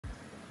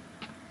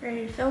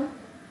Ready to film?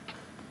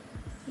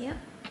 Yep.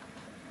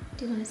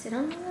 Do you want to sit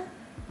on my lap?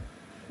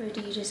 Or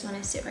do you just want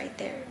to sit right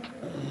there?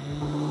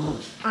 On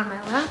my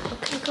lap?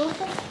 Okay, go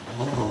ahead.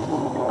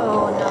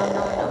 Oh,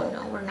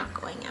 no, we're not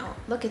going out.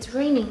 Look, it's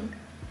raining.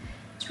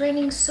 It's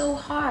raining so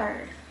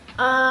hard.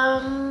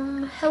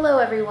 Hello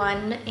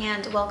everyone,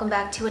 and welcome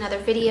back to another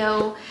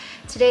video.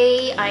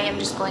 Today, I am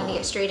just going to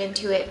get straight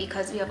into it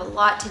because we have a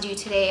lot to do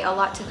today, a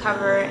lot to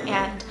cover,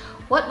 and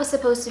what was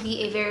supposed to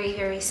be a very,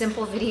 very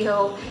simple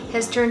video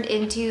has turned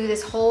into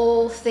this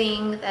whole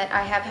thing that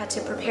I have had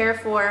to prepare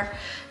for.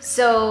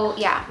 So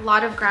yeah, a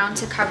lot of ground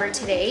to cover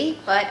today,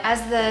 but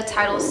as the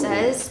title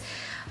says,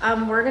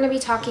 we're going to be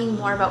talking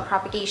more about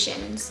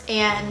propagations.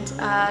 And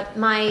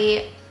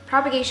my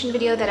propagation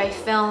video that I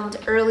filmed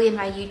early in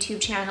my YouTube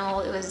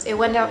channel, it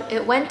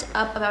went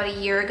up about a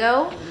year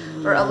ago,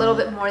 or a little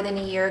bit more than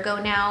a year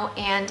ago now,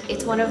 and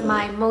it's one of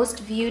my most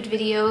viewed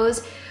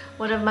videos,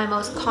 one of my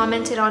most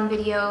commented on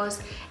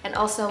videos, and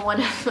also one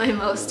of my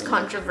most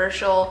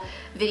controversial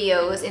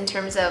videos in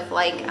terms of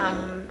like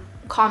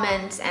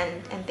comments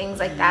and things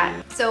like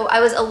that. So I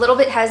was a little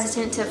bit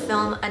hesitant to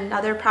film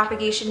another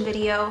propagation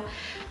video,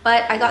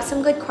 but I got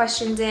some good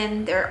questions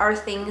in. There are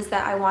things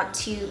that I want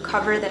to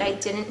cover that I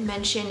didn't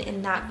mention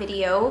in that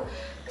video,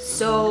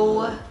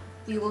 so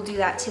we will do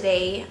that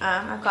today.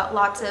 I've got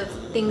lots of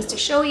things to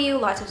show you,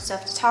 lots of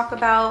stuff to talk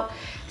about,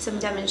 some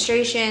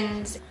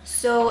demonstrations.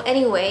 So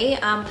anyway,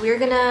 we're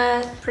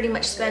gonna pretty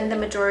much spend the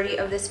majority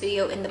of this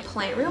video in the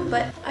plant room,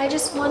 but I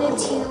just wanted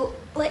to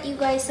let you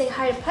guys say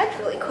hi to Pudge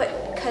really quick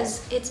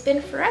because it's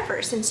been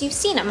forever since you've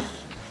seen him.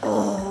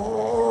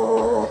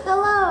 Oh,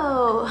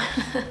 hello.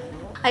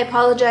 I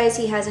apologize,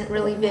 he hasn't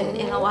really been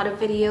in a lot of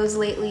videos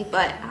lately,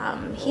 but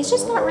he's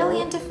just not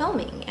really into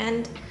filming,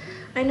 and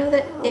I know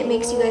that it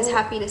makes you guys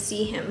happy to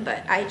see him,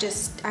 but I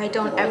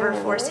don't ever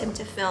force him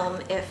to film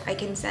if I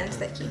can sense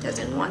that he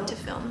doesn't want to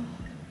film.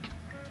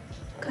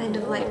 Kind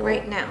of like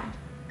right now.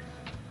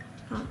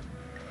 Huh?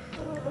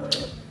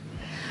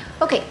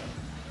 Okay,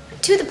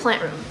 to the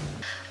plant room.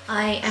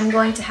 I am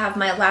going to have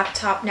my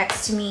laptop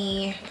next to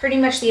me pretty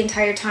much the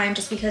entire time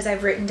just because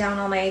I've written down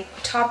all my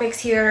topics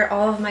here,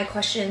 all of my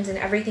questions and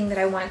everything that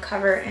I want to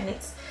cover, and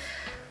it's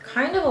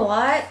kind of a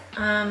lot.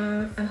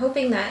 I'm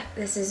hoping that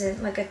this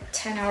isn't like a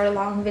 10-hour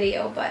long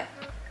video, but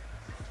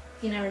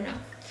you never know.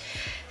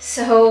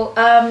 So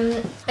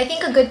I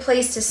think a good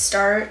place to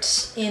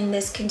start in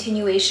this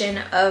continuation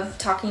of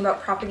talking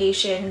about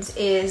propagations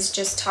is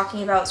just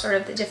talking about sort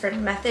of the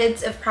different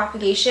methods of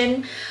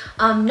propagation.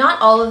 Not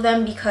all of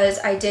them, because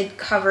I did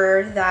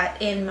cover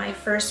that in my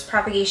first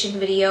propagation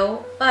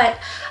video, but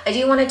I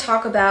do want to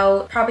talk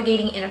about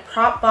propagating in a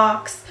prop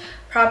box,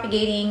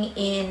 propagating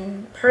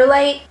in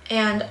perlite,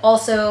 and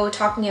also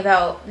talking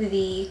about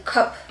the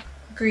cup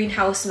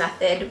greenhouse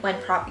method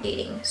when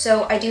propagating.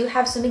 So I do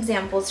have some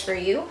examples for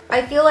you.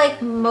 I feel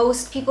like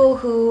most people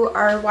who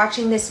are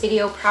watching this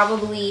video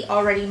probably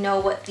already know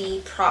what the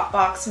prop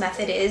box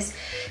method is.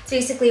 It's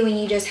basically when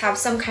you just have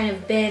some kind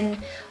of bin,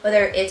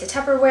 whether it's a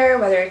Tupperware,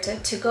 whether it's a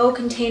to-go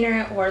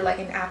container, or like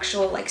an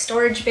actual like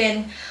storage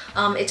bin.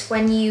 It's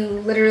when you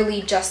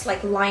literally just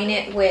like line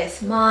it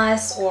with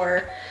moss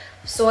or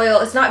soil.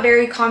 It's not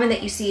very common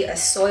that you see a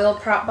soil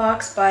prop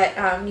box, but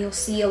you'll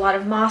see a lot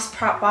of moss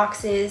prop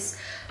boxes,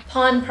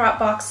 pond prop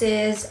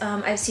boxes.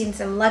 I've seen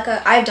some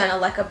leca. I've done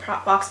a leca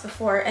prop box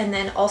before, and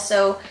then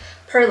also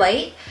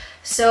perlite.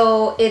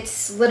 So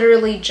it's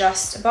literally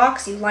just a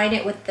box. You line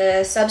it with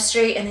the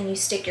substrate and then you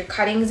stick your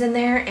cuttings in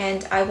there,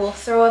 and I will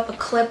throw up a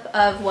clip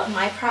of what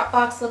my prop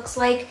box looks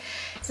like.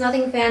 It's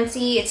nothing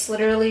fancy. It's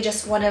literally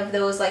just one of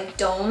those like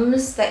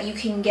domes that you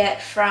can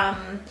get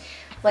from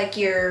like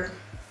your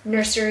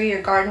nursery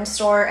or garden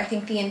store. I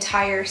think the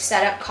entire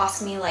setup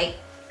cost me like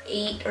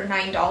 $8 or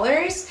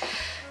 $9.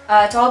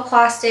 It's all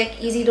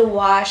plastic, easy to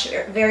wash,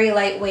 very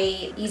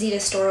lightweight, easy to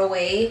store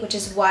away, which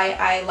is why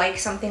I like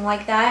something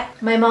like that.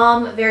 My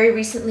mom very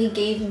recently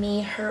gave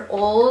me her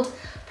old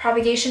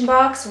propagation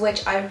box,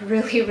 which I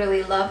really,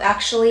 really love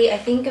actually. I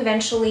think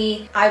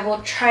eventually I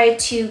will try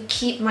to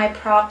keep my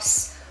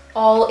props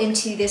all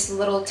into this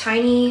little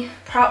tiny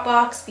prop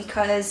box,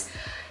 because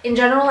in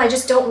general, I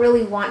just don't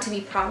really want to be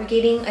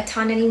propagating a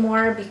ton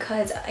anymore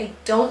because I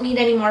don't need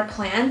any more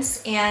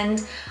plants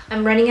and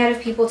I'm running out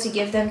of people to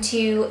give them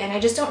to, and I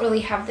just don't really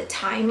have the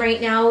time right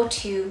now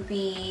to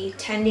be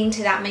tending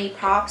to that many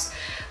props.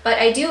 But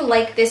I do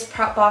like this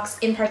prop box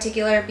in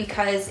particular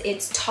because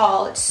it's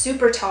tall, it's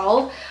super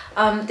tall.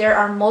 There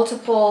are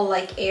multiple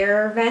like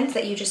air vents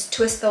that you just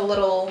twist the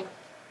little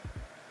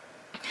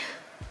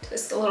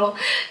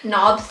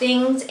knob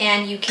things,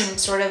 and you can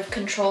sort of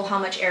control how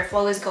much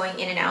airflow is going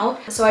in and out.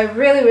 So I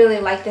really, really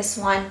like this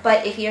one.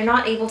 But if you're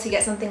not able to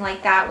get something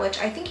like that, which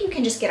I think you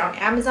can just get on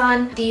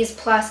Amazon, these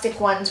plastic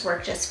ones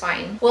work just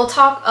fine. We'll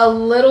talk a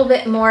little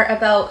bit more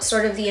about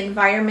sort of the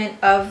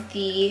environment of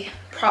the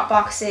prop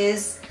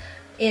boxes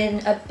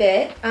in a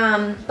bit.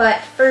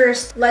 But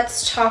first,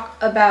 let's talk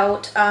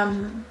about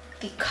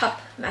the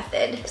cup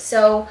method.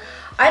 So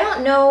I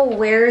don't know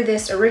where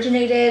this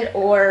originated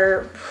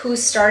or who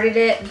started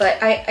it,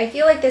 but I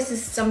feel like this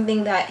is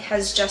something that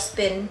has just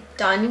been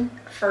done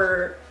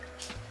for,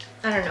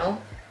 I don't know,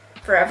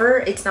 forever.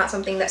 It's not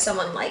something that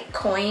someone like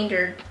coined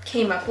or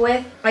came up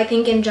with. I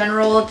think in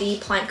general, the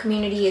plant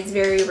community is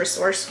very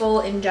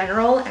resourceful in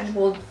general and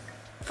will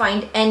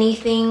find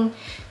anything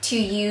to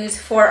use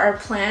for our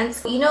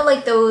plants. You know,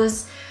 like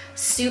those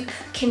soup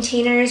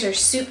containers or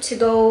soup to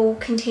go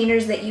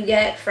containers that you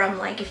get from,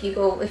 like, if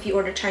you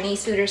order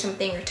Chinese food or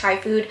something, or Thai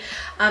food,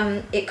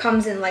 it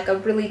comes in like a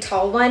really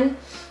tall one.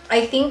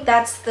 I think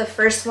that's the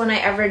first one I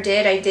ever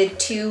did. I did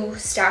 2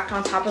 stacked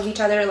on top of each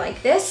other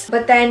like this,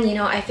 but then, you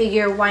know, I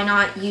figure why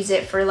not use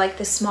it for like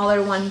the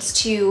smaller ones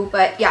too.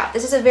 But yeah,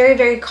 this is a very,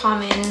 very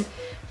common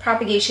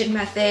propagation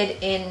method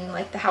in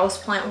like the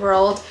houseplant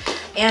world,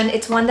 and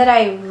it's one that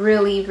I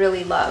really,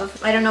 really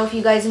love. I don't know if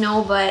you guys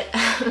know, but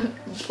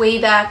way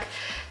back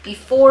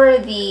before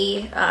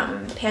the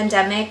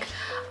pandemic,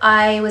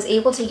 I was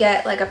able to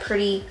get like a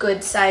pretty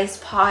good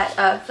sized pot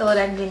of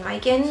philodendron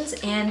micans,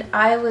 and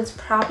I was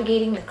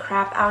propagating the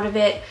crap out of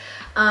it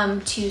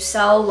to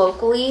sell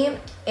locally.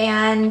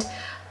 And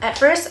at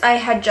first I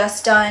had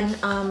just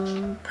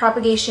done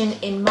propagation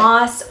in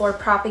moss or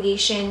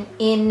propagation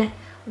in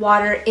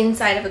water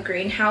inside of a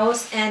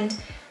greenhouse, and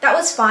that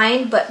was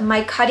fine, but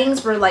my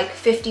cuttings were like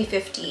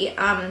 50-50.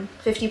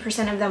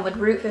 50% of them would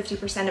root,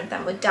 50% of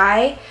them would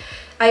die.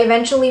 I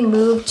eventually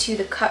moved to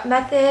the cup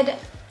method,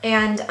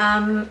 and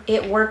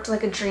it worked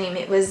like a dream.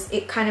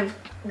 It kind of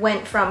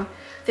went from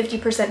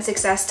 50%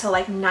 success to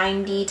like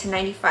 90 to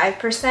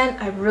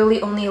 95%. I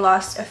really only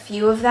lost a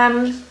few of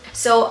them.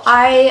 So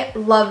I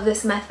love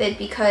this method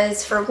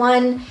because, for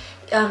one,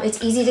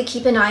 it's easy to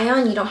keep an eye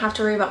on. You don't have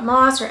to worry about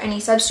moss or any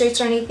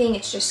substrates or anything.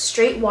 It's just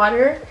straight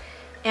water,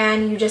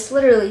 and you just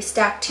literally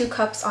stack 2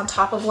 cups on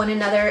top of one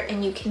another,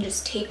 and you can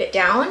just tape it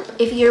down.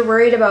 If you're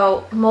worried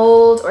about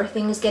mold or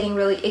things getting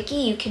really icky,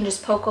 you can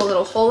just poke a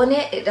little hole in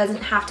it. It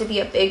doesn't have to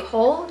be a big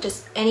hole,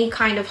 just any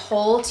kind of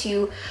hole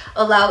to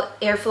allow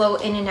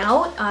airflow in and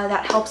out.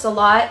 That helps a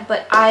lot,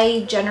 but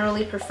I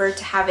generally prefer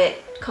to have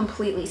it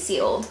completely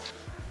sealed.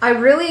 I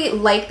really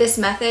like this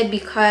method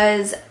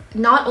because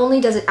not only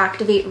does it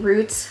activate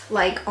roots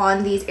like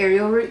on these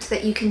aerial roots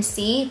that you can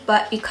see,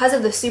 but because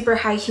of the super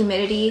high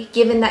humidity,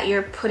 given that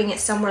you're putting it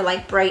somewhere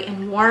like bright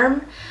and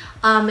warm,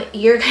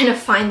 you're gonna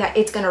find that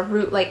it's gonna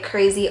root like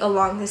crazy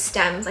along the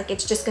stems. Like,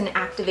 it's just gonna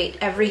activate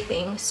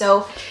everything.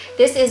 So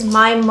this is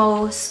my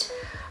most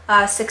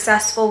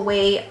successful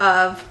way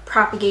of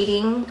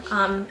propagating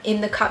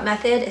in the cup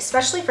method,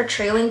 especially for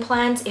trailing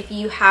plants. If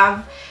you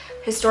have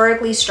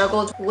historically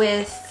struggled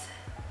with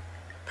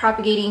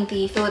propagating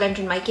the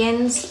philodendron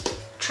micans,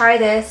 try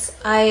this.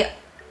 I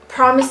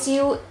promise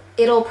you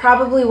it'll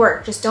probably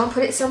work. Just don't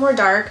put it somewhere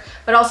dark,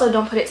 but also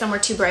don't put it somewhere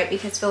too bright,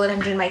 because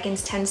philodendron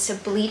micans tends to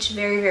bleach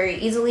very, very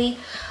easily.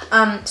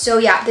 So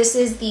yeah, this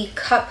is the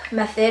cup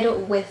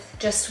method with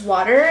just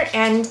water,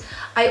 and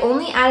I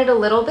only added a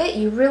little bit.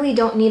 You really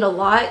don't need a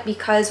lot,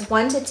 because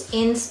once it's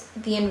in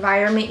the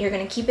environment you're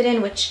going to keep it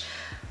in, which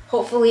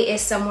hopefully is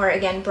somewhere,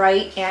 again,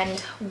 bright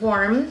and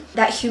warm,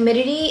 that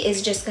humidity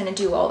is just gonna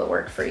do all the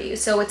work for you.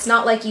 So it's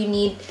not like you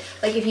need,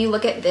 like, if you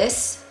look at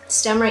this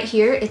stem right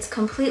here, it's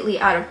completely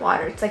out of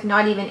water. It's like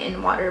not even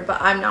in water,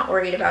 but I'm not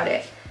worried about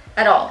it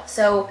at all.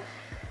 So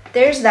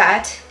there's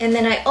that. And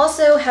then I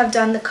also have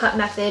done the cup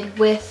method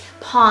with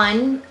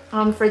pon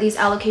for these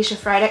alocasia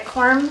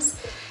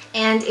frydeccorms.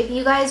 And if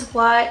you guys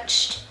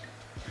watched,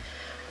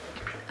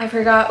 I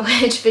forgot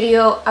which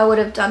video I would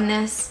have done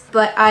this,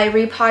 but I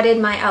repotted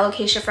my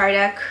alocasia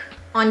frydec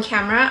on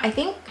camera. I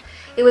think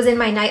it was in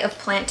my night of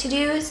plant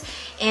to-dos,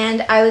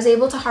 and I was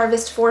able to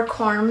harvest 4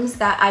 corms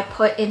that I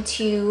put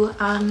into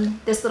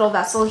this little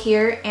vessel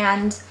here,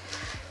 and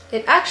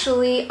it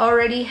actually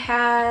already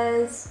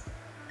has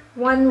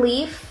 1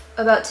 leaf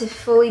about to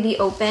fully be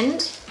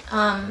opened.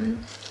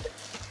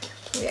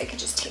 Maybe I could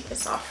just take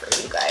this off for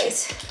you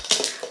guys.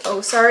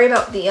 Oh, sorry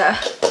about the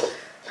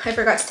I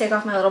forgot to take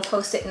off my little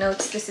post-it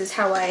notes. This is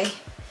how I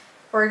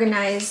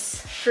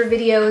organize for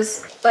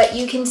videos. But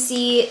you can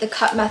see the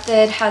cup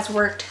method has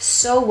worked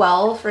so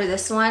well for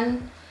this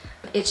one.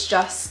 It's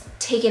just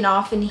taken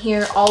off in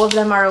here. All of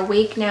them are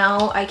awake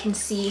now. I can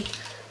see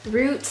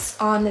roots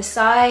on the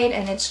side,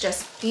 and it's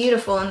just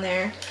beautiful in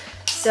there.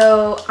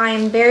 So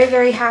I'm very,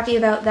 very happy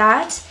about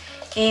that.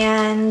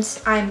 And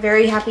I'm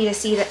very happy to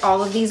see that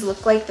all of these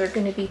look like they're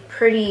going to be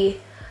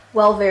pretty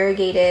well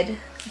variegated.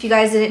 If you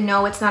guys didn't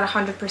know, it's not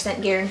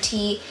 100%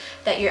 guarantee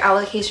that your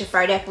alocasia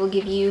frydec will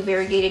give you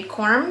variegated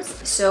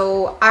corms.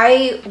 So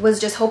I was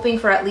just hoping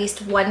for at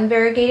least 1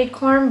 variegated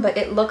corm, but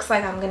it looks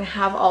like I'm gonna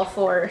have all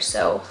 4.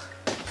 So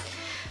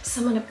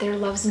someone up there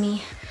loves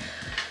me.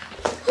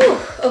 Whew,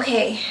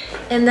 okay,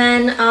 and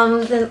then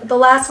the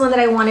last one that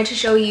I wanted to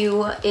show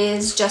you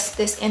is just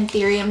this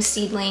anthurium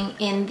seedling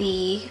in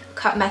the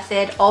cup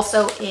method,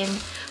 also in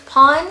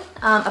pon,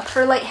 a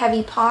perlite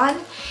heavy pon.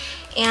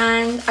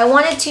 And I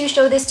wanted to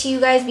show this to you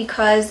guys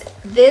because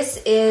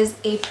this is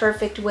a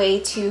perfect way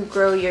to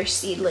grow your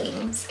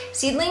seedlings.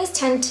 Seedlings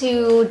tend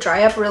to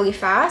dry up really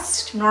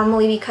fast,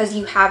 normally because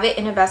you have it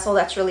in a vessel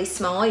that's really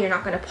small. You're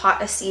not going to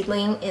pot a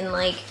seedling in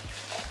like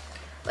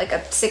a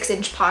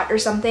 6-inch pot or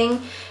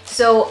something.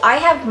 So I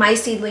have my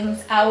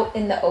seedlings out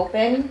in the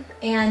open,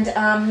 and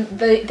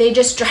they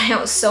just dry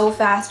out so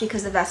fast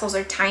because the vessels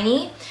are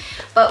tiny.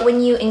 But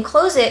when you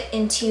enclose it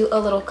into a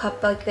little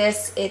cup like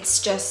this,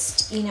 it's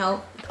just, you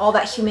know, all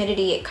that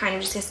humidity, it kind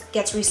of just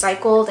gets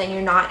recycled and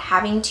you're not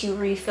having to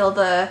refill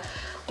the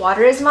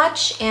water as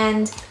much.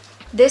 And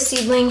this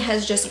seedling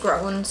has just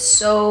grown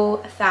so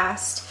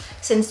fast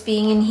since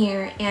being in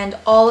here, and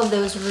all of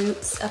those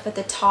roots up at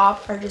the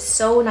top are just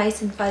so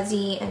nice and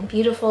fuzzy and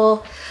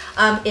beautiful.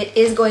 It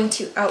is going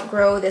to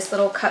outgrow this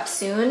little cup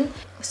soon,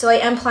 so I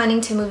am planning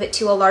to move it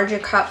to a larger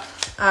cup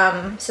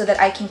so that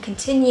I can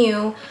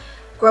continue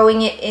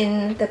growing it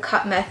in the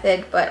cup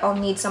method, but I'll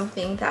need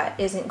something that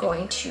isn't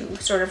going to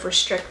sort of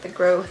restrict the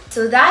growth.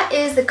 So that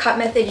is the cup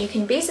method. You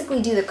can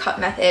basically do the cup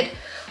method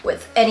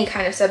with any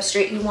kind of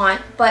substrate you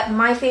want, but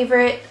my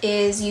favorite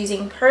is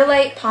using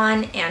perlite,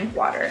 pon, and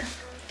water.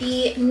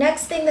 The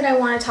next thing that I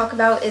want to talk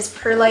about is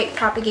perlite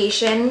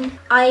propagation.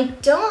 I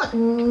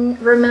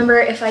don't remember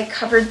if I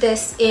covered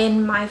this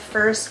in my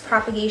first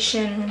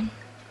propagation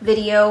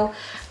video,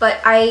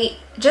 but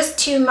just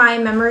to my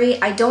memory,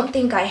 I don't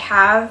think I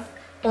have,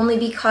 only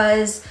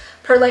because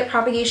perlite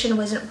propagation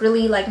wasn't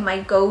really like my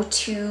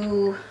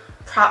go-to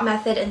prop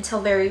method until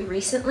very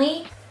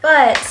recently.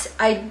 But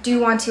I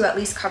do want to at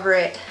least cover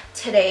it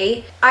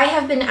today. I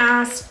have been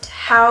asked,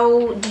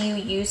 how do you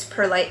use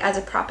perlite as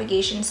a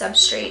propagation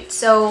substrate?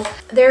 So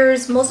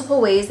there's multiple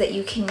ways that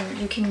you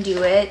can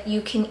do it. You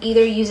can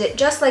either use it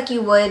just like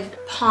you would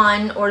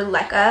pon or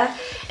leca,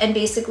 and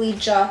basically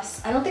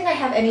just, I don't think I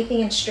have anything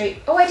in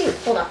straight, oh I do,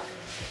 hold on.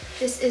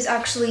 This is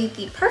actually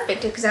the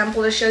perfect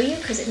example to show you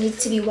because it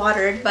needs to be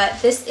watered,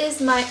 but this is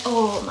my,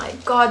 oh my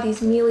god,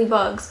 these mealy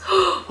bugs.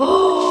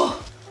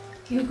 Oh,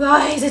 you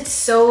guys, it's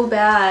so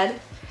bad.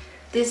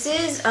 This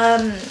is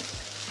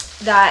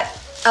that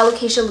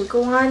alocasia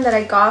leucowan that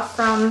I got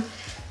from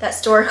that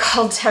store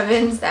called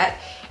Tevin's, that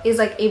is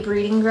like a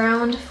breeding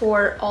ground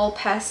for all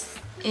pests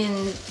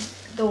in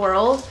the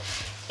world.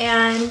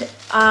 And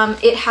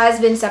it has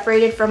been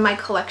separated from my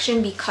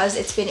collection because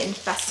it's been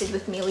infested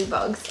with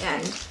mealybugs,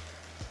 and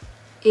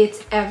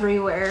it's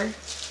everywhere.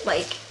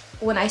 Like,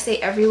 when I say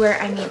everywhere,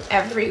 I mean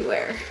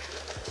everywhere.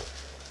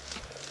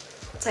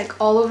 It's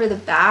like all over the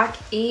back.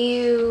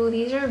 Ew,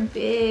 these are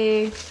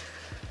big.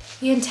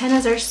 The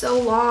antennas are so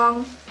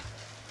long.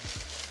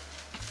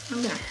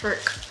 I'm gonna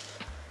hurt.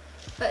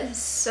 That is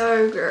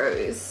so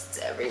gross. It's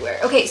everywhere.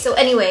 Okay, so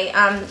anyway,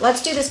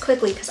 let's do this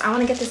quickly because I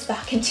want to get this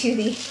back into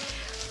the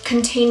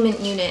containment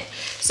unit.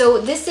 So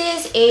this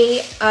is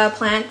a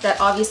plant that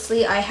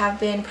obviously I have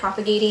been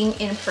propagating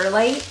in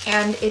perlite,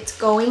 and it's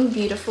going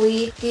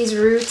beautifully. These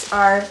roots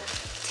are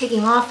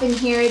taking off in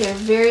here. They're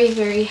very,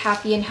 very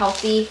happy and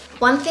healthy.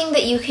 One thing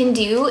that you can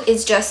do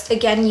is just,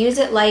 again, use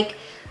it like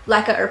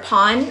leca or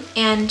pon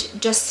and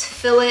just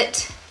fill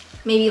it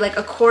maybe like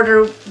a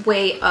quarter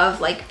way of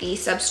like the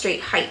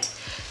substrate height.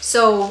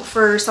 So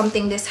for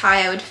something this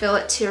high, I would fill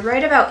it to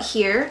right about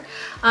here.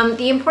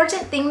 The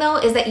important thing though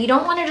is that you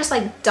don't want to just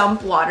like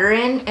dump water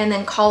in and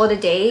then call it a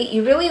day.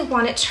 You really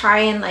want to try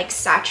and like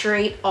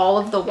saturate all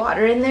of the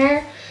water in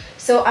there.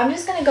 So I'm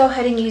just gonna go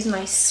ahead and use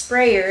my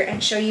sprayer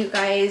and show you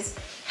guys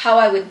how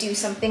I would do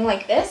something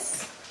like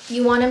this.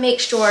 You want to make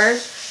sure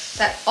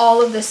that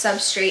all of the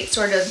substrate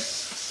sort of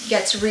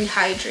gets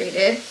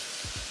rehydrated,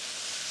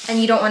 and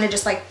you don't want to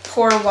just like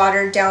pour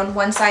water down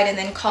one side and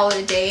then call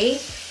it a day.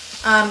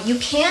 You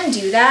can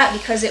do that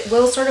because it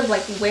will sort of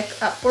like wick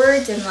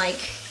upwards and like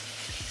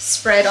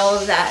spread all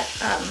of that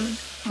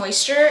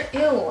moisture.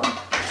 Ew.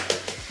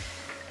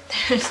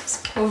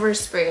 There's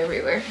overspray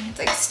everywhere. It's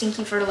like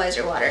stinky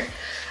fertilizer water.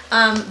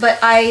 But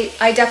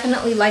I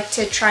definitely like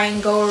to try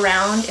and go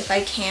around if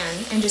I can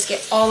and just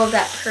get all of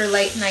that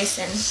perlite nice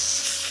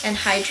and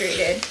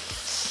hydrated.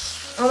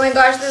 Oh my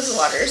gosh, this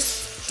water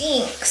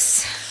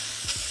stinks.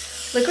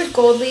 Liquid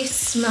gold leaf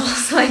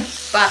smells like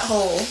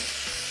butthole.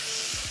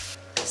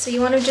 So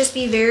you want to just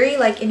be very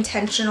like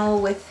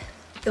intentional with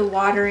the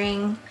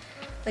watering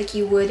like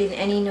you would in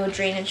any no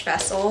drainage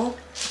vessel.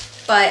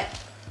 But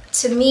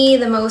to me,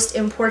 the most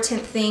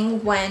important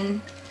thing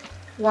when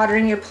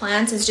watering your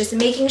plants is just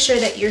making sure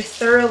that you're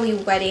thoroughly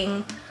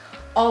wetting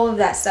all of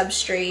that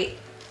substrate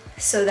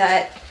so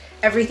that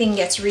everything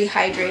gets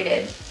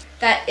rehydrated.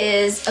 That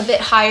is a bit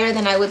higher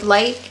than I would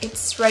like.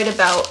 It's right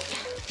about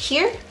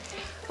here,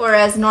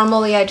 whereas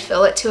normally I'd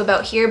fill it to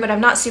about here, but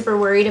I'm not super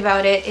worried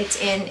about it.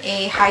 It's in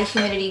a high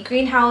humidity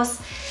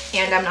greenhouse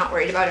and I'm not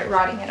worried about it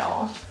rotting at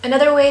all.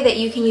 Another way that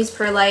you can use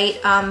perlite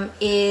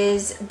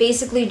is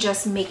basically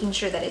just making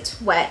sure that it's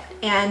wet.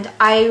 And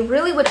I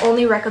really would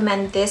only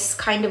recommend this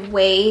kind of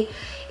way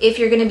if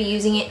you're gonna be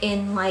using it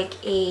in like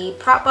a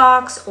prop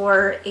box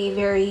or a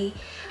very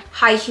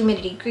high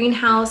humidity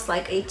greenhouse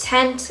like a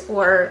tent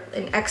or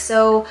an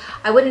exo.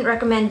 I wouldn't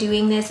recommend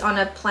doing this on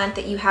a plant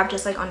that you have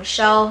just like on a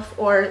shelf,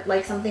 or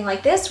like something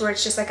like this where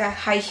it's just like a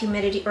high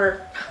humidity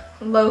or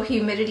low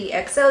humidity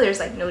exo. There's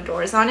like no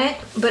doors on it.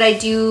 But I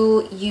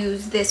do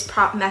use this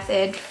prop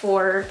method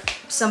for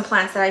some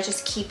plants that I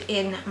just keep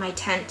in my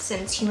tent,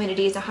 since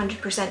humidity is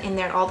 100% in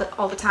there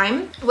all the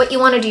time. What you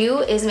want to do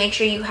is make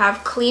sure you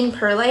have clean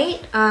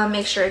perlite,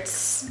 make sure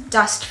it's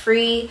dust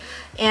free,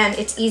 and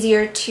it's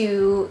easier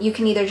to, you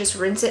can either just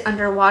rinse it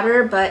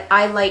underwater, but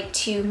I like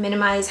to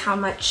minimize how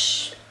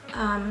much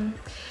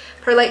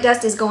perlite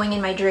dust is going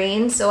in my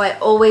drain, so I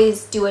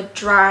always do a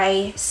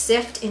dry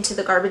sift into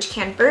the garbage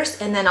can first,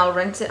 and then I'll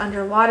rinse it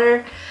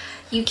underwater.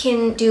 You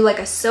can do like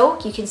a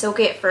soak. You can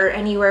soak it for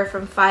anywhere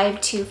from 5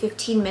 to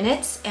 15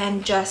 minutes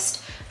and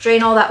just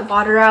drain all that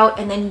water out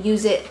and then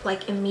use it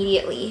like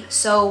immediately.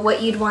 So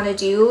what you'd want to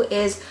do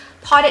is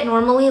pot it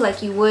normally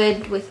like you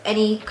would with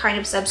any kind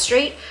of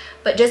substrate,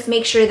 but just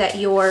make sure that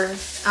your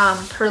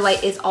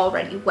perlite is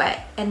already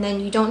wet, and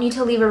then you don't need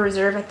to leave a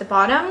reserve at the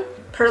bottom.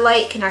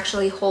 Perlite can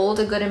actually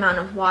hold a good amount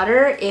of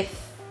water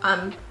if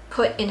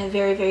put in a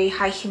very, very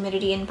high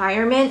humidity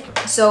environment.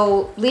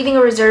 So leaving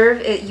a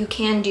reserve, you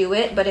can do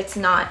it, but it's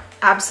not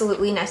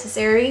absolutely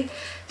necessary.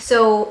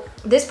 So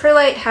this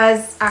perlite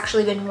has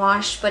actually been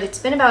washed, but it's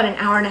been about an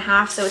hour and a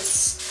half, so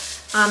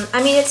it's,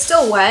 I mean, it's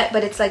still wet,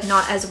 but it's like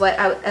not as wet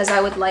as I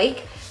would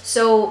like.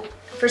 So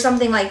for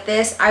something like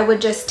this, I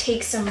would just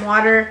take some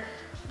water,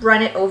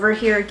 run it over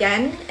here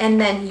again, and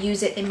then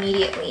use it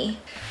immediately.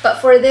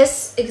 But for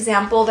this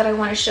example that I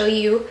want to show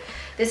you,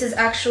 this is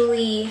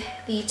actually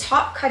the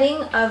top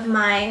cutting of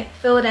my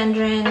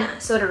philodendron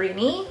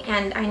soderini,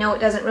 and I know it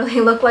doesn't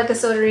really look like a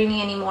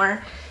soderini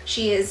anymore.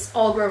 She is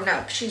all grown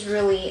up. She's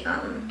really,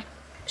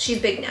 she's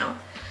big now.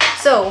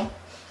 So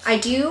I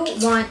do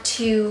want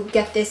to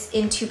get this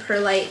into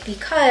perlite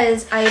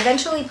because I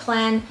eventually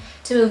plan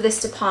to move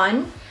this to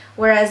pond,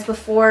 whereas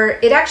before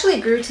it actually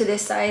grew to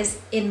this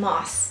size in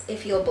moss,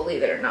 if you'll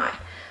believe it or not.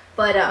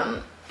 But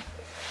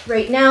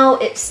right now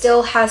it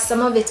still has some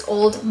of its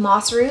old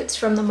moss roots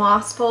from the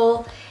moss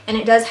pole, and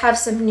it does have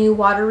some new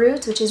water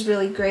roots, which is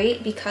really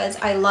great because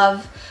I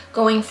love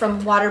going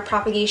from water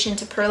propagation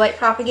to perlite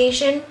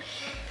propagation.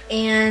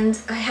 And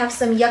I have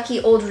some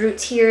yucky old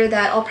roots here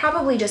that I'll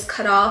probably just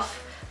cut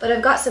off, but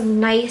I've got some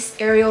nice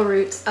aerial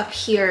roots up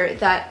here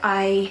that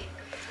I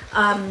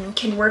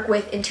can work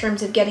with in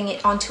terms of getting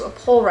it onto a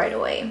pole right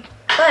away.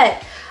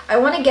 But I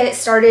want to get it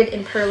started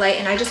in perlite,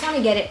 and I just want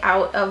to get it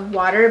out of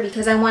water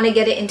because I want to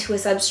get it into a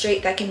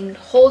substrate that can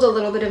hold a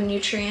little bit of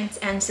nutrients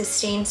and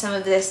sustain some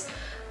of this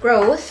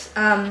growth,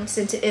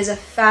 since it is a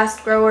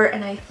fast grower,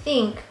 and I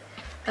think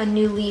a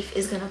new leaf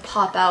is going to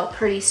pop out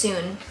pretty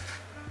soon.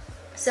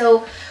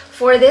 So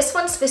for this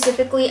one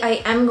specifically,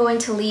 I am going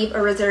to leave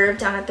a reserve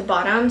down at the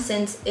bottom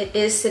since it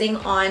is sitting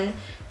on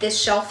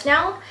this shelf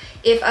now.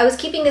 If I was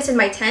keeping this in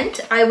my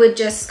tent, I would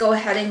just go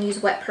ahead and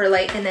use wet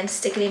perlite and then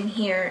stick it in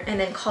here and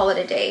then call it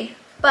a day.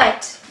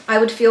 But I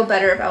would feel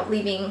better about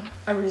leaving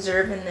a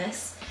reserve in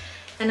this.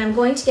 And I'm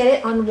going to get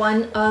it on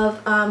one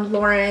of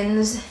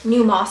Lauren's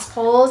new moss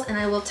poles, and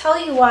I will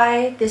tell you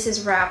why this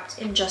is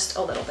wrapped in just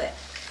a little bit.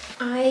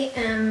 I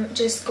am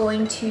just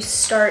going to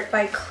start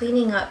by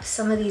cleaning up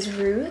some of these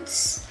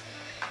roots.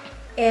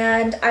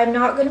 And I'm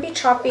not going to be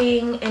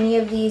chopping any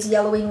of these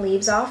yellowing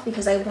leaves off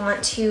because I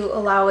want to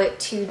allow it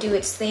to do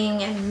its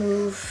thing and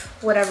move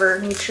whatever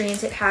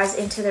nutrients it has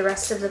into the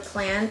rest of the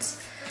plant.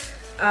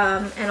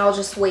 And I'll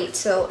just wait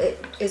till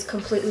it is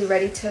completely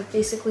ready to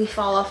basically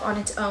fall off on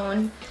its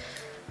own.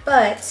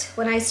 But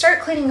when I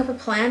start cleaning up a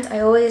plant, I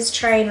always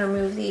try and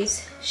remove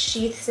these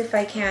sheaths if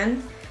I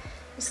can,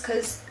 just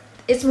because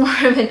it's more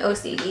of an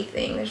OCD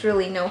thing. There's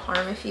really no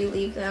harm if you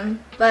leave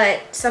them.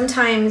 But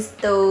sometimes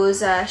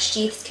those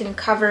sheaths can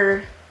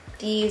cover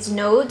these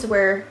nodes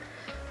where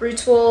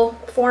roots will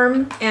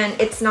form, and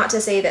it's not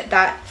to say that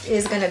that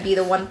is going to be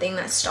the one thing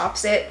that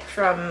stops it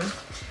from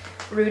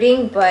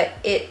rooting, but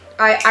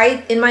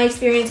in my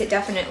experience, it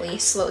definitely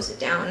slows it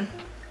down.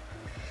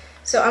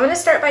 So I'm going to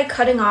start by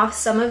cutting off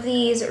some of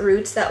these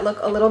roots that look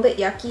a little bit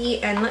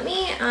yucky, and let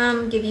me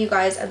give you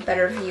guys a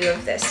better view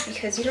of this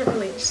because you don't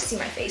really see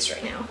my face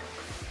right now.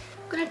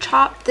 I'm going to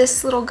chop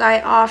this little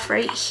guy off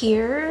right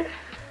here,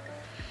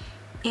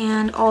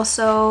 and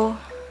also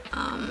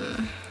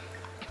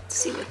let's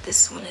see what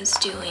this one is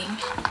doing.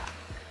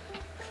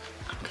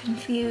 I'm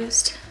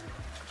confused.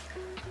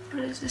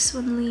 Where does this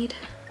one lead?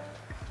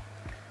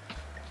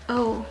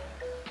 Oh,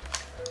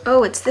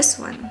 it's this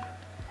one.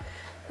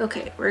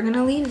 Okay, we're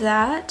gonna leave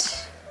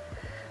that.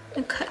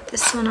 I'm gonna cut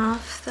this one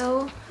off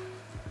though.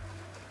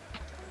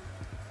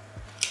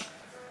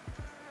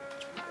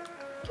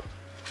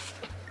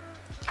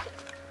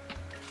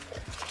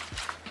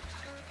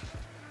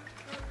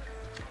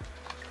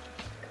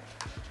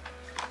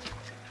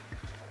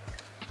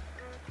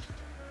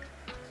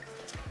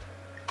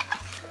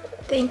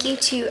 Thank you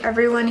to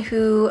everyone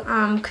who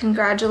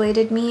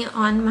congratulated me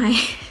on my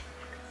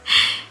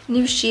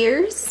new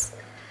shears.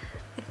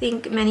 I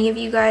think many of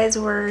you guys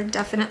were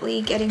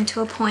definitely getting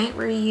to a point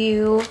where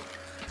you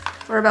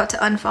were about to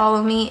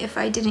unfollow me if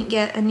I didn't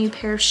get a new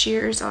pair of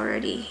shears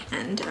already,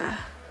 and I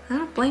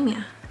don't blame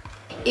you.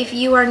 If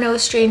you are no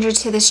stranger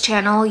to this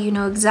channel, you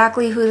know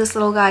exactly who this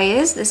little guy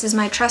is. This is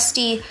my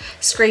trusty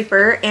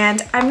scraper,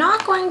 and I'm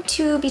not going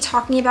to be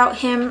talking about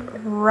him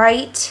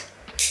right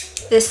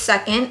this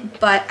second,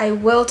 but I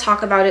will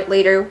talk about it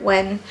later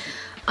when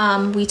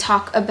we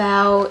talk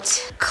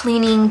about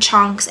cleaning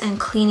chunks and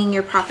cleaning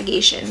your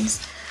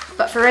propagations.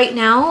 But for right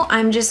now,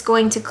 I'm just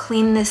going to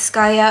clean this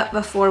guy up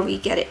before we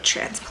get it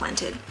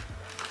transplanted.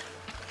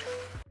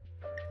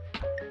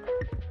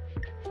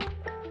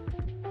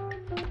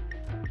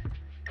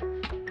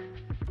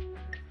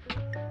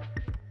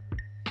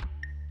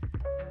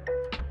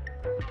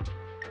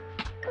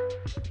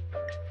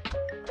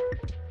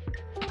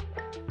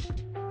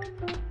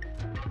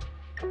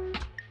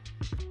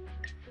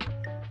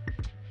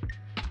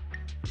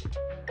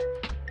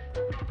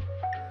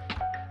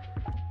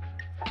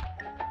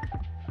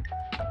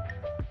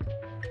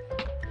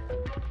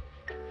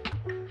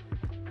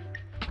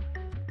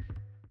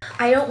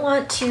 I don't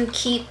want to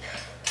keep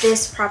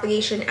this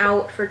propagation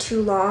out for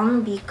too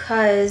long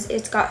because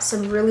it's got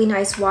some really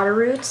nice water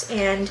roots,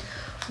 and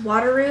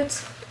water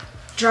roots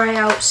dry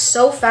out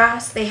so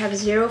fast. They have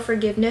zero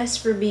forgiveness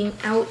for being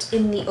out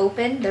in the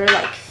open. They're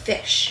like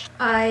fish.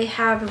 I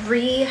have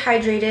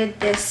rehydrated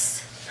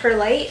this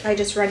perlite by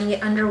just running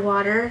it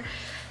underwater,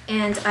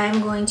 and I'm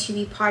going to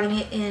be potting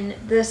it in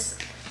this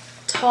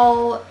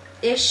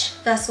tall-ish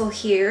vessel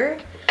here,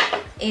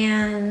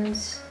 and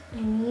I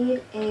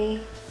need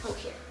oh,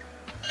 here.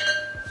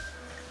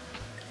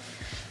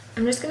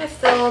 I'm just gonna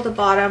fill the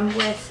bottom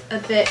with a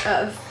bit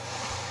of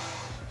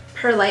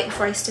perlite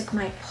before I stick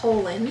my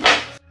pole in.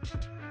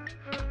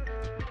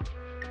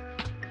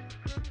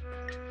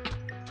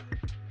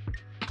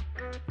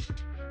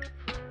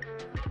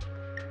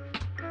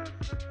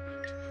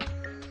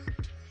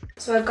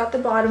 So I've got the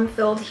bottom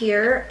filled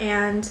here,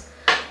 and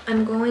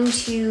I'm going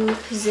to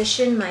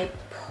position my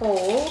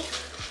pole,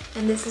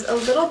 and this is a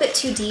little bit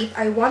too deep.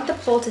 I want the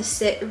pole to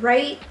sit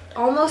right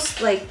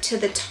almost like to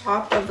the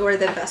top of where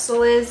the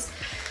vessel is.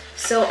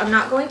 So I'm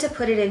not going to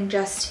put it in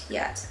just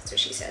yet, that's what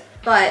she said.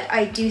 But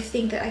I do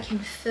think that I can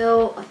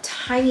fill a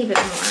tiny bit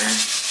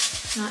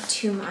more, not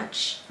too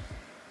much.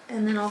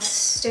 And then I'll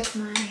stick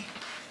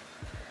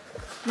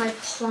my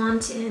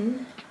plant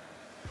in.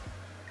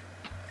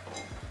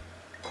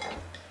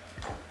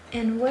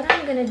 And what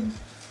I'm gonna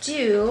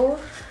do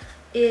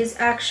is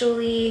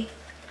actually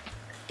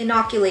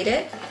inoculate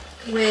it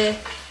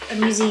with,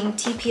 I'm using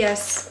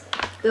TPS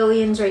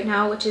Billions right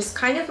now, which is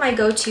kind of my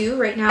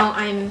go-to. Right now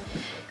I'm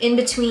in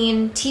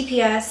between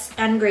TPS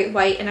and Great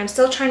White, and I'm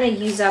still trying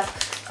to use up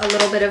a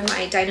little bit of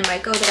my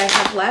Dynamite Go that I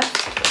have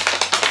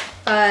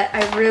left, but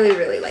I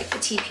really like the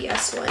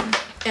TPS one.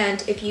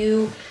 And if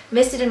you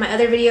missed it in my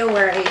other video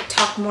where I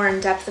talk more in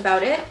depth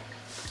about it,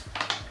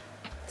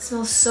 it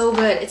smells so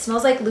good. It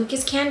smells like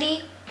Lucas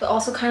candy, but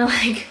also kind of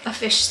like a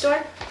fish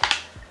store.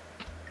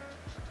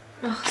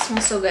 Oh, it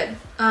smells so good.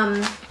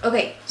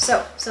 Okay,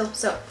 so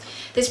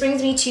this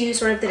brings me to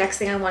sort of the next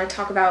thing I want to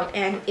talk about,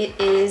 and it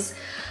is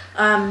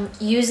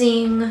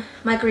using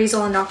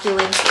mycorrhizal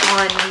inoculants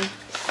on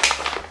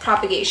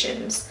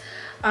propagations.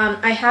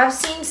 I have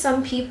seen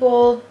some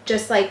people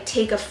just like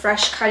take a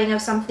fresh cutting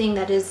of something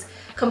that is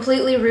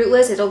completely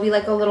rootless. It'll be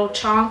like a little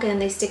chunk,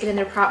 and they stick it in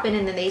their prop bin,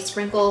 and then they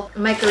sprinkle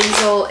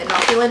mycorrhizal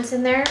inoculants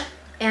in there.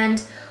 And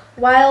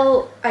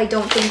while I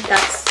don't think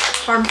that's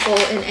harmful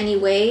in any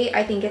way,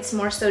 I think it's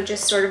more so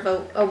just sort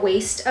of a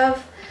waste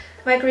of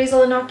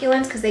mycorrhizal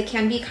inoculants because they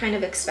can be kind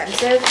of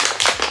expensive.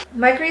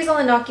 Mycorrhizal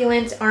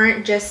inoculants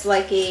aren't just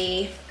like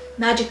a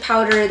magic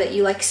powder that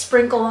you like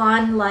sprinkle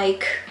on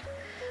like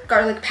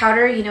garlic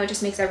powder, you know, it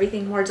just makes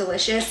everything more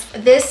delicious.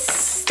 This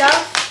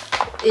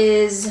stuff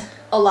is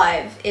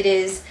alive. It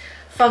is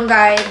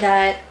fungi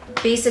that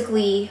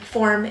basically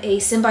form a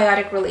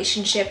symbiotic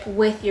relationship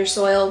with your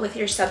soil, with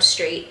your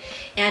substrate.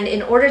 And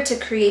in order to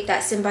create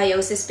that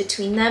symbiosis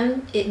between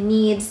them, it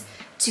needs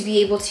to be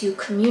able to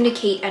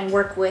communicate and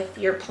work with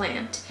your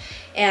plant.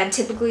 And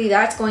typically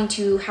that's going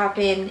to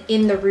happen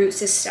in the root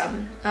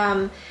system.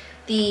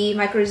 The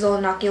mycorrhizal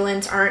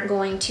inoculants aren't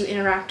going to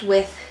interact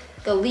with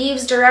the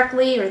leaves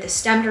directly or the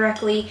stem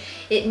directly.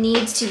 It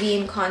needs to be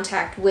in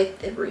contact with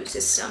the root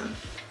system.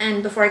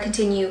 And before I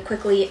continue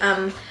quickly,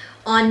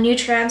 on new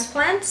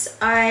transplants,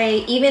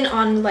 even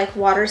on like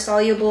water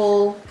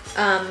soluble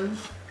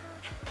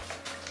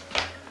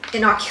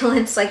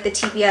inoculants like the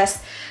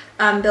TPS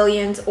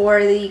Billions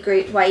or the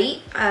Great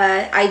White,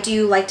 I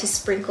do like to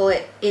sprinkle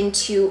it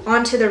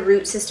onto the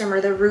root system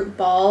or the root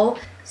ball.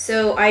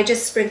 So I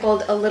just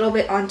sprinkled a little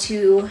bit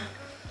onto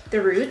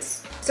the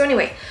roots. So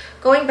anyway,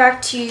 going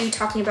back to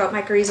talking about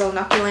mycorrhizal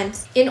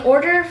inoculants, in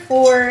order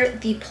for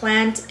the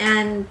plant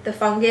and the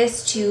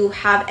fungus to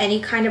have any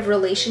kind of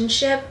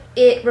relationship,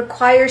 it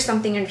requires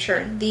something in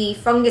return. The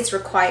fungus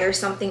requires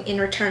something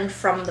in return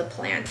from the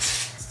plant.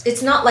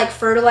 It's not like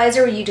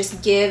fertilizer where you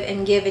just give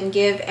and give and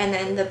give and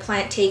then the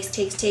plant takes.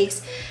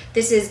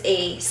 This is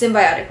a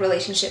symbiotic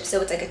relationship, so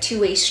it's like a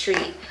two-way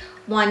street.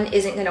 One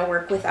isn't going to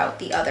work without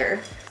the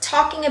other.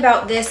 talking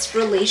about this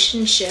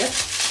relationship,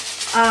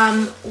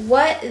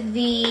 what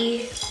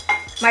the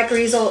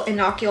mycorrhizal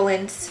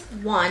inoculants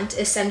want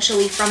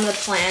essentially from the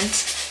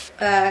plant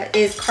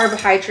is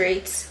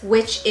carbohydrates,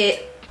 which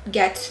it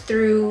gets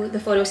through the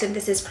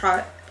photosynthesis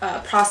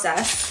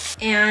process,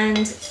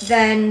 and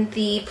then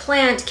the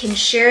plant can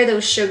share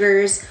those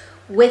sugars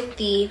with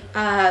the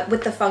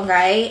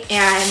fungi,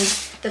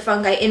 and the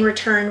fungi in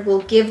return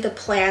will give the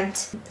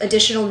plant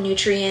additional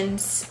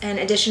nutrients and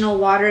additional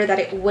water that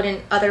it wouldn't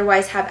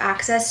otherwise have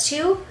access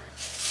to,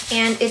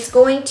 and it's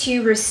going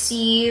to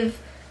receive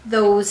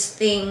those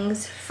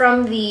things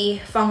from the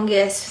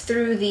fungus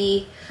through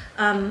the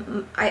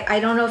I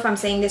don't know if I'm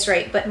saying this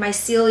right, but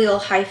mycelial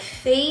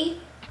hyphae.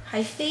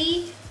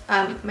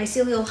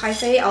 Mycelial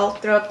hyphae, I'll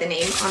throw up the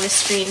name on the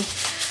screen.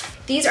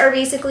 These are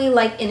basically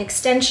like an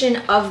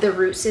extension of the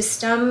root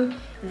system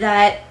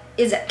that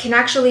can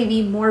actually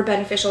be more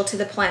beneficial to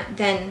the plant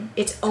than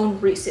its own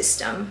root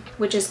system,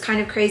 which is kind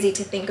of crazy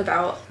to think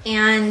about.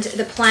 And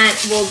the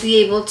plant will be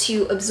able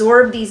to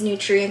absorb these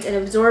nutrients and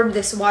absorb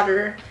this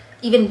water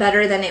even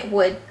better than it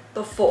would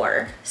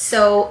before.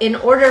 So in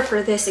order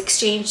for this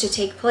exchange to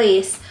take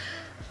place,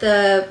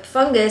 the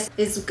fungus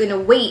is going to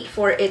wait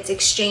for its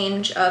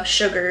exchange of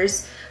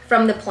sugars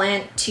from the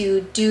plant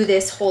to do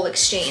this whole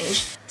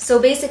exchange. So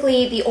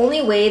basically, the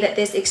only way that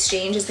this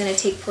exchange is going to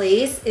take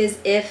place is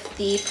if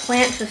the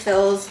plant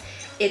fulfills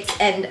its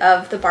end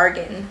of the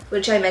bargain,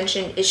 which I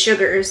mentioned is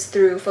sugars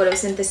through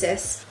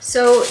photosynthesis.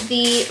 So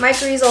the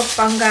mycorrhizal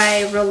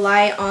fungi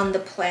rely on the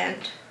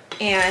plant,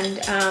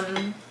 and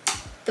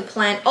the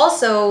plant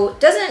also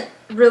doesn't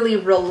really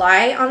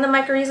rely on the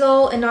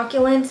mycorrhizal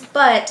inoculants,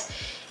 but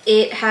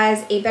it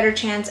has a better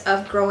chance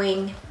of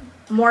growing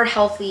more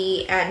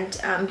healthy and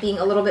being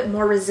a little bit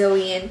more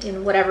resilient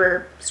in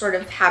whatever sort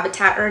of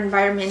habitat or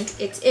environment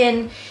it's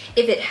in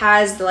if it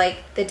has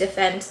like the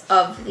defense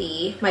of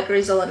the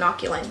mycorrhizal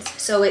inoculants.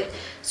 So it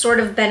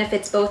sort of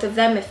benefits both of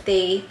them if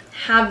they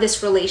have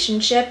this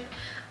relationship,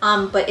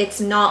 but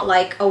it's not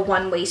like a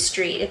one-way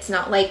street. It's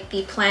not like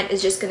the plant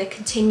is just going to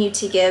continue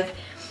to give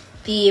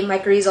the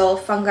mycorrhizal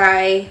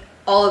fungi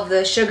all of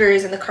the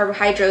sugars and the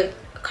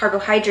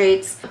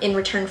carbohydrates in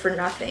return for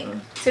nothing.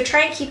 So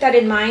try and keep that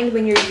in mind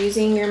when you're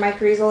using your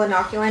mycorrhizal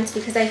inoculants,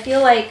 because I feel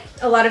like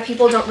a lot of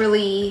people don't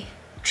really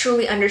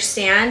truly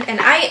understand, and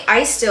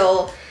I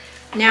still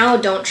now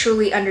don't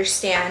truly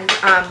understand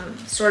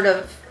sort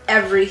of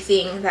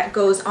everything that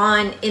goes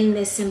on in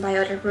this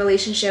symbiotic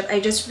relationship. I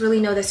just really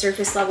know the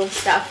surface level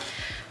stuff.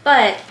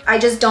 But I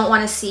just don't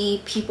want to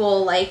see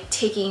people like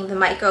taking the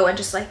myco and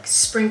just like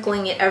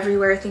sprinkling it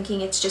everywhere thinking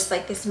it's just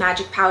like this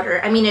magic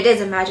powder. I mean, it is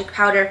a magic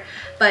powder,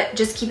 but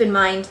just keep in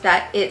mind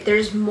that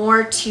there's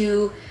more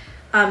to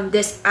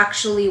this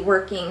actually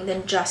working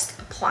than just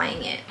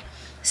applying it.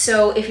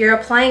 So if you're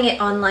applying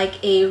it on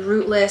like a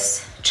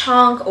rootless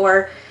chunk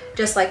or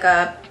just like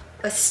a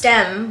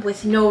stem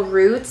with no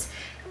roots,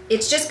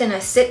 it's just gonna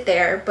sit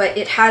there, but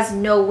it has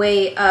no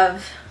way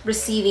of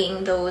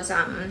receiving those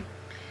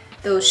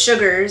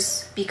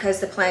sugars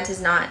because the plant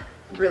is not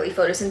really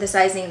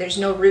photosynthesizing. There's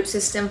no root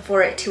system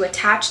for it to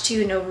attach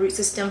to, no root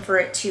system for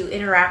it to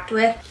interact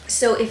with.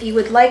 So if you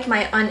would like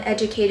my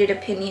uneducated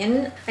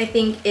opinion, I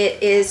think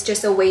it is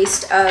just a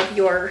waste of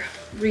your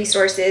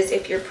resources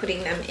if you're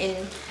putting them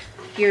in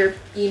your,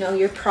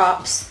 your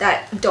props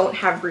that don't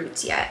have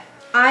roots yet.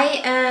 I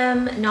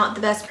am not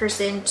the best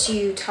person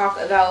to talk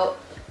about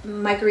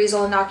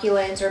mycorrhizal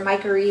inoculants or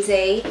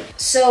mycorrhizae,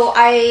 so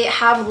I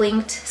have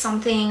linked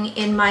something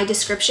in my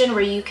description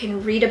where you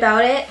can read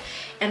about it.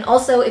 And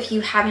also, if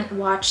you haven't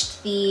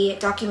watched the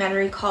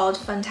documentary called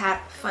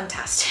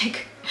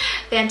Fantastic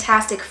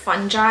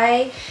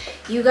Fungi,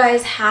 you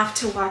guys have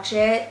to watch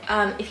it.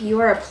 If you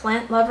are a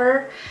plant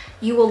lover,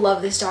 you will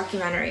love this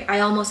documentary.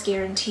 I almost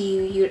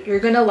guarantee you're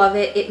gonna love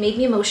it. It made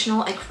me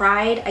emotional. I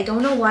cried. I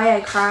don't know why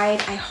I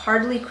cried. I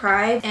hardly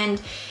cried,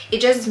 and it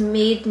just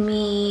made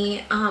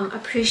me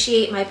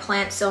appreciate my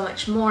plants so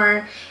much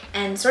more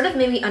and sort of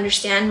maybe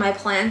understand my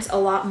plants a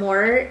lot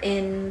more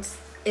in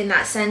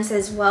that sense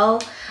as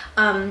well,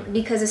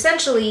 because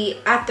essentially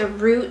at the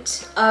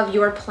root of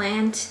your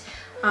plant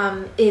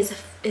is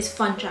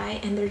fungi,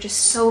 and they're just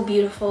so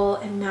beautiful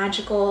and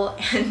magical.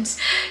 And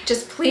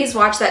just please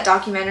watch that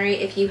documentary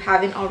if you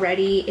haven't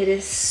already. It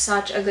is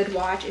such a good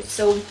watch. It's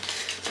so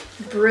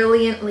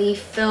brilliantly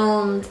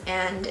filmed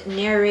and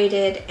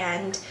narrated,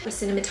 and the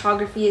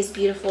cinematography is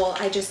beautiful.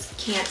 I just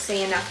can't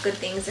say enough good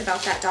things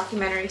about that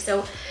documentary.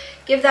 So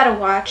give that a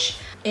watch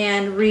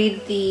and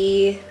read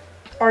the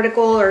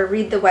article or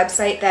read the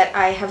website that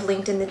I have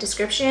linked in the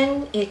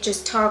description. It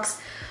just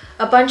talks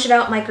a bunch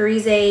about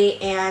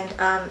mycorrhizae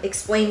and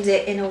explains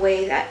it in a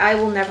way that I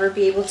will never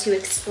be able to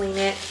explain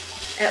it,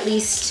 at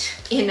least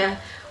in a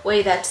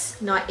way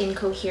that's not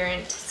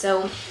incoherent.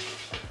 So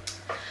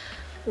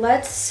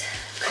let's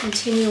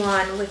continue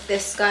on with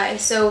this guy.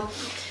 So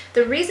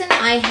the reason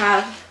I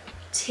have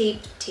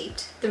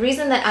the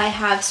reason that I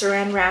have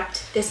saran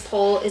wrapped this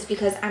pole is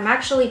because I'm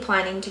actually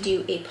planning to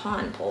do a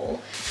pond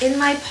pole. In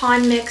my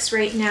pond mix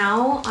right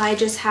now, I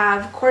just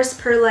have coarse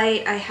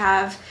perlite, I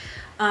have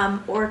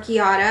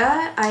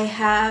Orchiata. I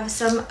have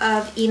some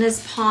of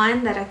Ina's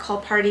Pon that I call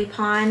Party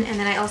Pon, and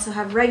then I also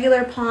have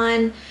regular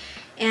Pon,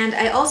 and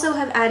I also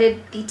have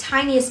added the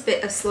tiniest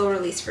bit of slow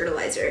release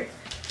fertilizer.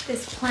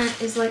 This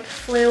plant is like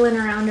flailing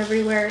around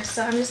everywhere,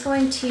 so I'm just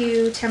going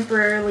to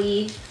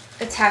temporarily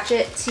attach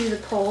it to the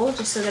pole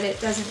just so that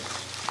it doesn't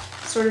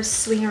sort of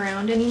swing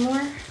around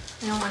anymore.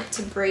 I don't want it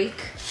to break.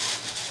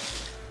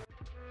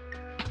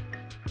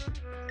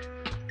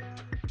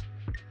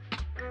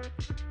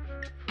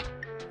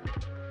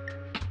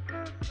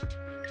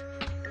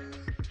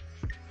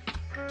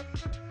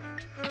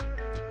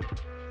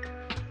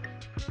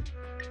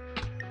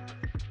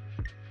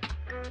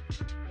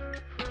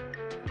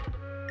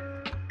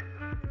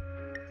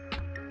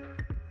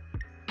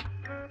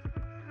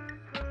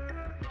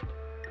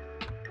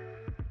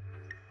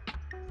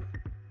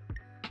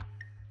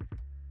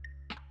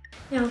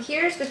 Now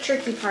here's the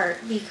tricky part,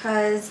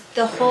 because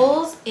the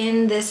holes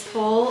in this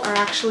pole are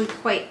actually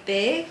quite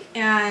big,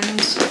 and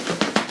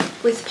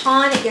with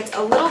Pon it gets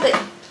a little bit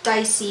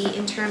dicey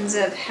in terms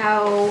of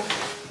how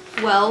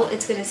well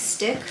it's going to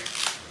stick.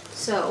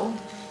 So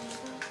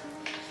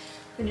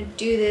I'm going to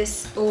do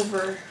this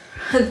over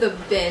the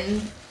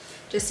bin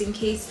just in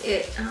case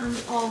it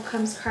all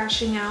comes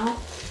crashing out.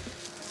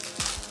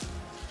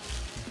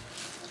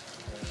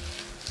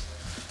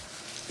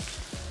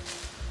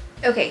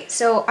 Okay,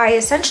 so I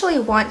essentially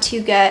want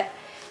to get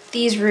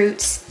these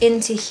roots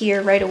into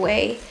here right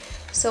away.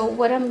 So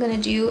what I'm gonna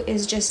do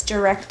is just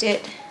direct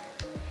it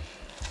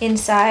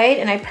inside,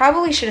 and I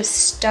probably should have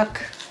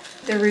stuck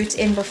the roots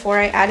in before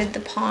I added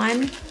the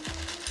Pon,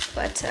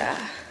 but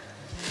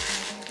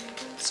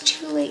it's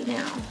too late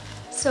now.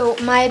 So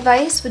my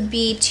advice would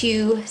be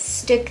to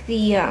stick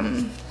the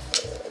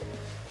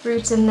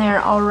roots in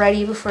there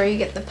already before you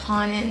get the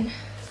Pon in.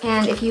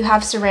 And if you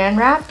have saran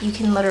wrap, you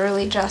can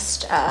literally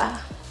just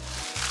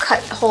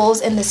cut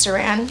holes in the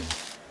saran.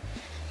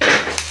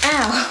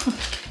 Ow!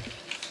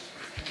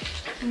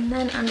 And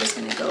then I'm just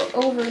gonna go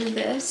over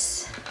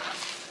this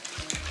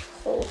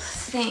whole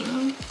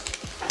thing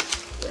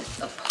with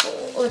the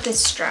pole, with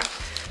this strap.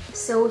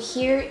 So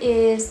here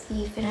is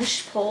the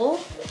finished pole,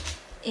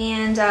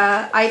 and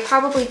I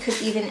probably could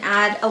even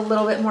add a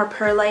little bit more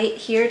perlite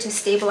here to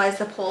stabilize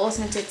the pole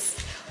since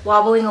it's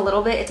wobbling a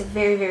little bit. It's a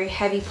very, very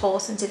heavy pole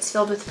since it's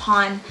filled with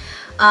Pon.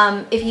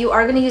 If you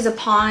are going to use a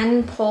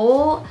Pon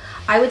pole,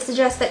 I would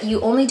suggest that you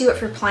only do it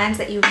for plants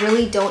that you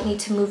really don't need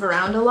to move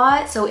around a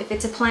lot. So if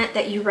it's a plant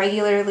that you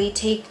regularly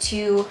take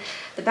to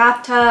the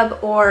bathtub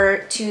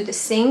or to the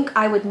sink,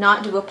 I would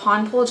not do a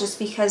Pon pole, just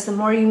because the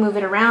more you move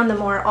it around, the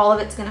more all of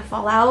it's going to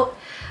fall out.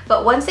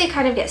 But once they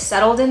kind of get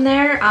settled in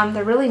there,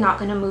 they're really not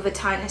going to move a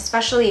ton,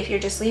 especially if you're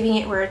just leaving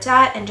it where it's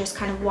at and just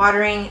kind of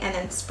watering and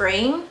then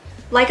spraying.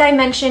 Like I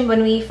mentioned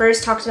when we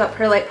first talked about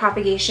perlite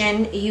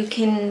propagation, you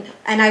can,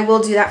 and I will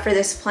do that for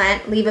this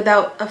plant, leave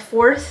about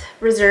 1/4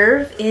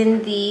 reserve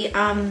in the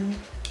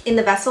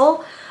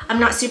vessel. I'm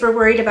not super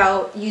worried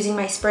about using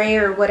my spray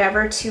or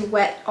whatever to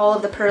wet all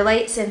of the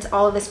perlite, since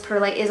all of this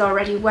perlite is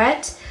already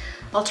wet.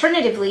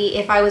 Alternatively,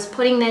 if I was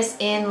putting this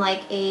in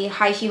like a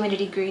high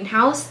humidity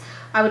greenhouse,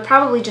 I would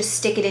probably just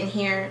stick it in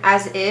here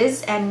as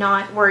is and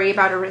not worry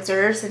about a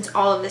reserve, since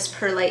all of this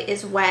perlite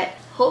is wet.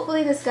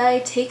 Hopefully this guy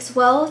takes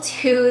well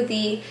to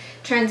the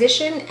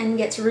transition and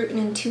gets rootin'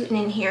 and tootin'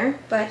 in here,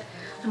 but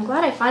I'm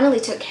glad I finally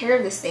took care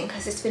of this thing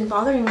because it's been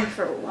bothering me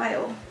for a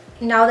while.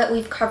 Now that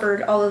we've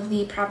covered all of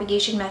the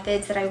propagation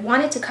methods that I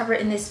wanted to cover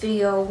in this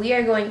video, we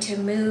are going to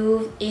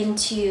move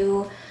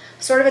into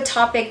sort of a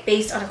topic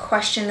based on a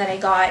question that I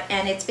got,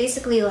 and it's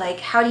basically like,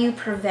 how do you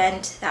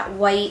prevent that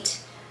white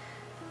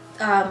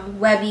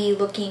webby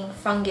looking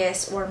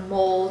fungus or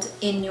mold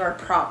in your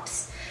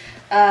props?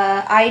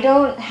 I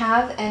don't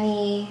have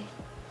any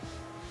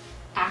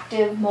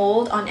active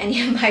mold on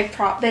any of my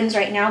prop bins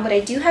right now, but I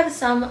do have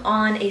some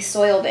on a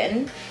soil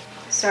bin.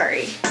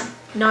 Sorry,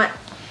 not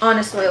on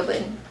a soil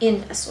bin,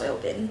 in a soil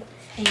bin.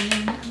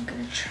 And I'm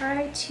gonna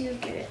try to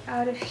get it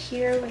out of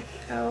here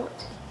without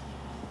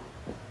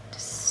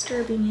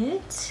disturbing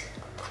it.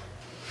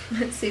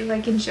 Let's see if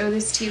I can show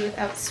this to you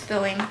without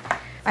spilling.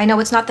 I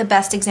know it's not the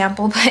best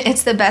example, but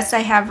it's the best I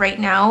have right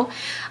now.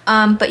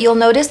 But you'll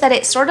notice that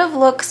it sort of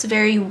looks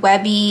very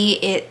webby.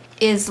 It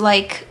is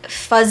like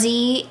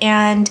fuzzy,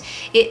 and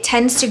it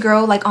tends to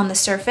grow like on the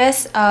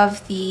surface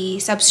of the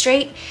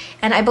substrate.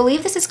 And I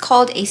believe this is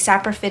called a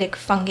saprophytic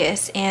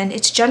fungus, and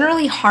it's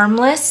generally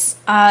harmless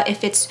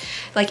if it's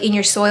like in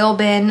your soil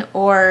bin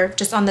or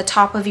just on the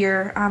top of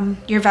your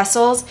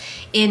vessels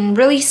in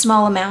really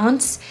small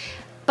amounts.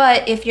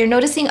 But if you're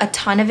noticing a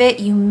ton of it,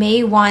 you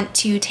may want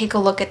to take a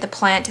look at the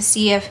plant to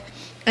see if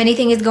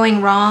anything is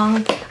going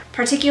wrong,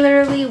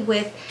 particularly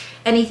with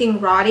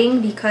anything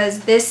rotting,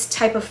 because this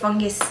type of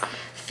fungus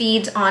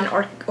feeds on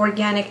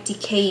organic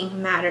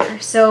decaying matter.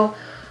 So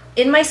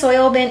in my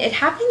soil bin, it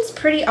happens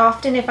pretty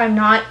often if I'm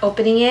not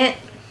opening it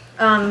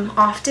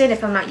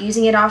if I'm not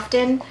using it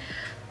often.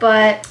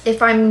 But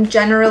if I'm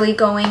generally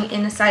going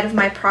inside of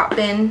my prop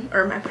bin,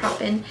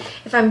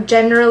 if I'm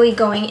generally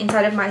going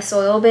inside of my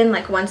soil bin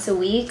like once a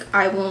week,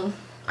 I will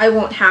I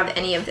won't have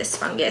any of this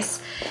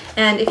fungus.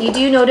 And if you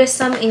do notice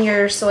some in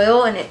your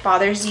soil and it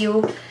bothers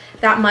you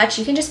that much,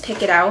 you can just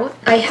pick it out.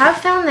 I have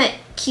found that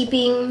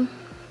keeping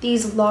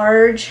these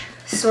large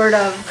sort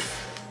of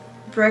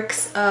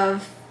bricks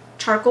of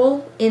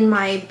charcoal in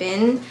my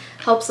bin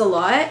helps a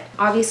lot.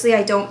 Obviously,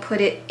 I don't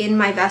put it in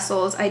my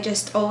vessels. I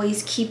just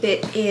always keep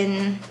it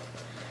in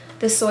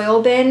the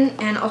soil bin,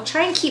 and I'll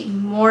try and keep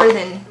more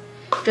than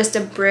just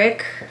a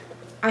brick.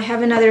 I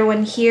have another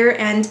one here,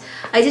 and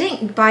I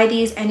didn't buy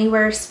these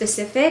anywhere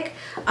specific.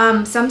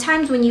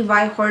 Sometimes when you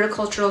buy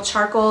horticultural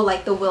charcoal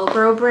like the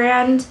Wilbro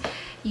brand,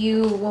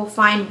 you will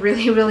find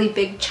really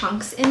big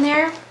chunks in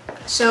there.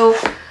 So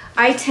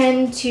I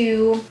tend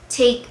to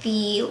take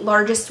the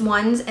largest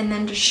ones and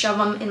then just shove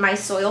them in my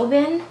soil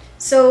bin.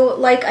 So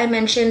like I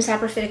mentioned,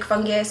 saprophytic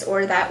fungus,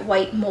 or that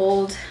white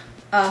mold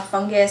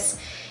fungus,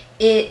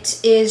 it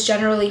is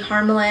generally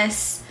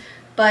harmless,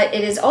 but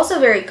it is also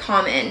very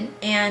common.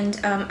 And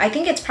I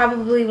think it's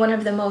probably one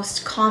of the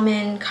most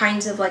common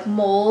kinds of like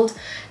mold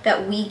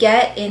that we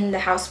get in the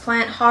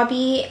houseplant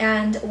hobby.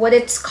 And what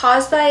it's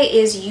caused by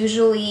is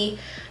usually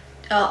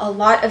a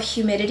lot of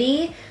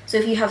humidity. So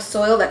if you have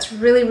soil that's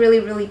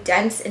really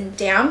dense and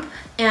damp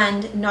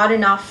and not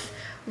enough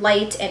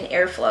light and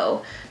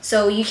airflow.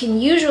 So you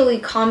can usually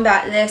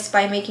combat this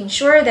by making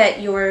sure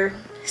that your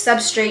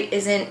substrate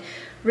isn't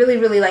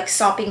really like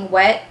sopping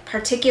wet,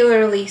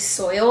 particularly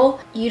soil.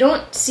 You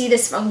don't see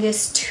this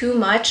fungus too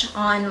much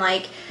on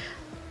like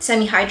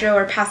semi-hydro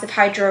or passive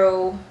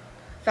hydro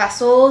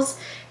vessels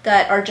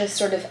that are just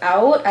sort of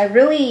out. I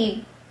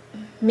really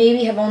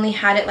maybe have only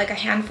had it like a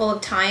handful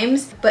of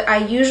times, but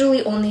I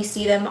usually only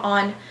see them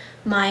on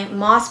my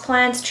moss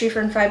plants, tree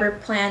fern fiber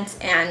plants,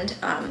 and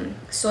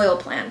soil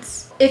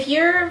plants. If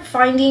you're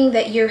finding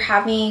that you're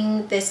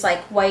having this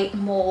like white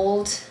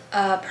mold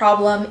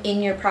problem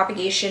in your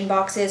propagation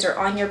boxes or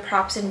on your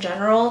props in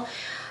general,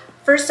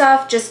 first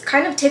off, just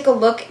kind of take a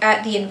look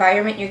at the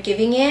environment you're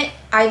giving it.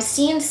 I've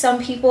seen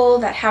some people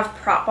that have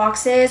prop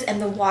boxes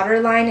and the water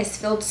line is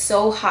filled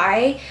so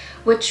high,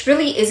 which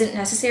really isn't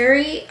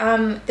necessary.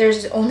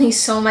 There's only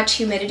so much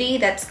humidity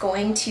that's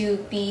going to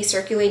be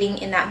circulating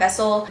in that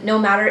vessel, no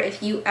matter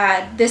if you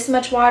add this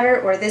much water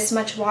or this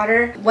much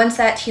water. Once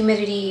that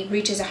humidity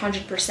reaches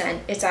 100%,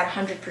 it's at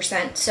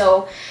 100%.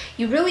 So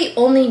you really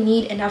only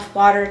need enough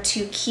water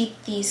to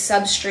keep the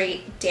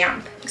substrate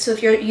damp. So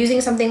if you're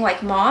using something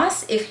like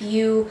moss, if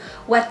you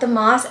wet the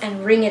moss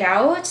and wring it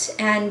out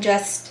and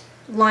just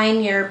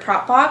line your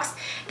prop box,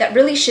 that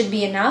really should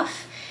be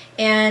enough.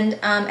 And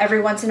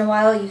every once in a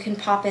while you can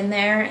pop in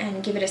there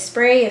and give it a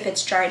spray if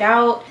it's dried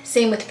out.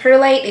 Same with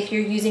perlite. If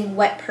you're using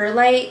wet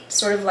perlite,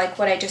 sort of like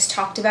what I just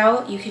talked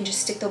about, you can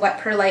just stick the wet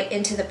perlite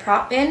into the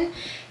prop bin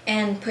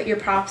and put your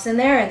props in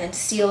there and then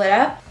seal it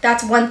up.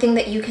 That's one thing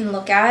that you can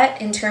look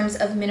at in terms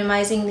of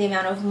minimizing the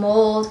amount of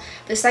mold.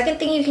 The second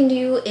thing you can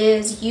do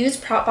is use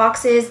prop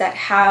boxes that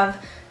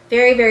have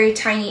very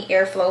tiny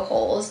airflow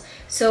holes.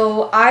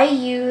 So I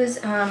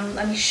use,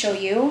 let me show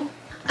you.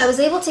 I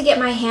was able to get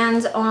my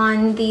hands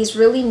on these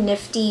really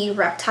nifty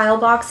reptile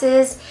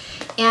boxes,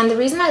 and the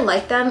reason I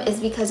like them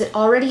is because it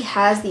already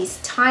has these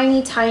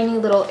tiny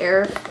little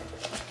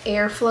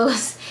air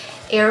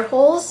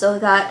holes so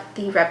that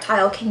the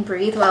reptile can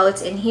breathe while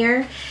it's in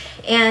here.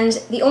 And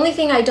the only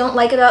thing I don't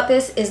like about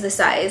this is the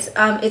size.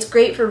 It's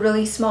great for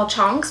really small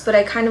chunks, but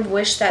I kind of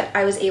wish that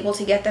I was able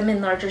to get them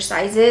in larger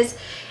sizes.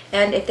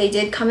 And if they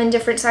did come in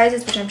different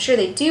sizes, which I'm sure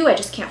they do, I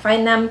just can't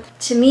find them.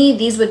 To me,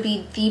 these would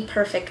be the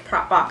perfect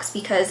prop box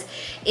because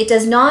it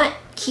does not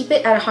keep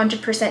it at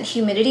 100%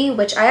 humidity,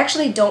 which I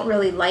actually don't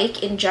really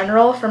like in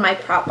general for my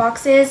prop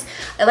boxes.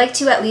 I like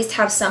to at least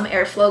have some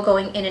airflow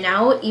going in and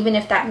out, even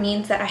if that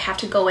means that I have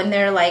to go in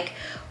there like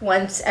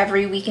once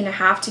every week and a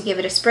half to give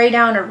it a spray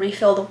down or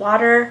refill the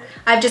water.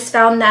 I've just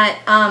found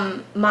that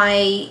my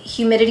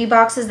humidity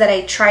boxes that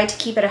I try to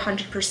keep at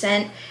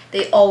 100%,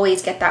 they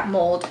always get that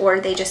mold or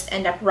they just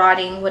end up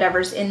rotting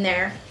whatever's in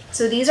there.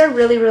 So these are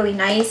really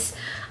nice.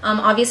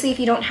 Obviously, if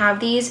you don't have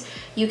these,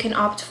 you can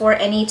opt for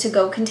any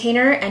to-go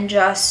container and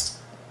just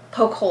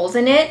poke holes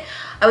in it.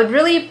 I would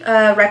really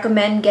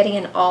recommend getting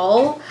an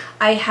awl.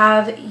 I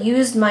have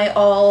used my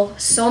awl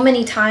so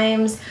many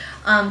times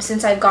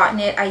since I've gotten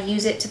it. I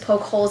use it to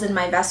poke holes in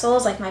my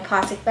vessels, like my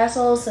plastic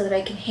vessels, so that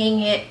I can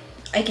hang it.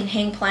 I can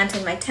hang plants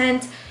in my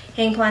tent,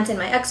 hang plants in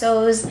my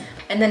exos.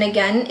 And then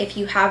again, if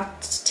you have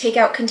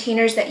takeout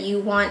containers that you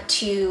want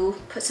to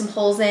put some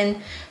holes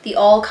in, the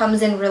awl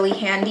comes in really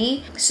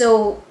handy.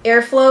 So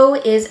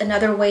airflow is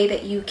another way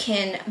that you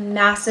can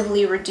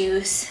massively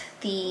reduce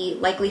the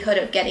likelihood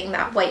of getting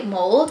that white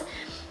mold.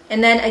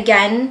 And then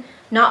again,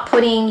 not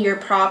putting your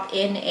prop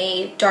in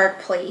a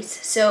dark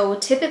place. So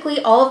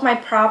typically all of my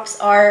props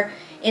are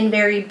in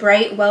very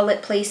bright,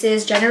 well-lit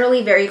places,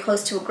 generally very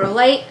close to a grow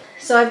light.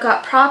 So I've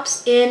got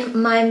props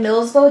in my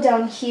Millsbo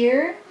down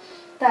here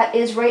that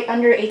is right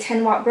under a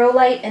 10-watt grow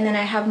light, and then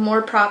I have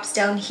more props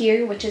down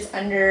here which is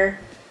under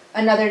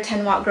another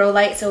 10-watt grow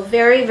light. So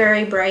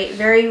very bright,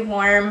 very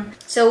warm.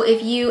 So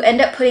if you end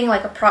up putting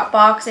like a prop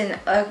box in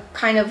a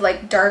kind of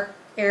like dark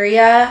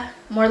area,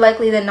 more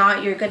likely than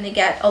not, you're going to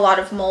get a lot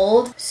of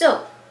mold.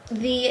 So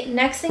the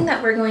next thing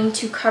that we're going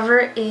to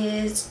cover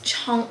is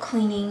chunk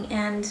cleaning,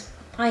 and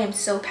I am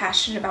so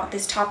passionate about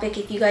this topic.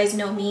 If you guys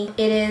know me,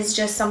 it is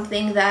just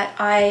something that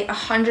I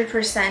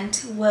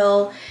 100%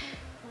 will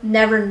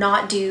never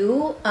not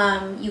do.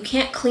 You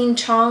can't clean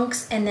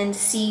chunks and then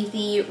see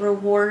the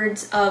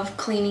rewards of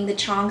cleaning the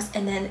chunks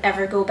and then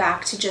ever go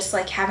back to just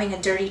like having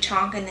a dirty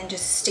chunk and then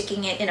just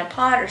sticking it in a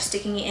pot or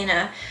sticking it in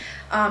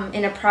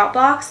a prop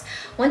box.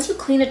 Once you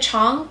clean a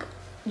chunk,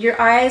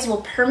 your eyes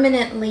will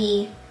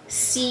permanently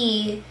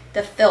see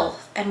the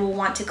filth and will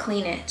want to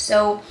clean it.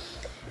 So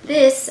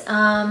this,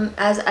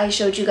 as I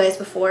showed you guys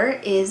before,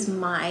 is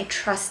my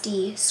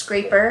trusty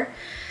scraper.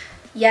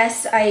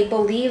 Yes, I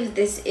believe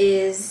this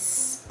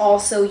is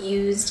also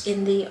used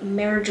in the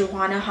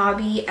marijuana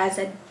hobby as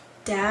a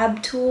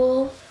dab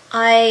tool.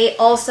 I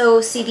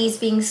also see these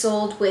being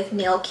sold with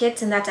nail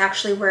kits, and that's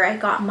actually where I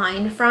got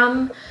mine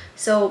from.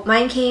 So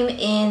mine came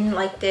in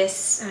like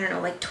this, I don't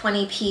know, like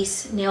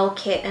 20-piece nail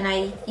kit, and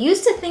I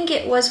used to think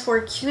it was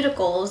for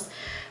cuticles,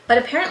 but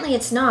apparently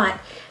it's not.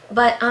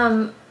 But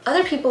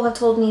other people have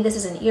told me this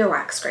is an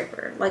earwax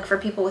scraper, like for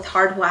people with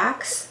hard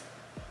wax.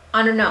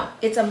 I don't know,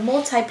 it's a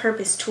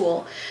multi-purpose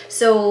tool.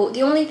 So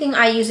the only thing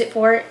I use it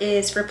for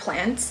is for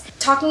plants.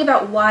 Talking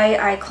about why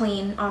I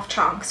clean off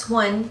chunks.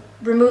 One,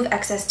 remove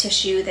excess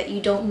tissue that you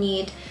don't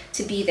need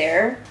to be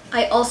there.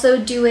 I also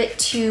do it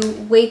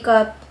to wake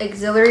up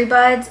axillary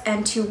buds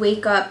and to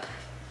wake up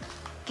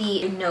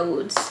the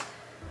nodes.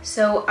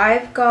 So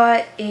I've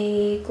got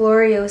a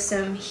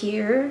gloriosum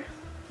here.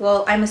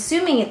 Well, I'm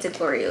assuming it's a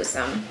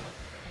gloriosum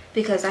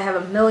because I have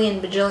a million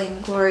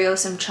bajillion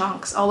gloriosum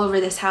chunks all over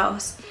this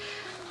house.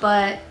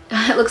 But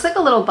it looks like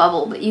a little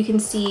bubble, but you can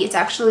see it's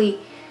actually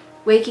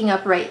waking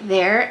up right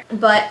there.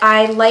 But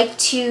I like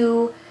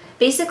to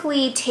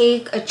basically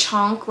take a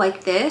chunk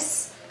like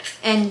this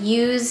and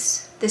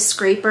use the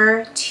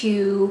scraper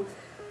to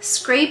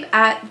scrape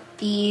at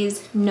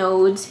these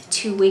nodes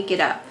to wake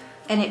it up.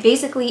 And it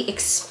basically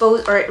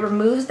it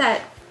removes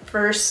that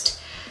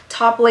first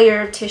top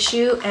layer of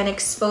tissue and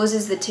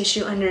exposes the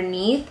tissue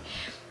underneath.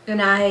 And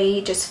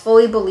I just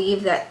fully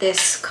believe that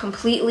this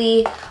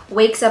completely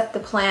wakes up the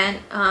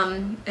plant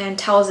and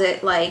tells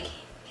it like,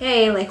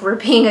 hey, like we're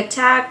being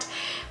attacked.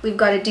 We've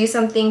got to do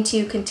something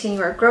to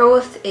continue our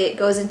growth. It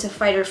goes into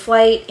fight or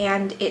flight,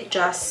 and it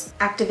just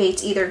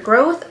activates either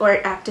growth or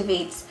it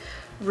activates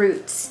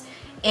roots.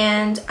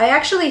 And I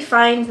actually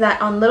find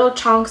that on little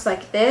chunks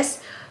like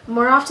this,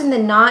 more often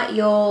than not,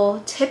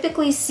 you'll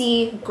typically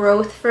see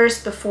growth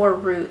first before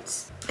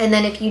roots. And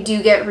then if you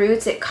do get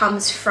roots, it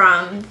comes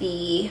from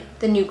the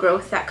new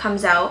growth that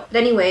comes out.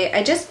 But anyway,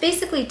 I just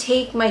basically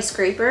take my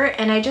scraper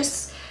and I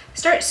just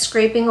start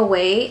scraping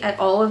away at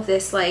all of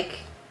this like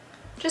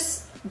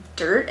just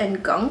dirt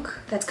and gunk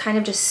that's kind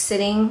of just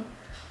sitting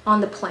on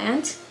the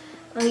plant.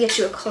 Let me get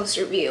you a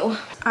closer view.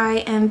 I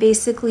am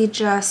basically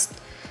just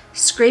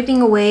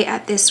scraping away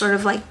at this sort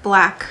of like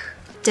black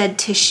dead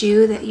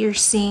tissue that you're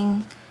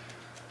seeing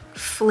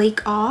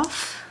flake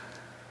off.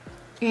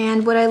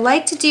 And what I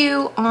like to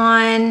do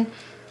on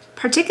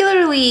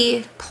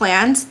particularly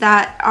plants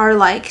that are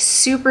like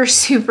super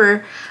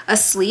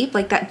asleep,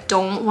 like that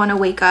don't want to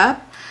wake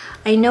up,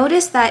 I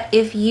notice that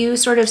if you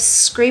sort of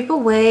scrape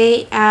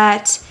away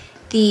at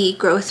the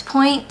growth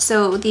point,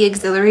 so the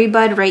axillary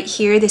bud right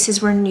here, this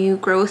is where new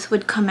growth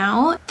would come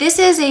out. This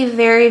is a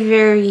very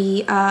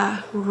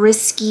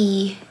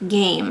risky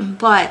game,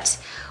 but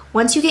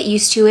once you get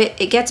used to it,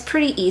 it gets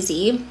pretty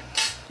easy.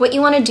 What you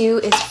want to do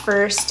is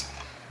first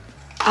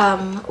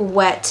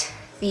wet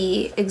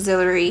the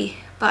axillary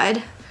bud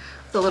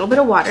with a little bit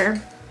of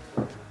water,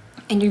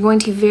 and you're going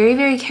to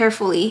very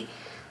carefully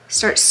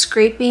start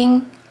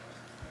scraping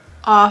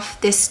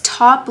off this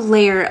top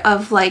layer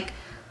of like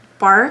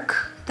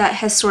bark that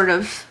has sort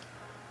of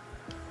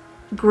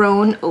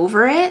grown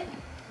over it.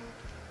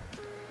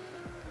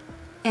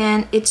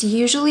 And it's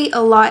usually a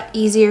lot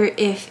easier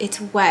if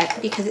it's wet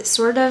because it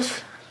sort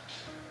of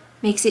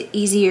makes it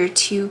easier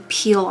to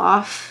peel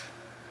off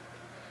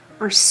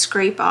or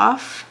scrape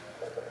off.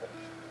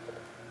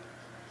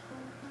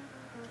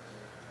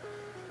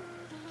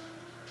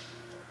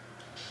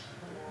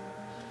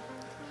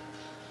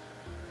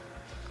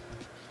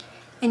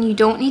 And you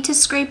don't need to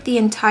scrape the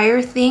entire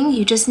thing,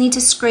 you just need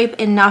to scrape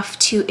enough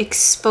to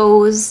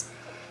expose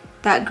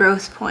that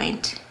growth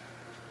point.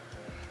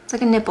 It's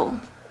like a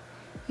nipple.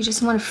 You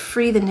just want to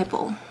free the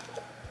nipple.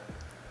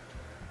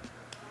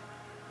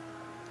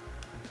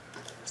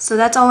 So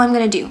that's all I'm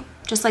gonna do,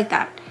 just like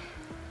that.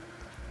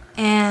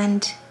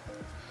 And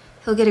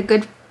he'll get a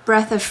good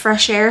breath of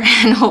fresh air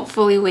and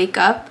hopefully wake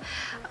up,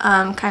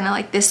 kind of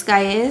like this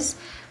guy is.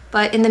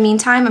 But in the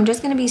meantime, I'm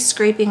just gonna be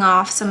scraping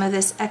off some of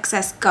this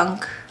excess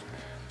gunk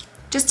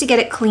just to get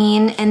it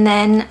clean, and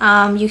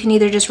then you can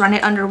either just run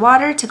it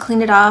underwater to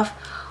clean it off,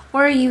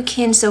 or you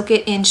can soak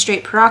it in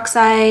straight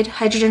peroxide,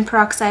 hydrogen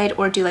peroxide,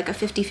 or do like a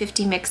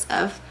 50-50 mix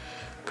of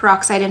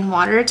peroxide and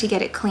water to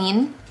get it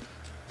clean.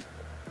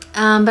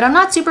 But I'm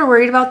not super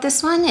worried about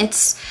this one.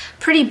 It's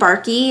pretty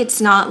barky. It's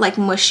not like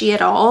mushy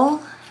at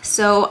all.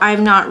 so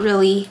I'm not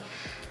really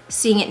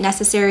seeing it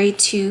necessary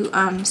to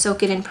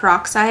soak it in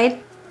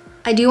peroxide.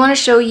 I do want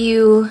to show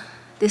you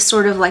this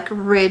sort of like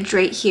ridge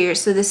right here.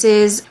 So this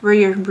is where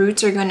your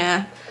roots are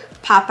gonna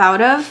pop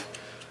out of,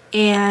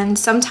 and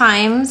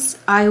sometimes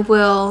I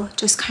will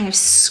just kind of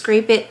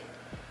scrape it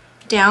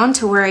down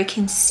to where I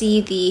can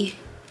see the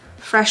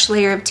fresh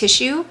layer of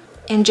tissue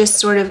and just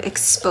sort of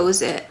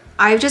expose it.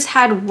 I've just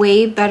had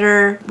way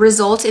better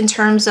results in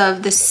terms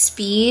of the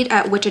speed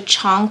at which a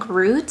chonk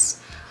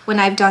roots when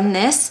I've done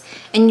this,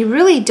 and you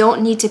really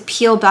don't need to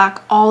peel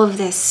back all of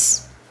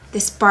this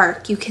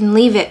bark. You can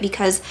leave it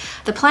because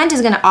the plant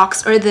is going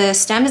to the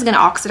stem is going to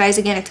oxidize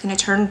again. It's going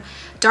to turn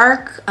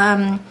dark.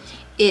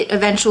 It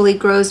eventually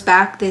grows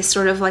back this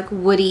sort of like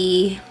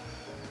woody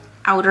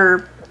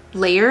outer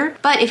layer.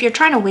 But if you're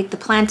trying to wake the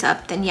plant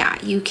up, then yeah,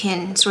 you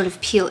can sort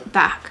of peel it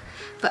back.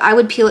 But I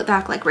would peel it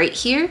back like right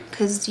here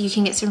because you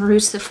can get some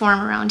roots to form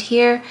around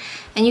here,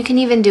 and you can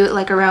even do it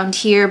like around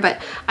here.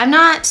 But I'm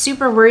not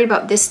super worried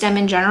about this stem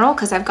in general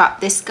because I've got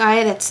this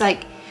guy that's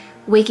like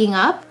waking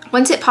up.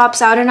 Once it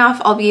pops out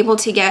enough, I'll be able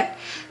to get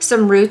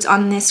some roots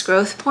on this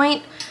growth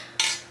point.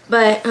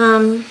 But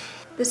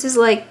this is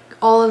like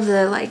all of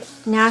the like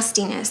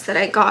nastiness that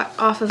I got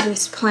off of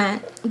this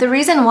plant. The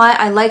reason why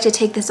I like to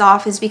take this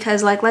off is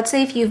because, like, let's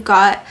say if you've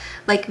got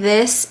like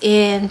this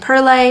in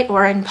perlite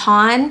or in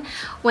pond,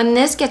 when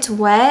this gets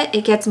wet,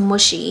 it gets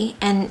mushy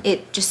and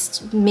it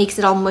just makes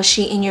it all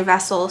mushy in your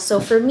vessel. So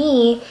for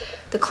me,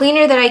 the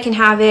cleaner that I can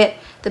have it,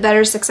 the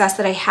better success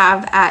that I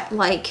have at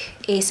like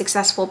a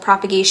successful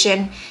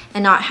propagation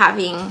and not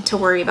having to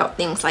worry about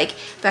things like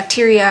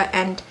bacteria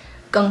and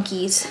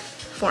gunkies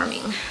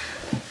forming.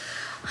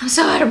 I'm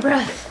so out of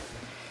breath.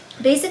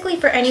 Basically,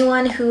 for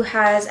anyone who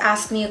has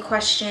asked me a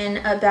question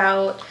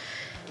about,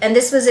 and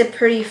this was a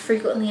pretty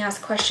frequently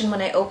asked question when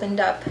I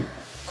opened up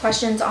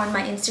questions on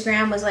my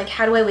Instagram, was like,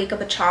 how do I wake up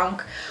a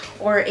chonk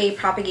or a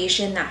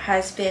propagation that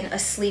has been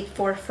asleep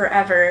for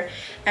forever?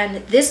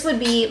 And this would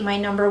be my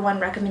 #1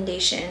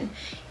 recommendation.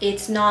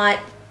 It's not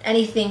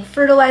anything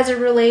fertilizer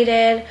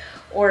related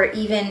or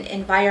even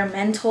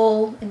environment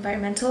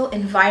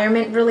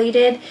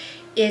related.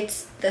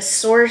 It's the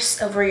source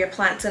of where your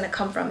plant's going to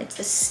come from. It's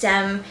the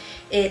stem,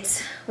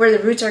 it's where the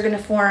roots are going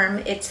to form,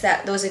 it's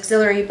those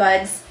auxiliary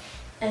buds.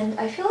 And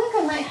I feel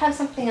like I might have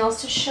something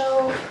else to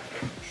show.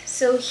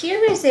 So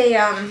here is a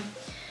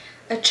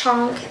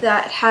chonk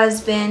that has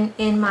been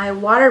in my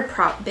water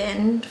prop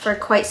bin for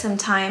quite some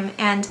time,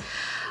 and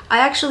I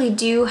actually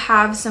do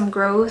have some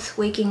growth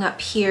waking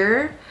up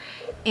here,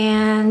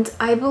 and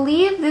I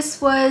believe this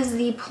was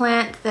the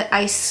plant that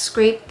I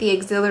scraped the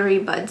auxiliary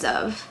buds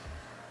of.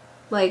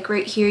 Like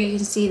right here, you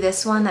can see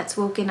this one that's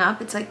woken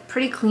up. It's like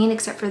pretty clean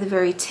except for the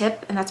very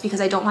tip, and that's because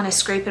I don't want to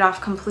scrape it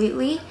off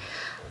completely.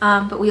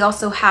 But we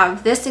also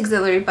have this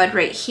auxiliary bud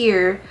right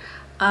here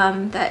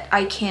that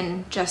I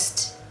can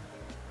just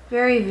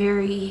very,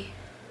 very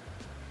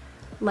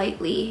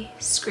lightly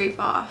scrape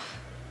off.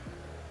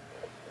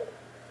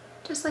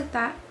 Just like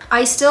that.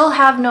 I still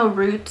have no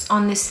roots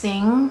on this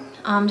thing,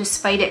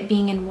 despite it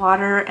being in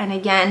water. And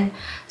again,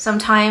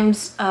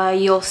 sometimes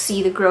you'll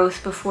see the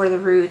growth before the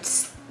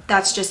roots.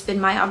 That's just been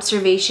my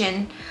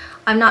observation.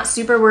 I'm not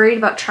super worried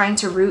about trying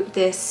to root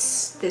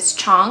this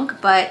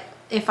chonk, but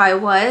if I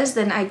was,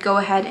 then I'd go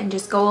ahead and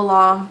just go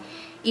along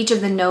each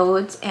of the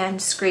nodes and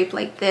scrape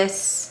like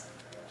this.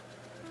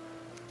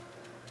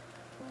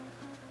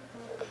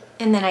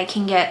 And then I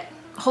can get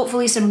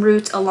hopefully some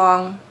roots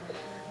along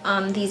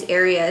these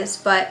areas.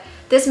 But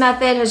this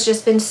method has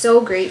just been so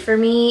great for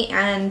me,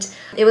 and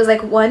it was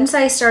like once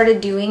I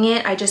started doing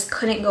it, I just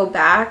couldn't go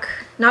back.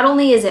 Not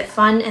only is it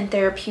fun and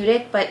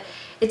therapeutic, but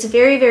it's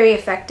very, very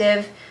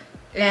effective,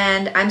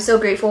 and I'm so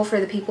grateful for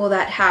the people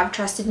that have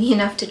trusted me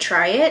enough to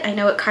try it. I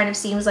know it kind of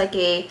seems like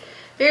a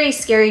very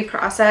scary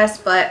process,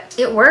 but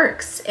it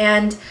works.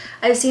 And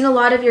I've seen a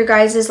lot of your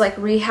guys' like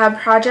rehab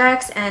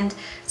projects and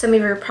some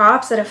of your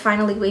props that have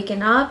finally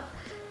waken up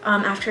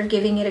after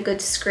giving it a good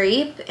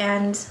scrape,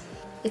 and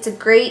it's a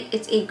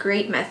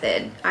great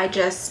method.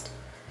 It's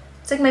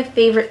like my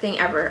favorite thing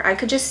ever. I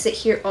could just sit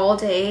here all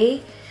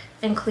day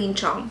and clean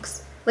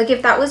chonks. Like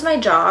if that was my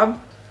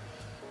job,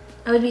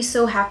 I would be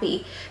so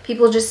happy.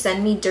 People just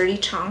send me dirty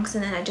chonks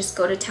and then I just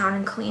go to town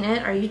and clean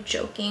it. Are you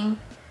joking?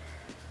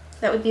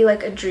 That would be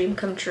like a dream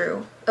come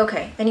true.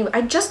 Okay, anyway,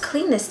 I just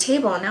cleaned this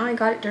table and now I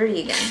got it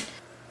dirty again.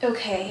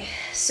 Okay,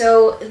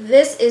 so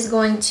this is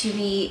going to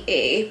be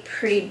a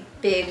pretty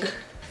big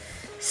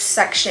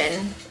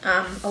section.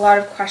 A lot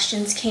of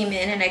questions came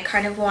in and I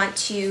kind of want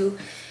to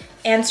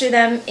answer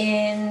them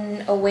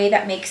in a way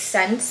that makes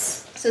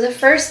sense. So the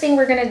first thing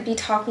we're going to be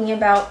talking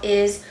about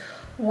is,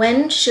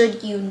 when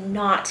should you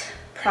not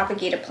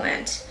propagate a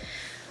plant?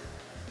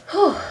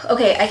 Whew.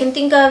 Okay, I can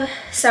think of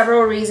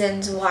several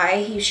reasons why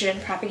you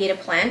shouldn't propagate a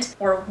plant,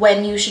 or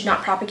when you should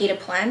not propagate a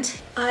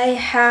plant. I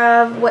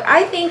have what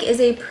I think is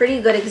a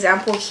pretty good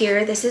example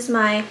here. This is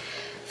my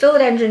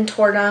philodendron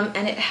tortum,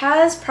 and it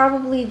has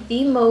probably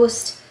the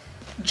most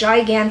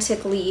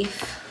gigantic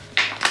leaf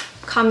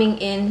coming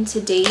in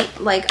to date.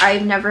 Like,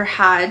 I've never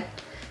had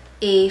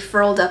a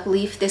furled up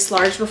leaf this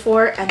large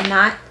before, and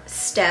that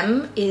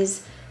stem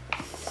is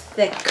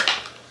thick.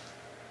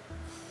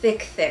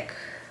 Thick.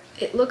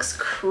 It looks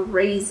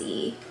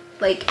crazy.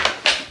 Like,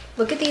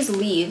 look at these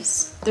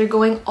leaves. They're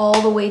going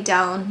all the way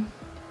down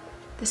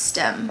the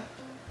stem.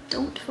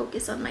 Don't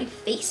focus on my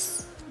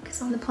face.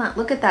 Focus on the plant.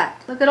 Look at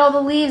that. Look at all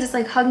the leaves. It's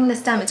like hugging the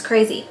stem. It's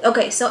crazy.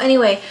 Okay, so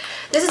anyway,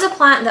 this is a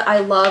plant that I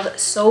love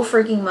so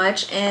freaking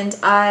much, and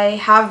I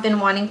have been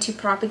wanting to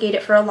propagate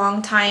it for a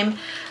long time,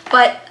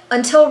 but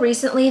until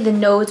recently, the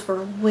nodes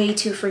were way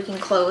too freaking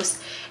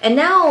close. And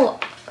now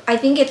I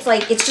think it's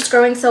just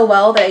growing so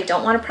well that I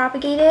don't want to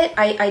propagate it.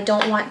 I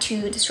don't want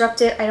to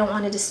disrupt it. I don't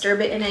want to disturb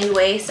it in any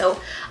way.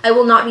 So I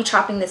will not be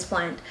chopping this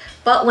plant.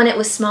 But when it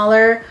was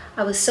smaller,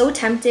 I was so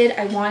tempted.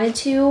 I wanted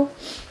to,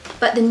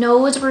 but the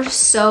nodes were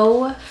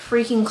so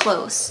freaking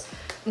close.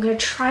 I'm going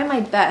to try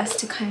my best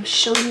to kind of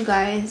show you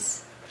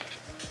guys.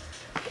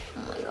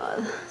 Oh my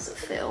God, it's a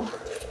fail.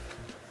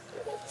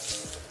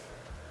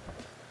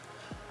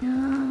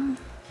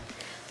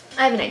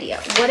 I have an idea.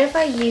 What if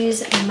I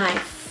use my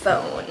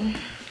phone?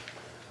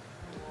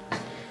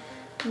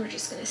 We're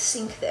just gonna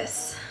sync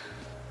this.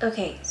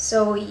 Okay,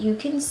 so you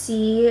can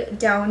see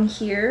down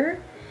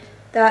here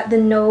that the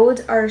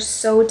nodes are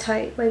so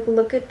tight. Like,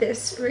 look at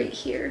this right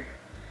here.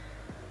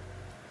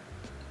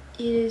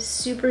 It is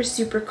super,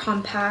 super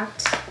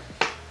compact.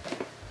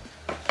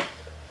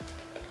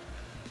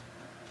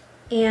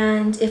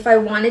 And if I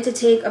wanted to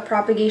take a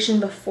propagation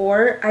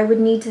before, I would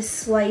need to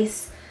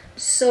slice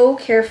so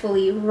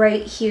carefully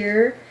right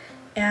here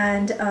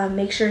and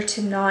make sure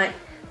to not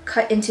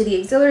cut into the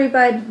auxiliary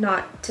bud,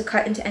 not to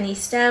cut into any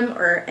stem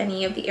or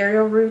any of the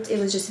aerial roots. It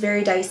was just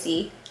very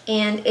dicey.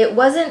 And it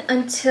wasn't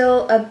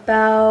until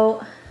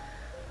about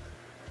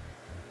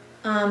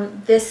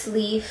this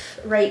leaf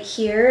right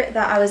here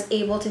that I was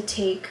able to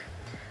take,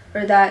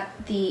 or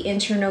that the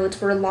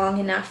internodes were long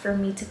enough for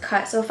me to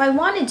cut. So if I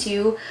wanted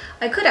to,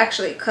 I could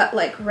actually cut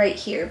like right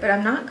here, but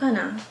I'm not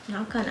gonna.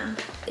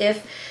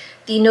 If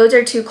the nodes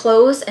are too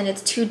close and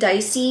it's too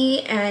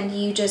dicey and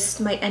you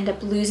just might end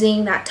up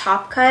losing that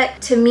top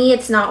cut, to me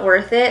it's not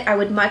worth it. I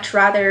would much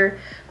rather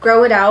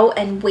grow it out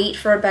and wait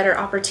for a better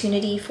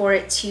opportunity for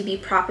it to be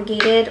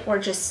propagated, or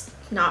just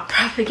not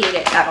propagate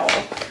it at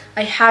all.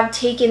 I have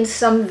taken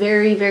some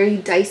very, very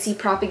dicey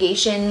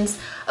propagations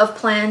of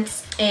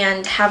plants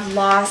and have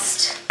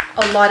lost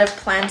a lot of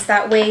plants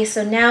that way.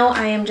 So now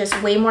I am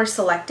just way more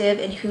selective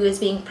in who is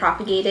being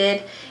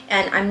propagated,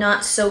 and I'm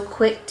not so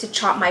quick to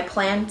chop my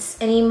plants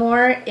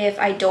anymore if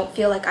I don't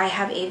feel like I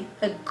have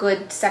a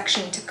good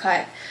section to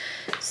cut.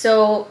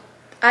 So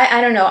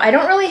I don't know. I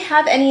don't really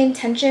have any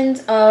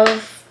intentions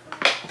of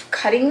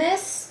cutting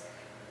this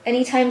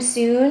anytime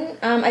soon.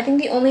 I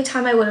think the only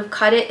time I would have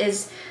cut it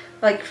is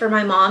like for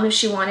my mom if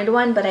she wanted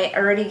one, but I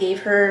already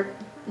gave her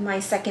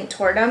my second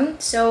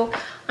tortum, so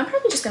I'm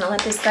probably just gonna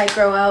let this guy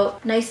grow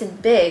out nice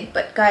and big.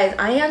 But guys,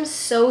 I am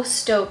so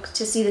stoked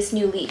to see this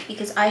new leaf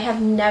because I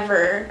have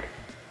never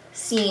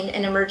seen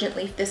an emergent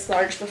leaf this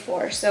large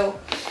before, so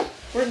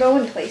we're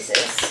going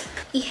places.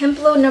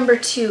 Ehimplo number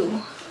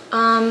 2.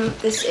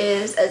 This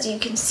is, as you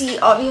can see,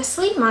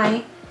 obviously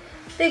my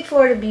big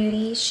Florida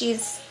beauty.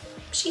 She's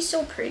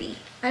so pretty.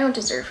 I don't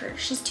deserve her.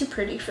 She's too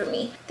pretty for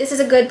me. This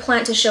is a good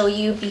plant to show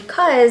you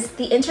because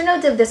the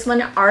internodes of this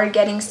one are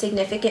getting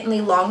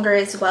significantly longer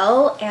as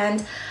well,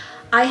 and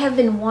I have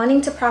been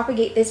wanting to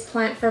propagate this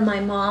plant for my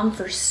mom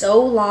for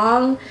so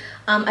long.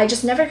 I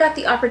just never got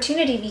the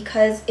opportunity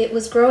because it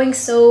was growing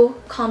so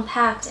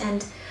compact,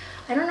 and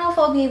I don't know if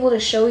I'll be able to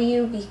show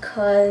you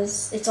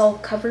because it's all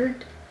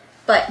covered.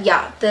 But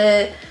yeah,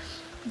 the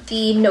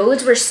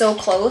nodes were so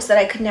close that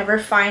I could never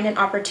find an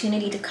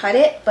opportunity to cut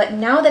it. But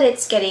now that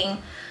it's getting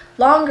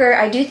longer,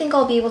 I do think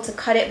I'll be able to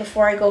cut it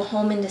before I go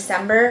home in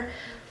December,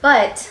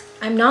 but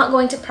I'm not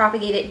going to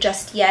propagate it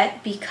just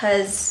yet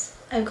because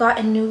I've got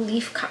a new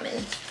leaf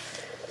coming.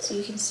 So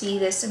you can see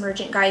this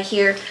emergent guy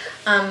here.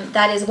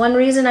 That is one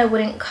reason I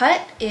wouldn't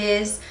cut,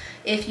 is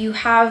if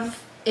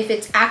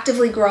it's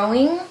actively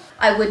growing,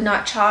 I would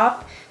not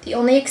chop. The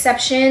only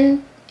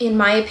exception, in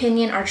my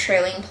opinion, are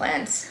trailing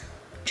plants.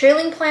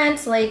 Trailing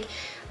plants like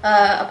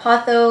a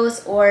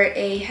pothos or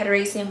a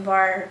Hederaceum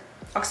var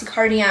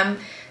oxycardium,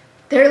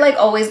 they're like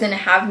always gonna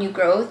have new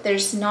growth.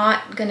 There's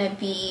not gonna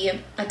be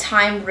a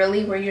time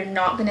really where you're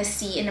not gonna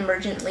see an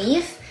emergent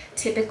leaf.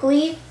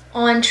 Typically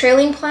on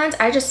trailing plants,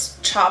 I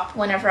just chop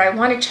whenever I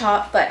want to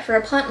chop, but for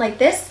a plant like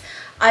this,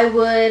 I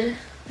would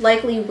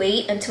likely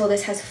wait until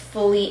this has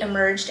fully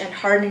emerged and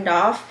hardened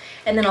off,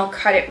 and then I'll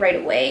cut it right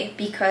away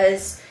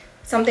because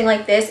something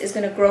like this is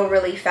gonna grow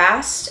really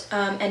fast,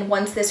 and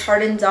once this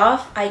hardens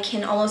off, I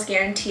can almost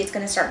guarantee it's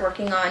gonna start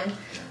working on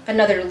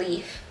another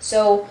leaf.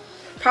 So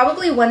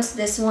probably once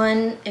this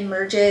one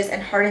emerges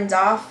and hardens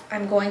off,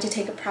 I'm going to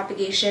take a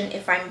propagation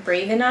if I'm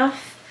brave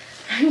enough.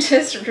 I'm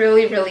just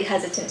really, really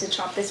hesitant to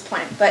chop this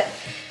plant, but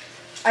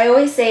I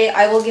always say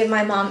I will give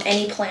my mom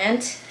any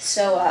plant,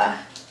 so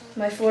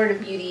my Florida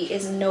Beauty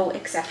is no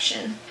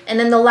exception. And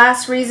then the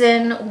last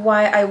reason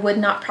why I would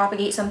not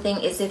propagate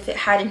something is if it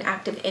had an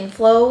active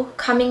inflow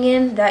coming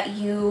in that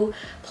you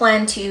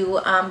plan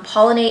to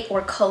pollinate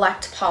or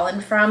collect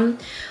pollen from.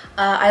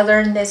 I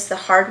learned this the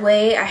hard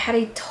way. I had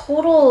a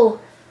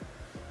total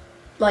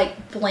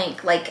like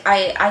blank, like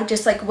I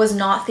just like was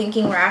not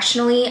thinking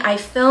rationally. I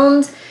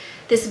filmed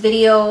this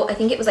video, I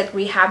think it was like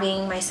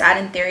rehabbing my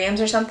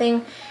satintheriums or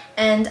something,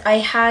 and I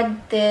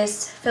had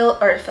this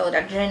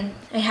philodendron.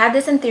 I had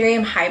this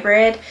anthurium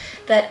hybrid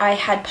that I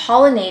had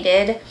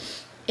pollinated,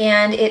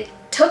 and it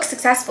took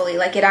successfully.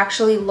 Like it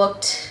actually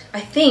looked, I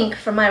think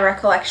from my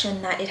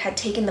recollection, that it had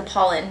taken the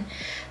pollen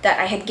that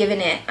I had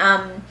given it.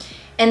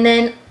 And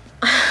then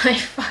I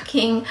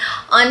fucking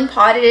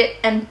unpotted it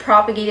and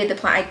propagated the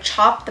plant. I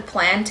chopped the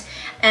plant,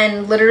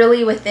 and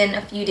literally within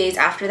a few days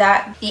after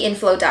that, the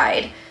inflow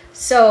died.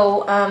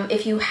 So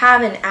if you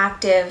have an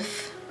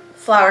active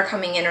flower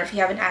coming in, or if you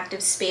have an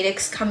active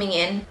spadix coming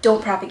in,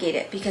 don't propagate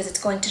it because it's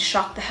going to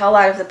shock the hell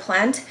out of the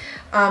plant.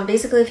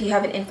 Basically, if you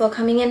have an inflow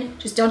coming in,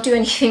 just don't do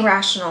anything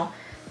rational.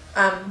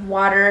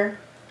 Water,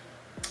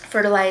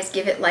 fertilize,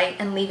 give it light,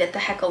 and leave it the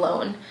heck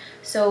alone.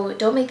 So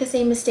don't make the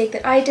same mistake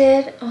that I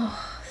did.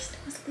 Oh, this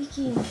thing was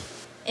leaking.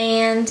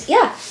 And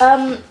yeah,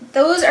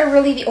 those are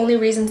really the only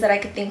reasons that I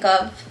could think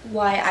of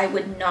why I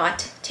would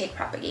not take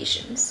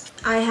propagations.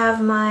 I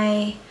have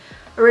my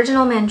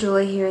original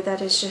mandula here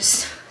that is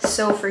just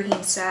so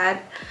freaking sad.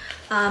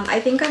 I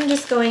think I'm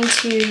just going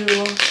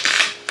to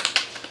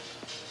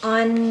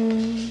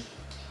undo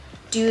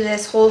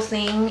this whole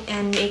thing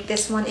and make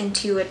this one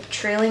into a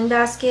trailing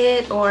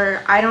basket,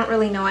 or I don't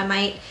really know, I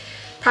might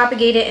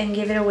propagate it and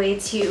give it away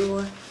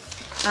to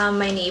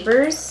my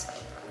neighbors.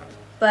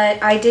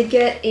 But I did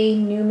get a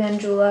new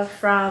mandula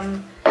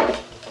from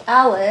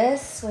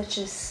Alice, which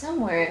is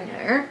somewhere in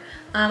there.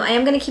 I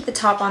am going to keep the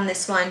top on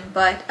this one,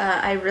 but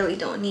I really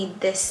don't need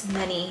this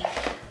many.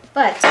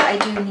 But I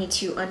do need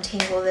to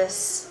untangle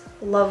this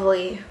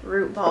lovely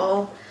root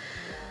ball.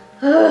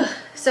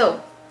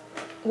 So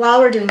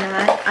while we're doing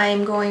that,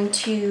 I'm going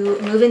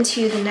to move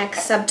into the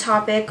next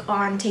subtopic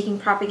on taking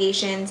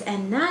propagations,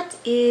 and that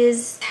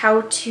is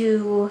how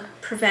to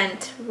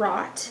prevent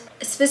rot.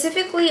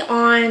 Specifically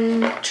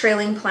on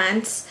trailing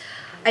plants,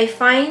 I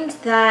find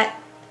that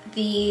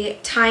the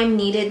time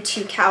needed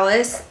to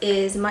callus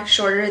is much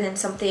shorter than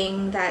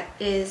something that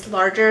is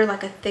larger,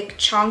 like a thick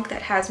chunk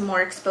that has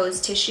more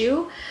exposed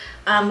tissue.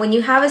 When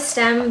you have a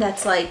stem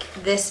that's like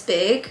this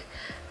big,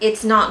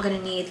 it's not going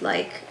to need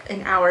like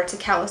an hour to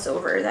callus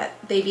over.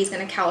 That baby's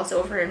going to callus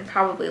over in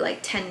probably like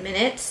 10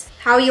 minutes.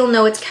 How you'll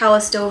know it's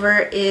calloused over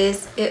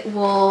is it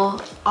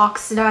will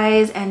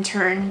oxidize and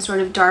turn sort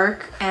of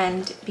dark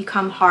and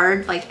become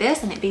hard like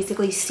this, and it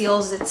basically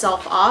seals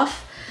itself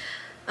off.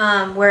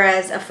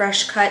 Whereas a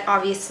fresh cut,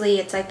 obviously,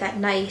 it's like that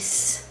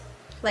nice,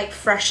 like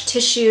fresh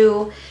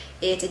tissue.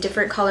 It's a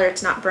different color,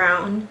 it's not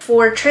brown.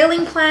 For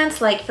trailing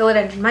plants like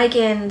philodendron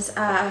micans,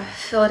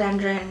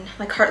 philodendron,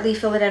 like heartleaf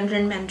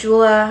philodendron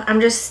mandula,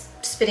 I'm just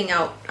spitting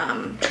out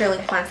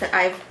trailing plants that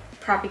I've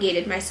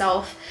propagated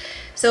myself.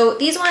 So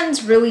these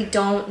ones really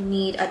don't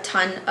need a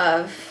ton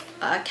of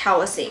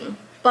callusing,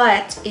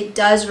 but it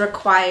does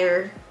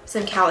require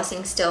some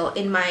callusing still,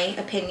 in my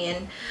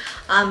opinion.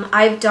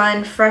 I've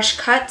done fresh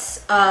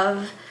cuts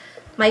of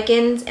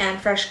micans and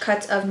fresh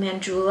cuts of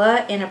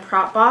mandula in a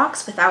prop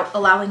box without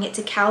allowing it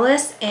to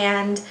callus,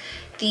 and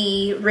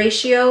the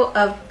ratio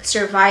of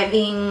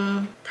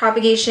surviving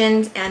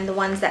propagations and the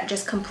ones that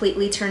just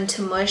completely turned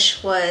to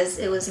mush was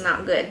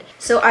not good.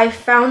 So I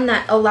found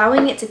that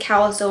allowing it to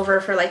callus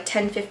over for like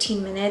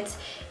 10-15 minutes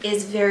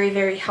is very,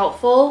 very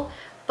helpful.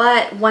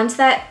 But once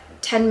that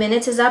 10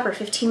 minutes is up, or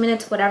 15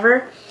 minutes,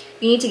 whatever,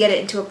 you need to get it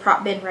into a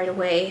prop bin right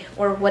away,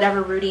 or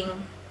whatever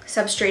rooting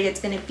substrate it's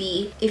going to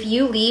be. If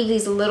you leave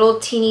these little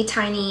teeny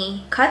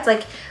tiny cuts,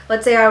 like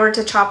let's say I were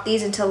to chop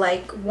these into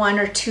like 1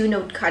 or 2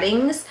 node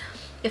cuttings,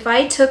 if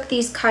I took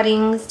these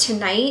cuttings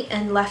tonight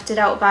and left it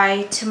out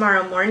by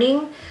tomorrow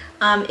morning,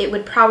 it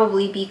would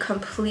probably be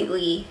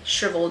completely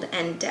shriveled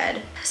and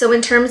dead. So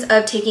in terms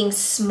of taking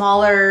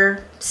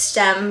smaller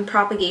stem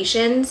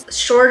propagations,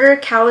 shorter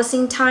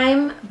callusing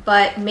time,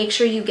 but make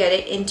sure you get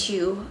it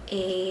into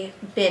a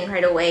bin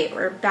right away,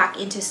 or back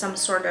into some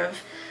sort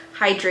of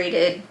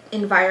hydrated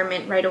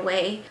environment right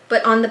away.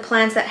 But on the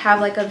plants that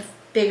have like a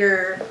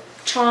bigger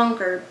chunk,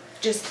 or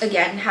just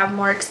again have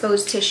more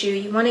exposed tissue,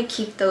 you want to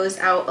keep those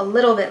out a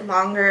little bit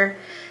longer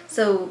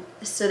so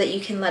that you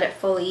can let it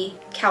fully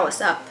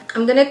callus up.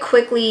 I'm going to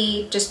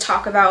quickly just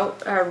talk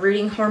about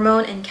rooting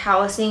hormone and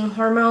callusing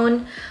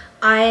hormone.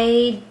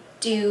 I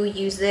do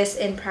use this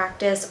in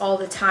practice all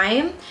the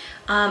time.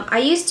 I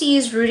used to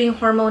use rooting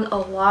hormone a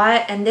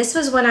lot, and this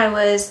was when I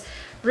was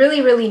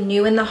really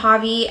new in the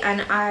hobby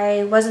and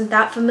I wasn't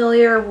that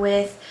familiar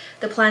with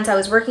the plants I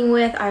was working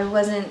with. I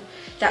wasn't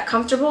that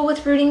comfortable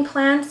with rooting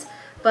plants,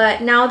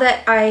 but now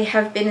that I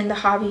have been in the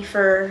hobby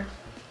for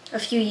a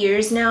few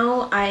years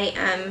now, I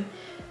am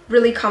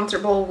really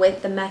comfortable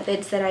with the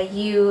methods that I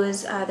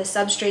use, the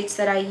substrates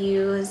that I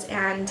use,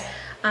 and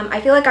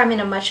I feel like I'm in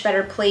a much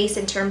better place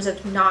in terms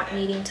of not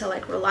needing to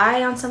like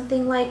rely on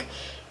something like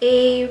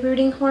a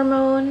rooting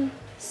hormone.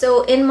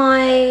 So in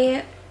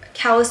my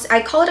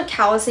I call it a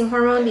callousing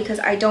hormone because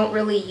I don't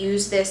really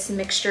use this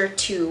mixture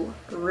to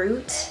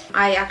root.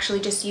 I actually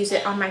just use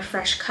it on my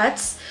fresh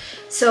cuts.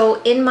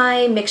 So in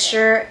my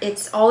mixture,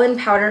 it's all in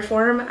powder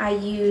form. I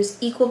use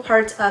equal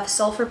parts of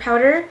sulfur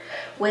powder,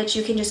 which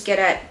you can just get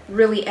at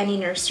really any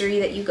nursery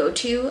that you go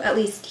to, at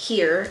least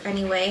here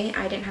anyway.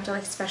 I didn't have to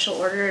like special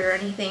order it or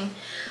anything.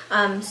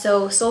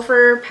 So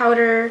sulfur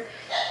powder,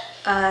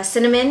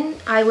 cinnamon.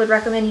 I would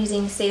recommend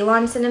using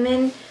Ceylon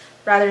cinnamon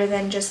rather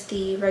than just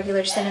the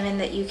regular cinnamon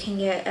that you can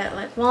get at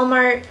like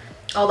Walmart,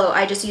 although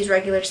I just use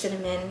regular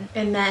cinnamon.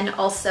 And then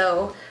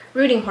also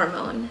rooting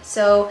hormone.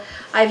 So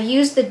I've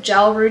used the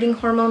gel rooting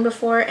hormone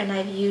before and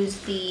I've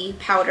used the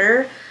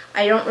powder.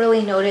 I don't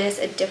really notice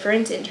a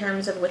difference in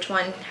terms of which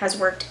one has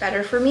worked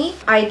better for me.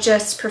 I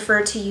just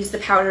prefer to use the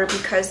powder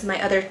because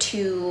my other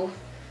two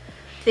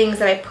things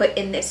that I put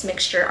in this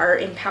mixture are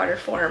in powder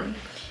form.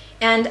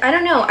 And I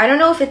don't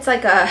know if it's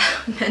like a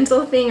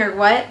mental thing or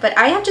what, but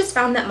I have just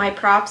found that my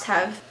props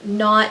have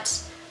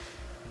not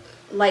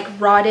like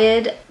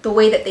rotted the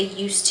way that they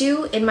used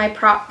to in my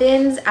prop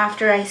bins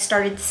after I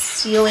started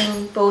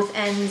sealing both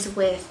ends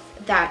with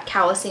that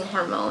callousing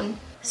hormone.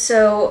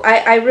 So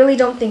I really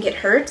don't think it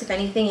hurts. If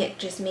anything, it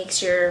just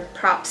makes your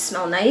props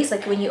smell nice.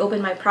 Like when you open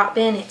my prop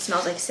bin, it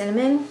smells like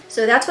cinnamon.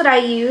 So that's what I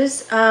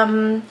use.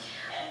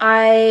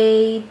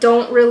 I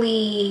don't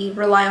really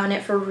rely on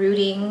it for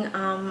rooting.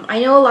 I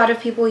know a lot of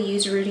people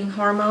use rooting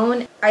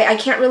hormone. I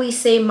can't really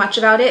say much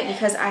about it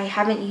because I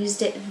haven't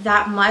used it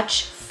that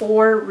much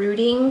for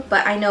rooting,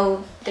 but I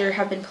know there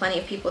have been plenty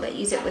of people that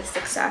use it with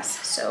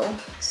success. So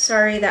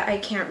sorry that I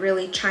can't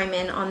really chime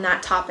in on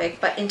that topic,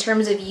 but in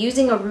terms of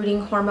using a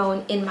rooting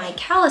hormone in my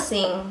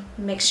callousing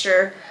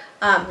mixture,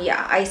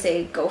 yeah, I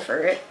say go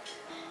for it.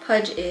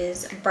 Pudge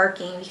is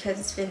barking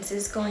because Vince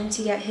is going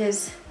to get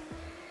his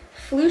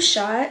flu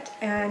shot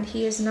and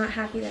he is not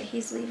happy that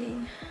he's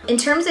leaving. In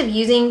terms of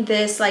using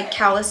this like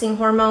callousing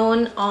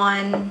hormone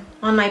on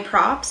my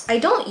props, I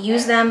don't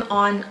use them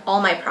on all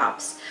my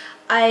props.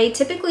 I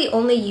typically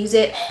only use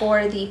it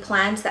for the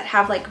plants that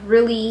have like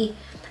really,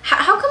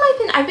 how come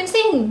I've been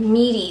saying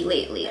meaty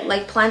lately,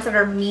 like plants that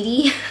are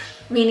meaty,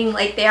 meaning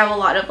like they have a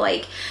lot of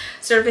like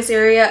surface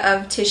area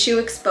of tissue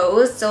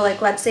exposed. So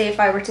like let's say if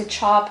I were to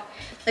chop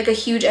like a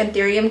huge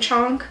anthurium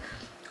chunk,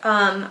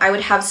 I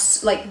would have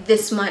like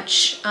this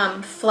much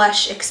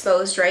flesh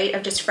exposed, right,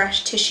 of just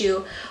fresh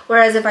tissue.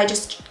 Whereas if I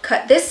just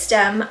cut this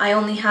stem, I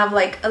only have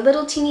like a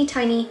little teeny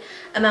tiny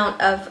amount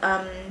of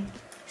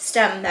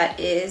stem that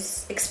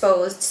is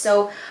exposed.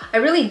 So I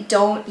really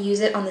don't use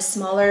it on the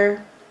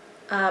smaller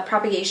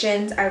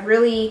propagations. I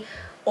really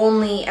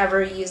only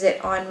ever use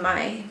it on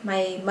my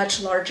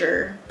much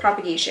larger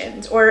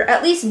propagations, or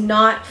at least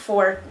not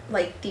for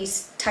like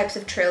these types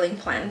of trailing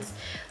plants.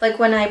 Like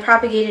when I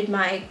propagated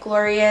my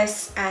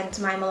glorious and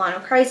my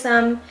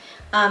mycorrhizal,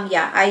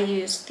 yeah, I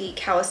used the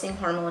callousing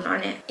hormone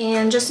on it.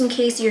 And just in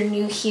case you're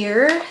new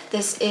here,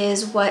 this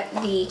is what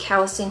the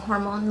callousing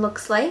hormone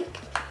looks like.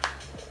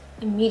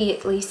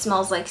 Immediately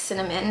smells like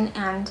cinnamon,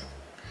 and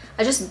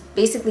I just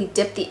basically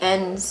dip the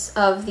ends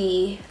of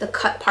the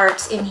cut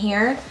parts in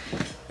here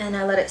and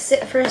I let it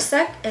sit for a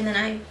sec and then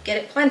I get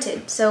it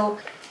planted. So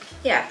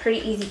yeah, pretty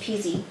easy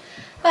peasy.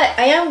 But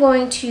I am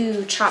going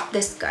to chop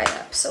this guy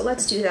up, so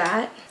let's do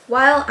that.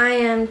 While I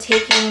am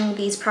taking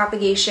these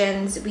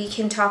propagations, we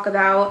can talk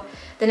about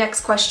the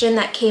next question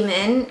that came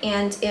in,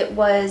 and it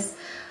was,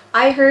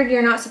 I heard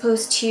you're not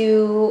supposed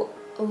to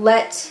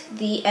let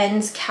the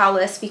ends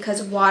callus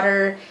because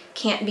water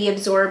can't be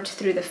absorbed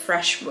through the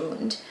fresh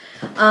wound.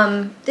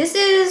 This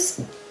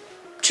is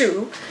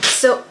true.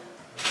 So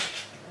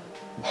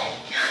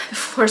the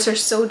floors are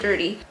so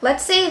dirty.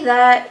 Let's say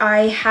that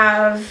I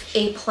have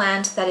a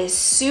plant that is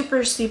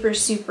super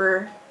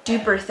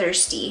duper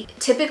thirsty.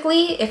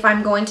 Typically, if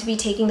I'm going to be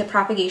taking the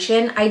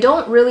propagation, I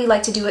don't really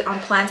like to do it on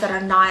plants that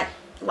are not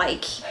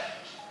like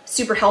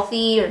super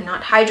healthy or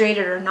not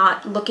hydrated or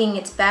not looking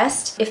its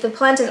best. If the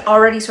plant is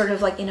already sort of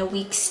like in a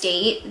weak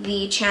state,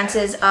 the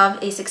chances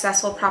of a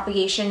successful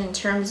propagation in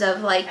terms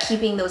of like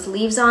keeping those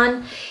leaves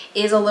on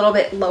is a little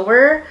bit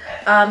lower.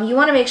 You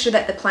want to make sure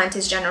that the plant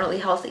is generally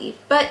healthy,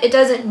 but it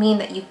doesn't mean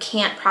that you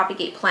can't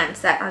propagate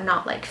plants that are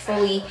not like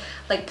fully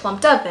like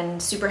plumped up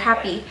and super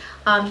happy.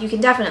 You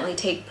can definitely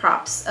take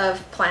props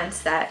of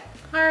plants that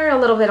are a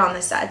little bit on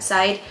the sad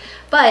side,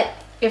 but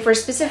if we're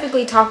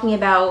specifically talking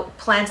about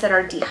plants that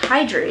are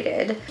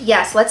dehydrated,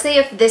 yes, let's say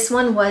if this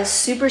one was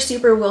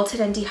super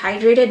wilted and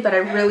dehydrated, but I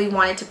really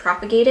wanted to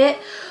propagate it,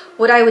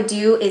 what I would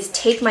do is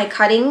take my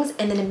cuttings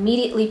and then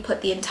immediately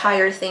put the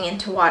entire thing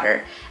into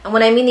water. And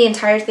when I mean the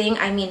entire thing,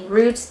 I mean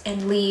roots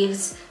and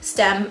leaves,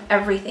 stem,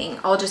 everything.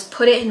 I'll just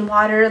put it in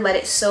water, let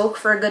it soak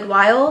for a good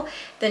while,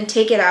 then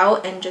take it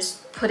out and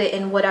just put it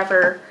in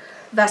whatever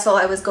vessel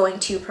I was going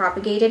to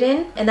propagate it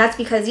in. And that's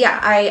because, yeah,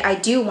 I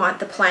do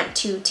want the plant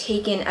to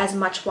take in as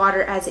much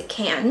water as it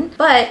can.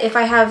 But if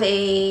I have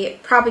a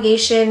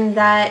propagation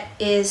that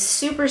is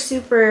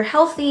super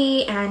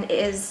healthy and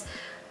is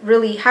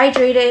really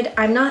hydrated,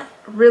 I'm not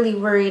really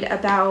worried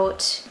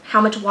about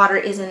how much water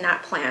is in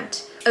that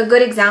plant. A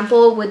good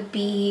example would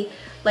be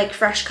like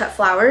fresh cut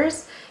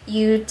flowers.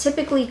 You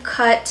typically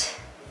cut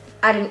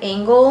at an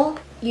angle.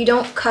 You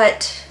don't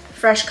cut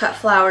fresh cut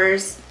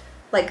flowers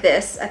like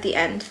this at the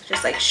end,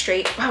 just like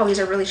straight. Wow, these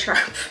are really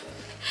sharp.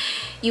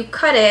 You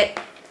cut it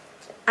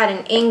at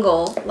an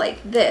angle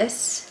like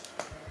this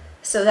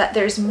so that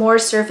there's more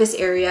surface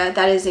area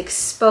that is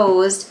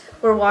exposed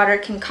where water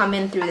can come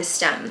in through the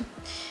stem.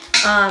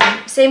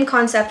 Same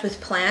concept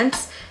with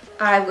plants.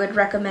 I would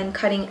recommend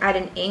cutting at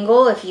an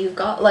angle if you've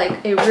got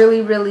like a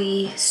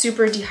really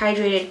super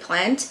dehydrated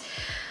plant.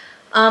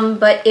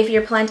 But if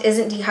your plant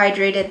isn't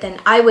dehydrated,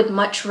 then I would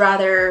much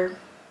rather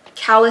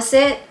callus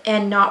it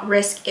and not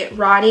risk it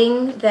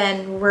rotting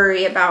than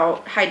worry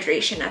about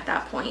hydration at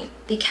that point.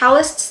 The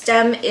calloused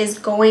stem is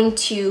going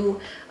to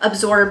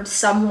absorb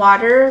some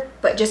water,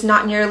 but just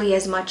not nearly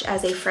as much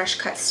as a fresh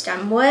cut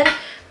stem would.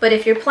 But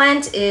if your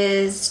plant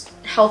is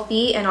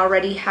healthy and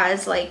already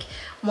has like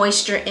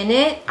moisture in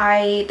it,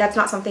 that's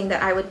not something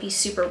that I would be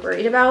super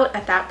worried about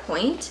at that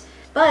point.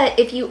 But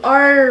if you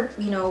are,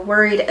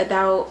 worried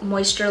about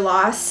moisture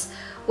loss,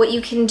 what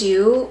you can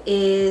do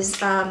is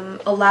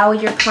allow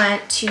your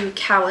plant to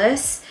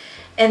callus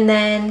and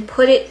then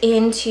put it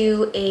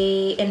into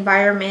a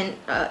environment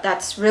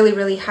that's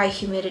really high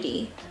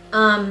humidity.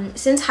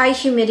 Since high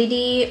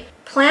humidity,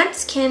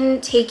 plants can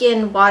take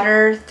in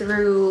water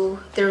through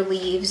their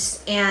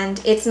leaves,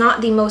 and it's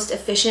not the most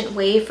efficient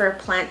way for a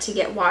plant to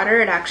get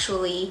water. It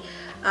actually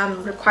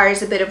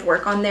requires a bit of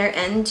work on their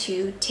end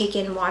to take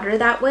in water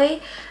that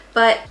way,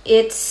 but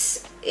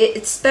it's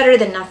better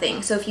than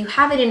nothing. So if you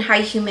have it in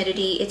high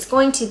humidity, it's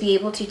going to be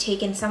able to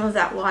take in some of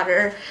that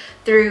water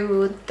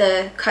through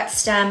the cut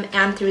stem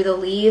and through the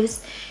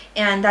leaves,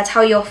 and that's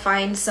how you'll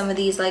find some of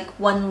these like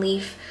one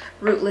leaf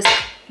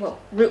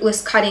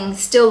rootless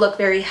cuttings still look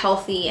very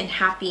healthy and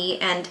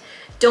happy and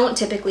don't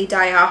typically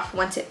die off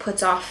once it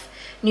puts off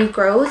new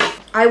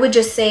growth. I would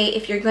just say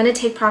if you're going to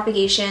take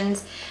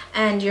propagations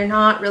and you're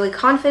not really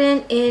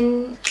confident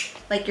in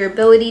like your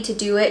ability to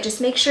do it, just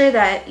make sure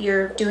that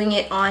you're doing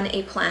it on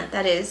a plant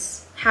that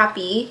is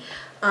happy,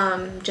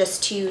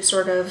 just to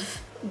sort of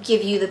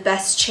give you the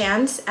best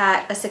chance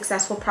at a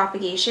successful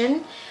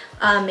propagation.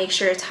 Make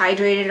sure it's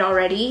hydrated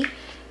already,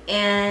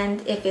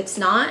 and if it's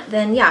not,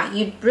 then yeah,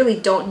 you really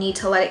don't need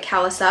to let it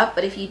callus up.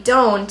 But if you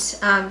don't,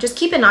 just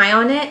keep an eye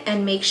on it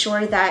and make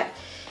sure that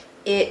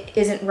it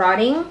isn't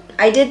rotting.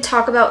 I think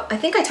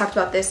I talked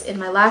about this in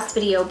my last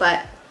video,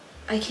 but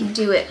I can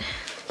do it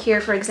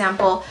here, for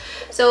example.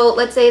 So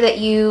let's say that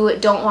you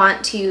don't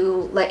want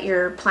to let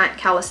your plant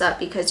callus up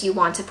because you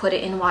want to put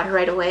it in water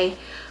right away.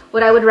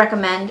 What I would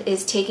recommend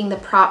is taking the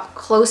prop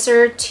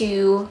closer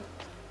to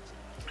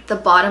the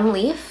bottom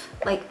leaf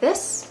like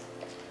this,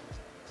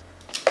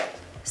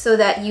 so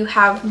that you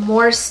have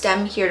more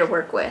stem here to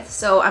work with.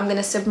 So I'm going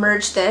to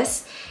submerge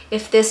this.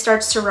 If this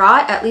starts to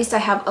rot, at least I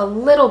have a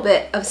little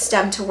bit of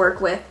stem to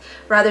work with,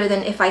 rather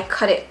than if I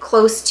cut it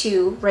close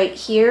to right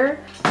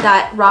here,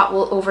 that rot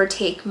will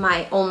overtake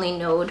my only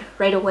node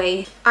right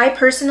away. I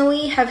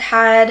personally have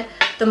had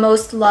the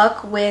most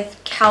luck with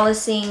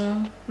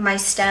callusing my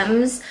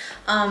stems.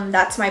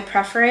 That's my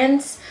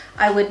preference.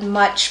 I would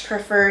much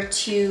prefer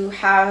to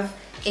have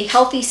a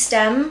healthy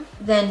stem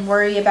than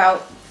worry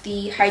about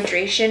the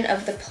hydration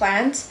of the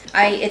plant.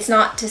 It's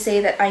not to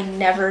say that I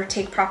never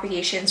take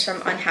propagations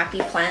from unhappy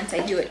plants.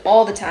 I do it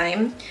all the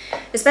time,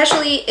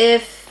 especially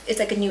if it's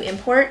like a new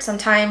import.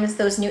 Sometimes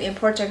those new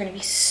imports are going to be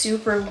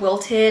super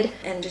wilted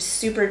and just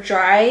super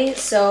dry.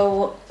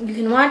 So you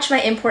can watch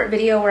my import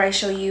video where I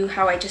show you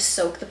how I just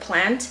soak the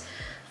plant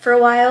for a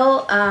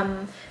while.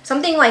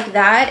 Something like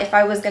that, if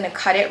I was going to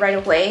cut it right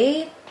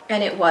away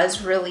and it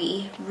was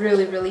really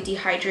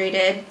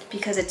dehydrated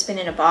because it's been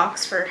in a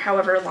box for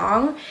however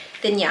long,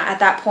 then yeah, at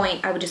that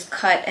point I would just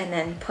cut and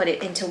then put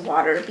it into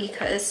water,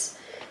 because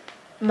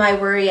my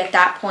worry at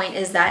that point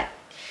is that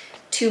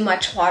too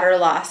much water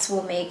loss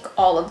will make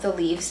all of the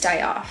leaves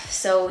die off.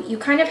 So you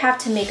kind of have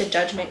to make a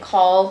judgment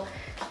call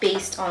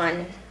based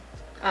on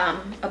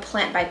a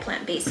plant by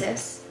plant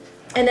basis.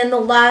 And then the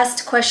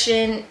last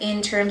question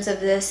in terms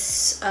of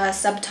this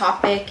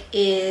subtopic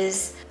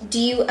is, do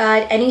you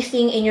add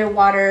anything in your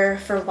water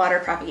for water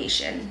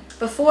propagation?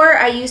 Before,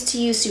 I used to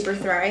use Super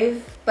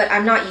Thrive, but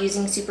I'm not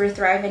using Super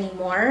Thrive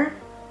anymore.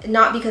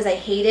 Not because I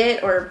hate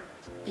it or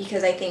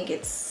because I think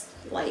it's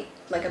like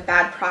a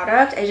bad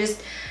product. I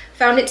just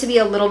found it to be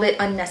a little bit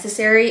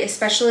unnecessary,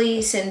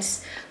 especially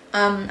since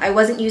I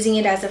wasn't using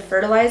it as a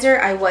fertilizer.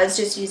 I was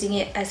just using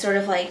it as sort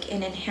of like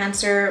an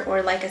enhancer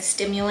or like a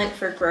stimulant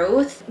for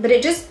growth. But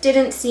it just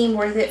didn't seem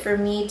worth it for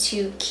me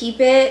to keep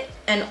it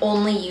and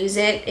only use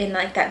it in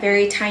like that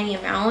very tiny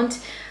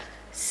amount,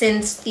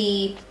 since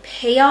the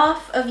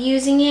payoff of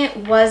using it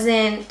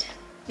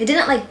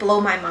didn't like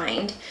blow my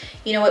mind.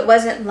 You know, it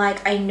wasn't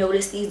like I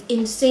noticed these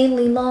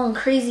insanely long,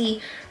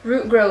 crazy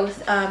root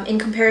growth in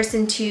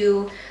comparison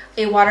to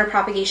a water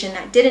propagation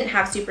that didn't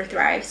have Super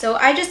Thrive. So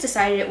I just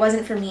decided it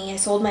wasn't for me. I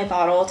sold my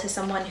bottle to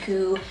someone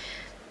who,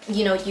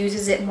 you know,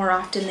 uses it more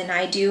often than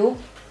I do.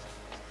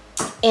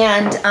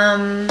 And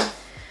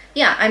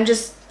yeah, I'm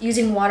just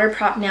using water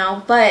prop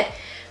now. But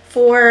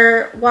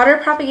for water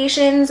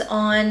propagations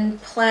on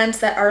plants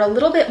that are a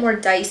little bit more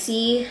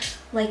dicey,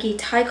 like a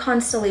Thai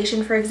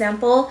constellation, for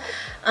example,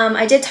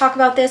 I did talk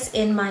about this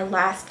in my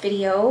last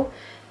video.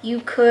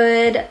 You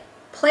could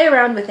play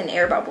around with an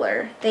air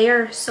bubbler. They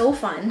are so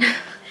fun.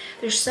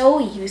 They're so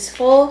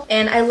useful,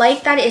 and I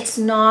like that it's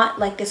not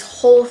like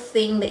this whole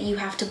thing that you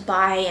have to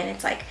buy and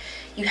it's like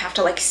you have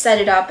to like set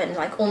it up and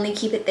like only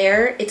keep it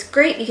there. It's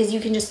great because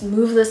you can just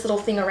move this little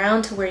thing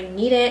around to where you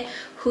need it,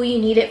 who you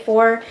need it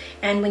for,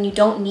 and when you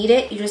don't need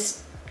it, you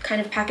just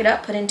kind of pack it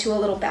up, put it into a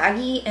little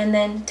baggie, and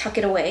then tuck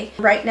it away.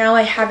 Right now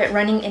I have it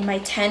running in my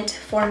tent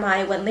for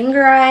my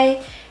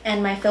Wendlingeri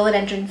and my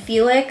Philodendron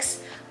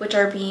Felix, which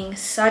are being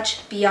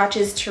such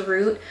biatches to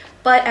root,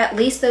 but at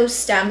least those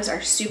stems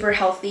are super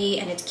healthy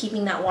and it's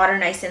keeping that water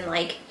nice and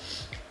like,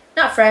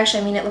 not fresh.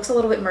 I mean, it looks a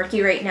little bit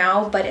murky right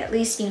now, but at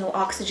least, you know,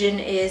 oxygen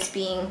is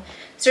being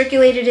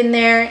circulated in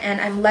there, and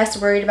I'm less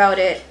worried about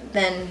it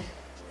than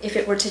if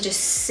it were to just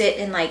sit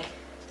in like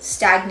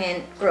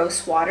stagnant,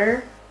 gross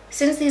water.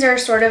 Since these are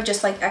sort of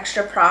just like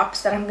extra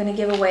props that I'm going to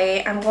give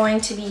away, I'm going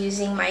to be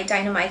using my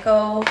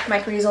Dynamyco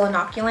mycorrhizal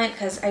inoculant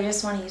because I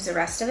just want to use the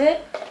rest of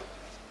it.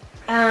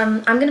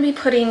 I'm going to be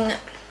putting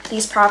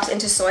these props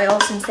into soil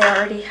since they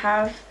already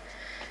have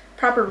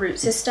proper root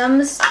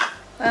systems.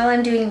 While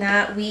I'm doing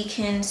that, we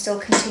can still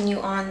continue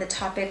on the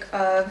topic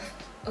of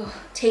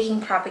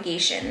taking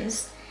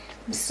propagations.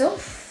 I'm so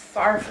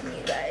far from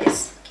you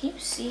guys. Can you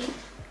see?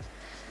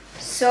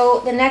 So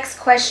the next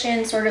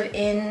question sort of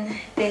in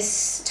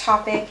this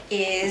topic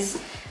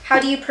is, how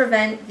do you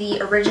prevent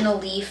the original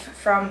leaf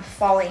from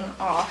falling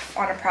off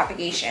on a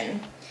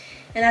propagation?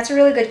 And that's a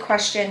really good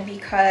question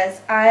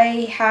because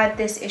I had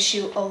this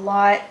issue a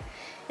lot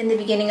in the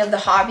beginning of the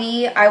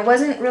hobby. I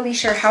wasn't really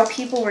sure how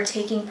people were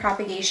taking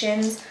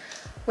propagations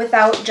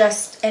without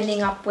just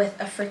ending up with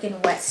a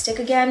freaking wet stick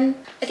again.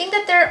 I think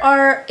that there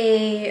are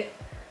a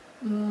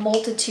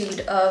multitude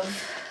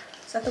of,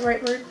 is that the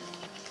right word?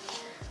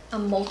 A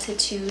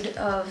multitude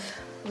of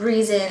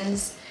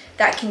reasons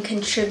that can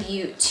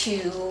contribute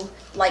to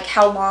like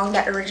how long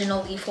that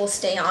original leaf will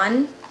stay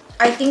on.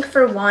 I think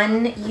for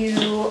one,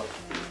 you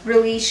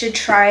really should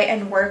try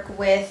and work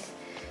with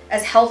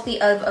as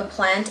healthy of a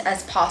plant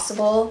as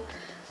possible.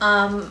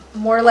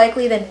 More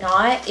likely than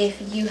not,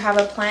 if you have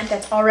a plant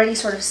that's already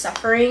sort of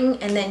suffering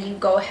and then you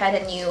go ahead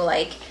and you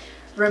like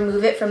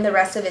remove it from the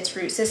rest of its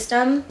root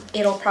system,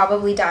 it'll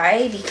probably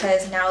die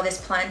because now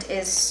this plant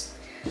is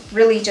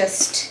really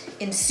just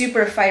in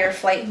super fight or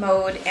flight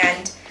mode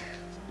and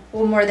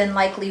will more than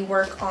likely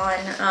work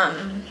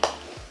on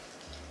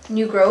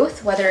new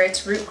growth, whether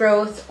it's root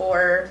growth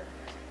or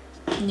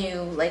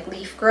new like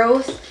leaf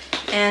growth.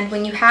 And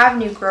when you have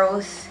new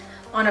growth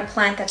on a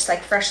plant that's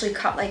like freshly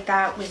cut like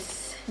that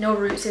with no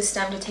root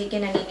system to take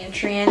in any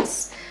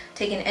nutrients,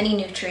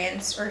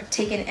 or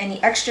take in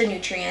any extra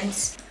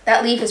nutrients,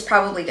 that leaf is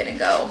probably gonna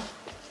go.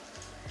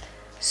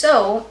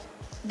 So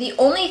the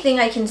only thing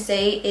I can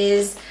say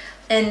is,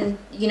 and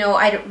you know,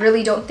 I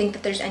really don't think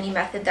that there's any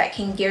method that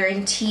can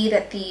guarantee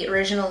that the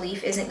original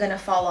leaf isn't gonna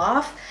fall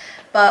off,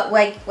 but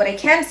what I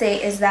can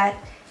say is that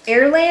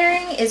air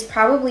layering is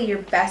probably your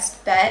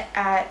best bet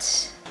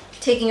at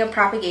taking a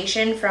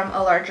propagation from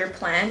a larger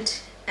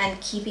plant and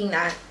keeping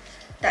that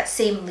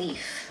same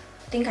leaf.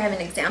 I think I have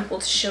an example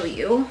to show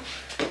you.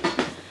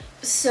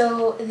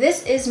 So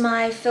this is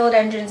my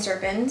Philodendron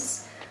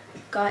serpens.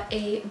 Got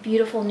a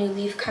beautiful new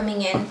leaf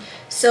coming in.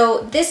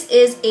 So this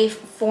is a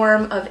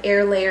form of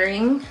air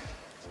layering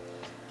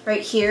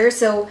right here.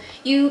 So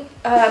you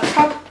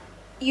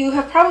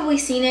have probably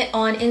seen it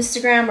on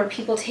Instagram where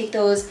people take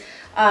those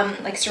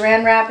like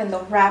saran wrap and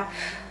they'll wrap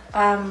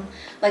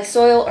like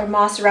soil or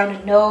moss around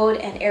a node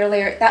and air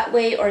layer it that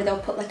way, or they'll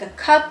put like a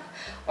cup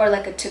or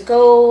like a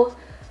to-go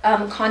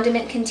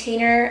condiment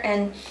container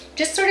and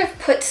just sort of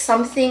put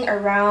something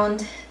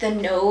around the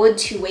node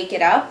to wake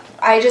it up.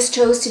 I just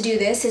chose to do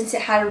this since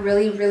it had a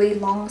really, really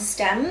long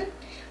stem.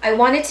 I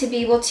wanted to be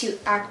able to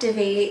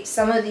activate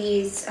some of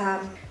these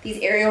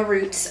aerial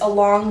roots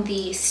along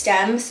the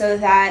stem so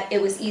that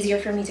it was easier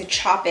for me to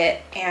chop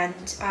it and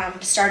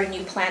start a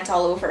new plant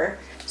all over.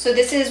 So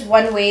this is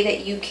one way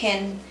that you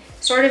can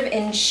sort of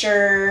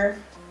ensure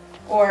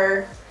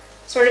or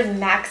sort of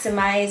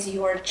maximize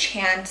your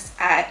chance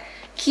at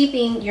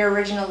keeping your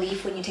original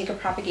leaf when you take a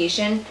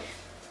propagation,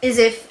 is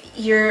if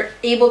you're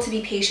able to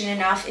be patient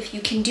enough. If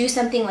you can do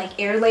something like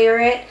air layer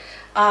it,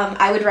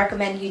 I would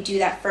recommend you do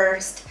that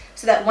first,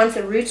 so that once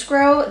the roots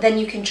grow, then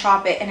you can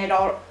chop it and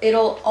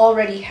it'll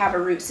already have a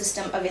root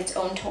system of its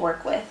own to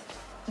work with.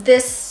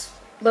 This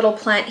little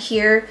plant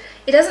here,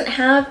 it doesn't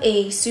have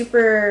a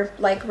super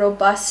like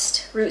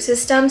robust root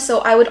system, so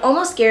I would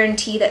almost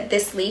guarantee that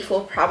this leaf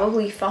will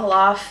probably fall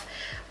off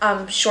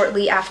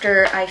shortly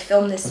after I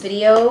film this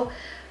video.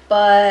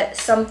 But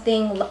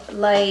something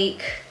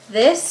like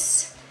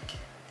this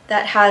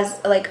that has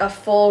like a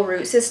full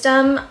root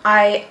system,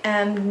 I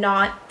am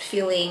not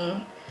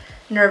feeling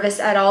nervous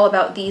at all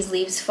about these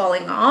leaves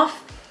falling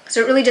off. So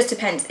it really just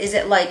depends. Is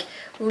it like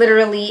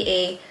literally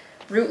a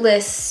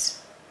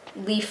rootless,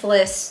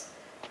 leafless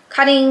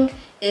cutting?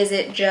 Is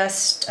it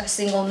just a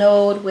single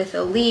node with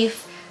a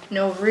leaf,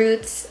 no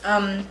roots?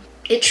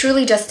 It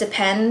truly just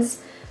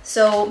depends.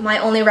 So my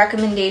only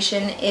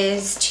recommendation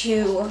is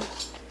to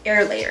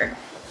air layer.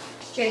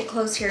 Getting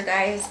close here,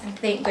 guys, and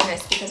thank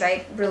goodness, because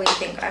I really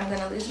think I'm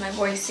gonna lose my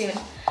voice soon.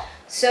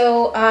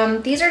 So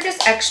these are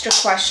just extra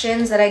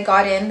questions that I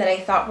got in that I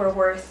thought were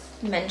worth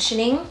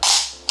mentioning.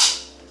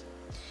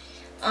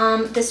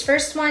 This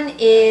first one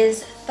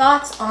is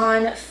thoughts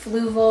on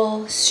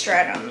fluval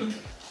stratum.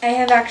 I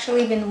have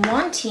actually been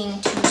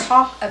wanting to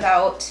talk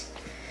about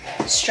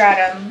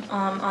stratum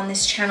on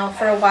this channel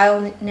for a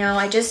while now.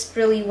 I just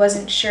really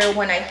wasn't sure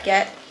when I'd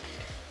get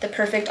the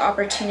perfect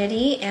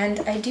opportunity, and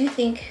I do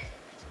think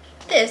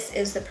this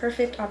is the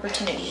perfect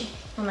opportunity.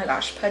 Oh my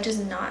gosh, Pudge is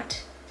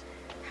not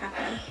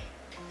happy.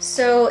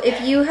 So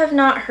if you have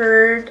not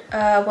heard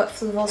what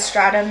fluval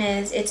stratum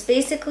is, it's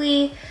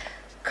basically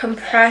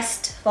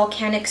compressed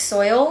volcanic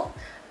soil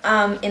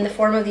in the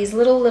form of these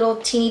little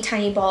teeny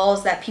tiny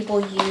balls that people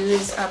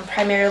use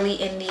primarily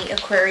in the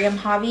aquarium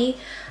hobby.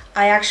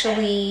 I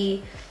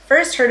actually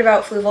first heard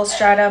about fluval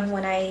stratum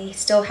when I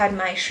still had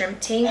my shrimp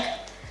tank.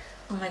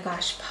 Oh my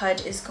gosh,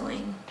 Pudge is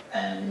going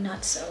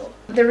nutso.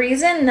 The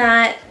reason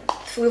that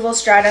fluval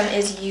stratum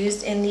is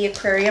used in the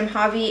aquarium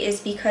hobby is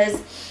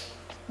because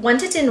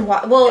once it's in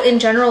water, well, in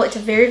general, it's a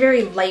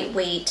very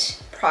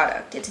lightweight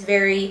product. It's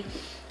very,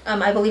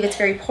 I believe it's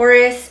very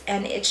porous,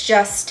 and it's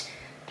just,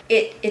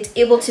 it's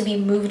able to be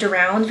moved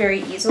around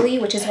very easily,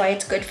 which is why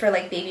it's good for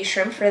like baby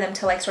shrimp, for them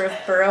to like sort of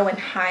burrow and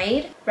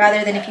hide,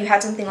 rather than if you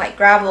had something like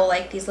gravel,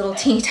 like these little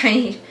teeny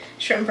tiny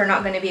shrimp are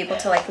not going to be able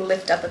to like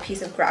lift up a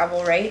piece of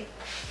gravel, right?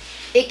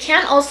 It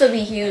can also be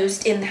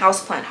used in the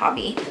houseplant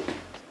hobby.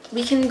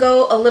 We can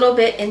go a little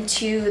bit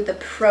into the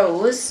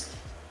pros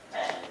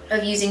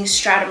of using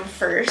stratum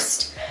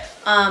first.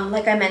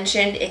 Like I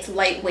mentioned, it's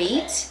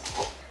lightweight,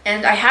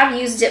 and I have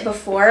used it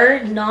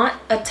before, not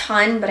a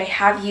ton, but I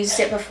have used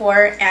it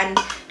before, and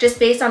just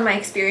based on my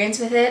experience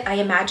with it, I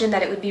imagine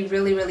that it would be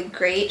really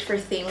great for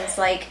things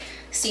like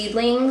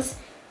seedlings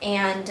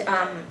and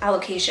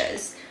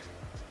alocasias.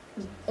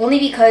 Only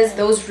because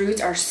those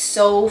roots are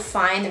so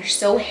fine, they're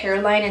so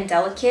hairline and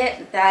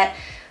delicate, that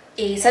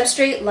a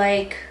substrate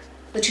like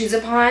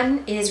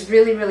lechuzapon is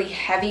really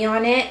heavy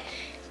on it.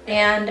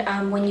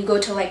 And when you go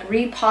to like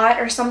repot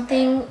or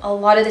something, a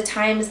lot of the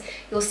times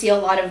you'll see a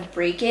lot of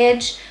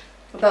breakage.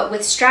 But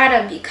with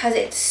stratum, because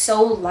it's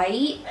so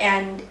light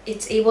and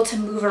it's able to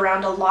move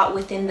around a lot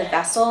within the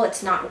vessel,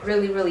 it's not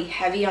really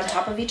heavy on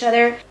top of each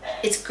other,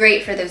 it's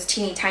great for those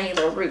teeny tiny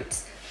little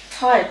roots.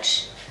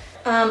 Pudge.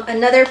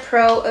 Another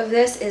pro of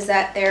this is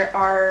that there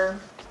are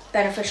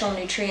beneficial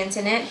nutrients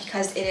in it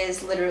because it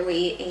is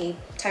literally a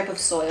type of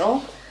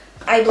soil.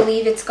 I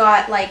believe it's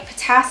got like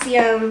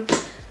potassium,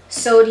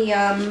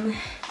 sodium,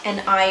 and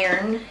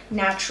iron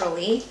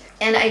naturally.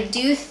 And I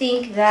do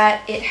think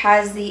that it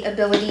has the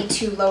ability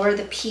to lower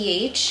the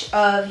pH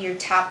of your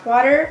tap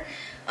water.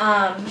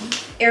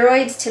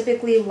 Aeroids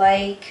typically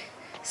like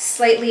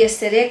slightly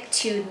acidic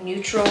to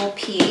neutral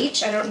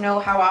pH. I don't know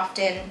how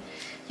often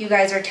you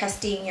guys are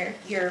testing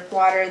your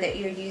water that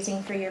you're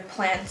using for your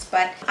plants,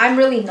 but I'm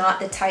really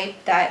not the type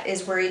that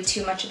is worried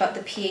too much about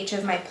the pH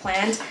of my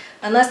plant,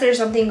 unless there's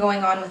something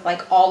going on with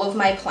like all of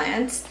my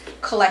plants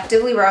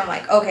collectively where I'm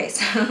like, okay,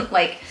 so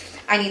like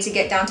I need to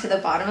get down to the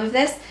bottom of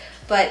this.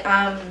 But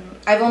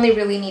I've only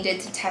really needed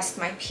to test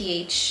my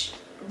pH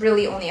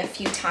really only a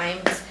few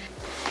times.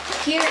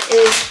 Here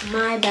is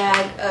my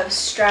bag of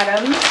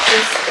stratum.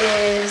 This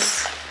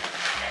is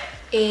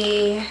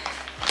a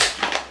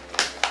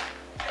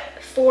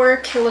 4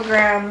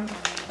 kilogram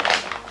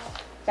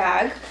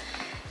bag,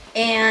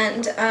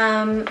 and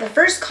the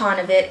first con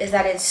of it is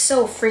that it's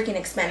so freaking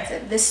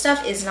expensive. This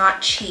stuff is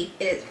not cheap.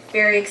 It is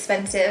very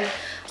expensive.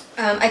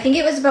 I think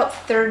it was about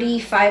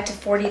 $35 to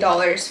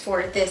 $40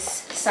 for this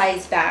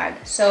size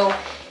bag. So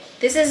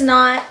this is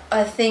not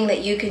a thing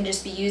that you can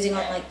just be using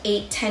on like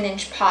 8-10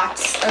 inch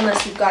pots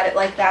unless you've got it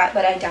like that,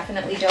 but I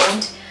definitely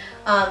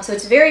don't. So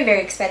it's very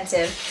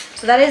expensive.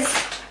 So that is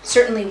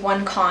certainly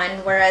one con,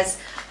 whereas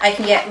I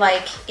can get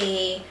like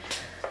a,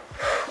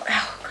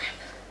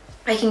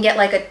 I can get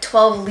like a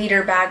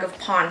 12-liter bag of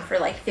pond for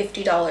like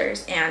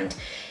 $50, and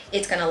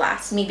it's gonna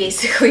last me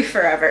basically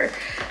forever.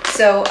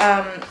 So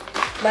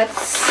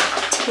let's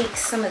take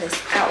some of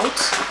this out.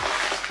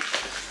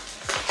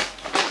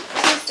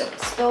 Please don't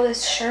spill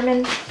this,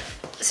 Sherman.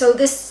 So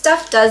this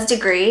stuff does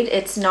degrade.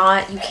 It's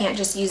not, you can't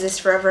just use this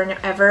forever and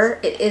ever.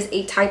 It is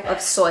a type of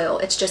soil.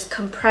 It's just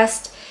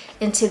compressed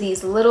into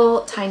these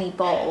little tiny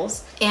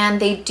balls, and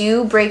they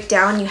do break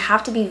down. You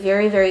have to be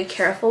very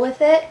careful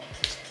with it.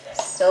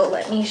 So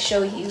let me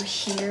show you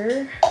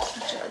here.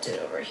 Actually, I'll do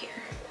it over here.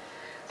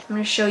 I'm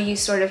going to show you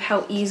sort of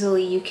how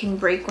easily you can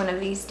break one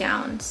of these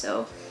down.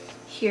 So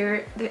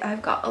here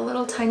I've got a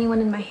little tiny one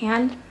in my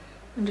hand.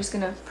 I'm just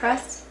going to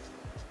press,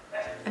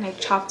 and I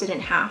chopped it in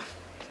half.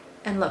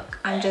 And look,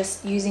 I'm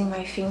just using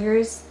my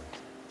fingers,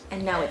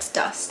 and now it's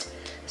dust.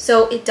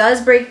 So it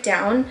does break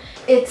down.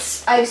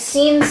 I've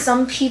seen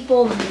some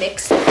people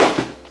mix,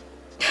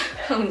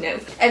 Oh no.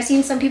 I've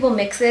seen some people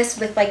mix this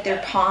with like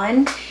their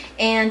pond,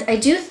 and I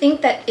do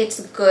think that it's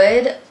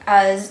good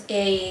as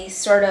a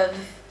sort of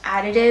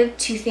additive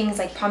to things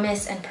like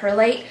pumice and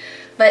perlite.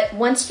 But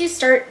once you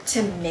start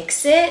to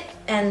mix it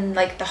and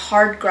like the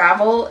hard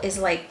gravel is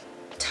like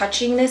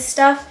touching this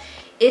stuff,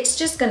 it's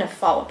just gonna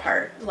fall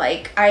apart.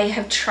 Like, I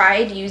have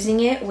tried using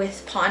it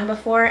with pond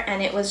before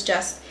and it was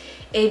just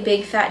a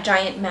big fat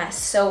giant mess.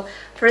 So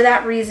for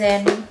that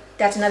reason,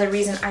 that's another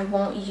reason I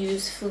won't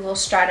use fluval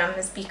stratum,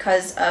 is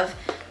because of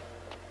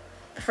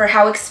for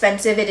how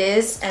expensive it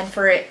is and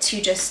for it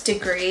to just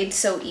degrade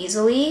so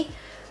easily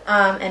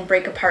and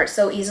break apart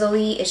so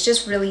easily. It's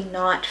just really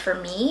not for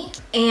me.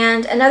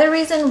 And another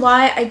reason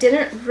why I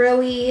didn't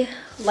really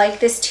like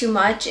this too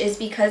much is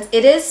because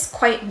it is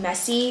quite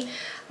messy.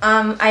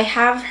 I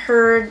have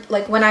heard,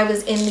 like when I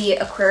was in the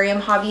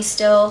aquarium hobby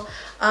still,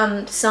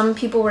 some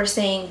people were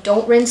saying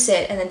don't rinse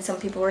it, and then some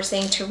people were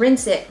saying to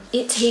rinse it.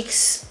 It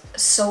takes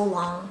so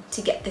long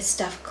to get this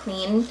stuff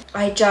clean.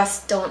 I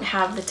just don't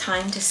have the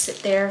time to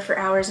sit there for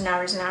hours and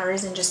hours and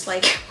hours and just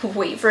like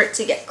wait for it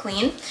to get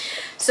clean.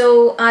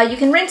 So you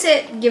can rinse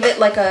it, give it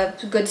like a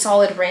good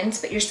solid rinse,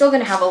 but you're still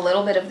gonna have a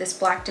little bit of this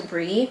black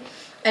debris.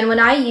 And when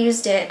I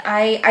used it,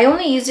 I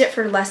only used it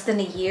for less than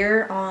a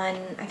year on,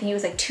 I think it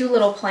was like 2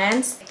 little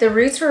plants. The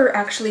roots were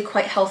actually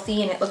quite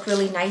healthy and it looked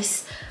really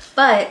nice,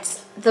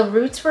 but the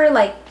roots were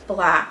like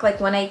black. Like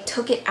when I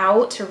took it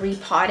out to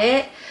repot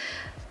it,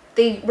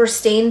 they were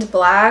stained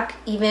black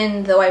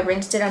even though I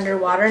rinsed it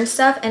underwater and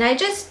stuff. And I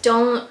just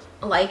don't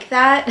like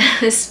that,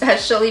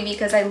 especially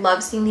because I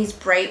love seeing these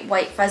bright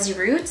white fuzzy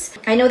roots.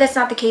 I know that's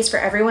not the case for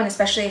everyone,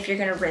 especially if you're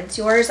gonna rinse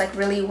yours like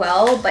really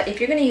well, but if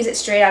you're gonna use it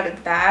straight out of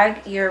the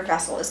bag, your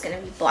vessel is gonna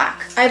be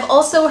black. I've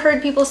also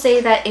heard people say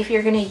that if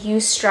you're gonna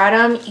use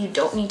stratum, you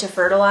don't need to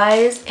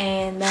fertilize,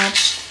 and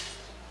that's,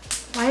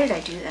 why did I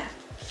do that?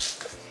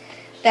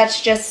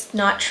 That's just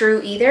not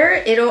true either.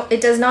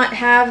 It does not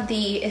have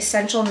the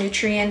essential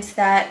nutrients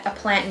that a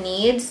plant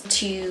needs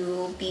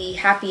to be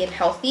happy and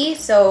healthy.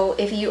 So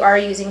if you are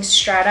using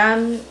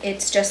stratum,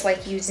 it's just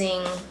like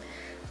using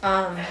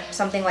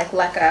something like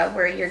leca,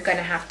 where you're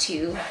gonna have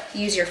to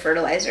use your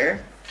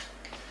fertilizer,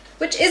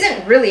 which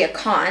isn't really a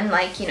con.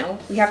 Like, you know,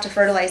 we have to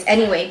fertilize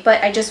anyway,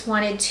 but I just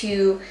wanted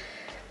to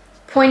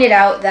point it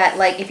out that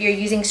like if you're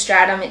using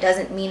stratum, it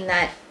doesn't mean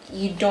that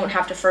you don't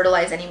have to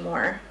fertilize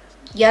anymore.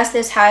 Yes,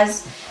 this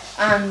has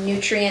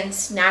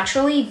nutrients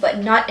naturally, but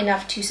not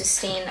enough to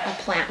sustain a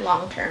plant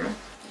long term.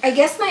 I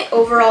guess my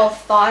overall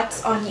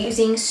thoughts on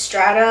using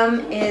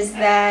stratum is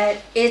that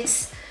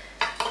it's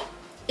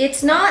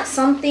not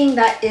something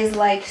that is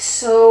like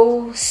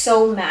so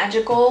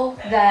magical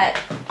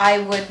that I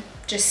would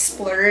just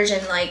splurge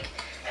and like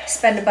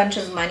spend a bunch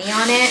of money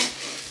on it.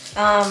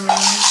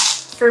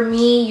 For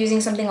me,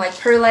 using something like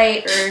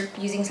perlite or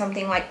using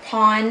something like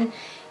pond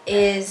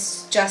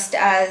is just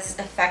as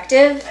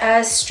effective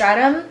as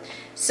stratum.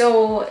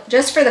 So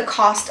just for the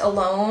cost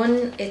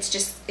alone,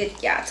 it's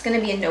gonna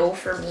be a no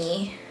for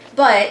me.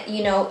 But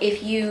you know,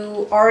 if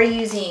you are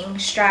using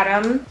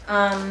stratum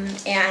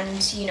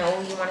and you know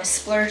you want to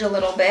splurge a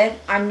little bit,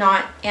 I'm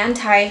not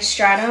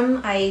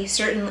anti-stratum. I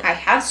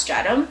have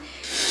stratum,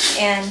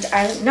 and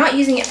I'm not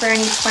using it for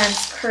any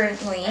plants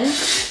currently.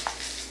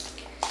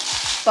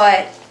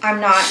 But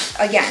I'm not,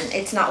 again,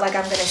 it's not like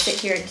I'm gonna sit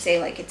here and say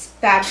like it's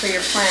bad for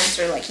your plants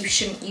or like you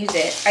shouldn't use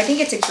it. I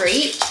think it's a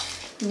great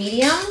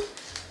medium.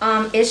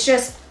 It's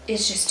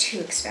just too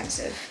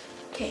expensive.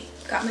 Okay,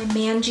 got my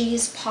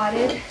mangies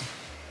potted.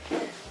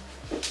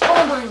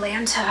 Oh my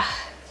Lanta.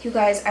 You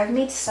guys, I've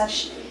made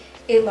such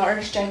a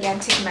large,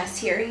 gigantic mess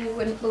here. You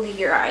wouldn't believe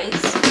your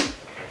eyes.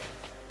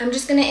 I'm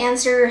just gonna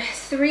answer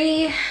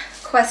 3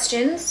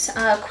 questions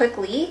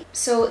quickly.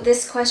 So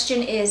this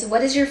question is,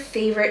 what is your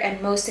favorite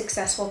and most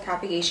successful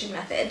propagation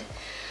method?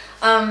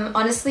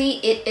 Honestly,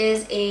 it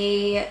is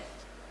a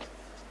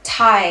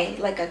tie,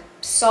 like a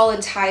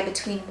solid tie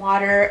between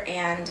water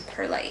and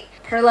perlite.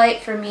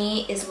 Perlite for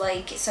me is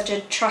like such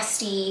a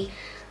trusty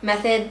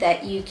method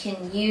that you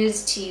can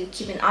use to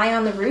keep an eye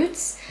on the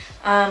roots.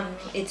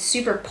 It's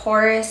super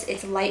porous,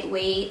 it's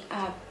lightweight,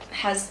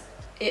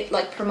 it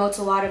like promotes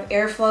a lot of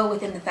airflow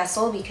within the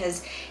vessel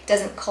because it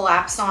doesn't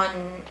collapse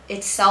on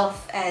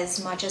itself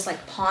as much as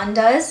like pond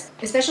does.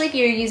 Especially if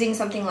you're using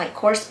something like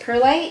coarse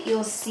perlite,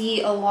 you'll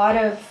see a lot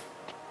of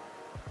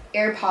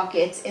air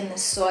pockets in the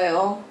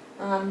soil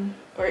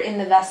or in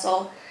the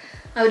vessel.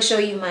 I would show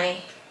you my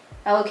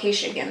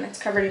allocation again that's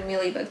covered in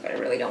mealybugs, but I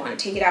really don't want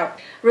to take it out.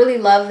 Really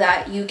love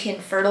that you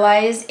can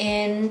fertilize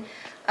in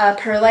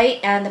perlite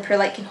and the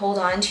perlite can hold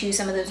on to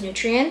some of those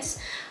nutrients.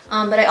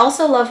 But I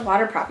also love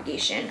water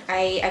propagation.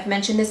 I've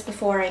mentioned this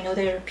before. I know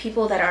there are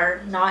people that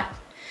are not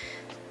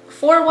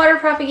for water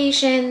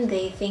propagation.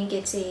 They think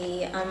it's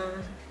a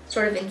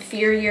sort of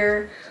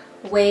inferior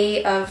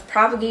way of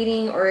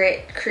propagating, or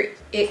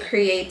it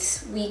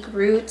creates weak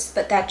roots,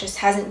 but that just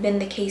hasn't been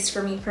the case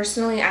for me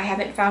personally. I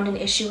haven't found an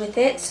issue with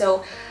it,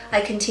 so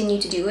I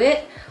continue to do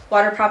it.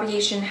 Water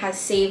propagation has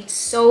saved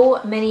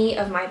so many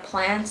of my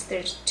plants.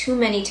 There's too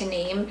many to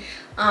name.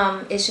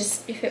 It's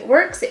just, if it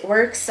works, it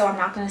works, so I'm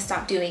not going to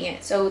stop doing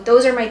it. So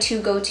those are my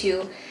two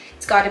go-to.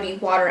 It's got to be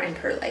water and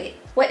perlite.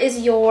 What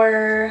is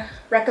your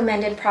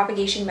recommended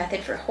propagation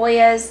method for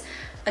Hoyas?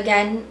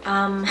 Again,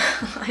 I'm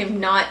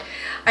not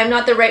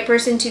the right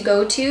person to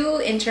go to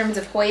in terms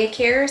of Hoya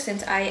care,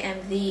 since I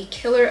am the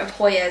killer of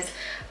Hoyas.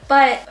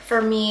 But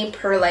for me,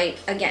 perlite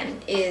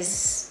again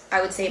is,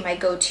 I would say, my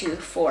go-to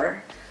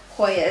for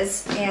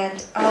Hoyas.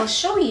 And I'll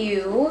show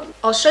you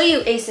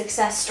a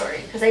success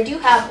story, because I do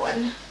have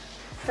one.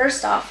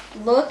 First off,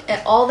 look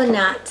at all the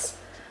gnats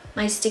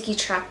my sticky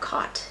trap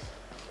caught.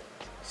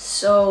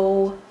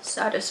 So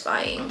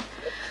satisfying.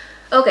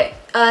 Okay,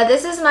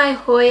 this is my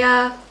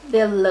Hoya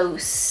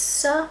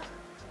villosa.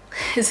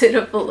 Is it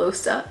a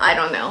villosa? I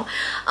don't know.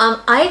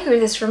 I grew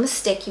this from a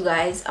stick, you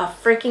guys, a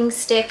freaking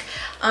stick.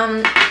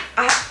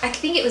 I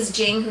think it was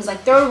Jing who's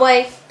like, throw it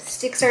away,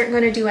 sticks aren't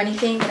going to do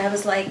anything. But I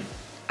was like,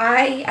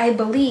 I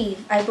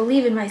believe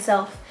in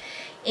myself.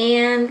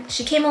 And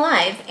she came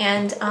alive,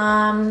 and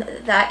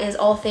that is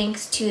all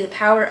thanks to the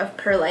power of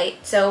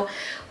perlite. So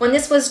when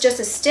this was just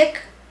a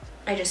stick,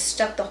 I just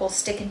stuck the whole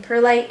stick in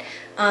perlite.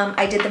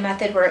 I did the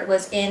method where it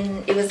was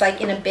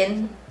like in a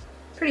bin,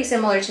 pretty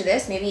similar to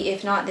this, maybe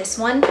if not this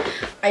one.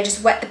 I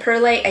just wet the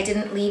perlite. I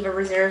didn't leave a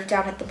reserve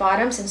down at the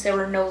bottom since there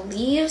were no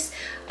leaves.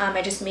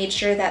 I just made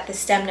sure that the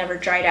stem never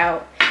dried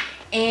out.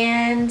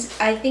 And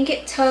I think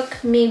it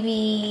took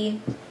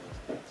maybe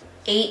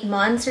 8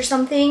 months or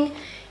something,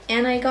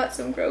 and I got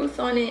some growth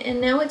on it,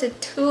 and now it's a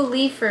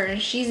 2-leafer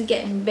and she's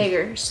getting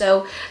bigger.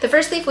 So the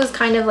first leaf was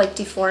kind of like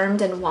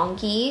deformed and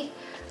wonky,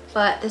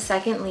 but the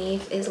second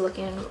leaf is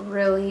looking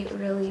really,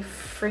 really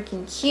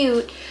freaking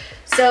cute.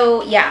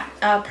 So yeah,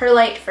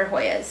 perlite for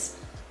Hoyas.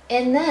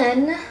 And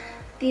then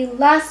the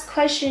last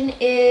question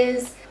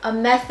is a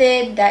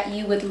method that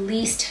you would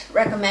least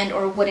recommend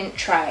or wouldn't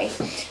try.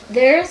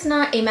 There's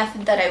not a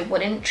method that I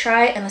wouldn't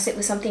try unless it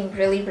was something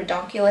really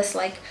redonkulous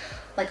like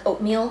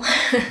oatmeal.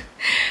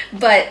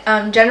 But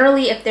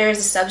generally, if there's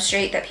a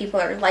substrate that people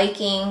are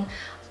liking,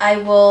 I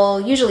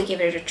will usually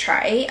give it a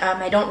try.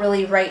 I don't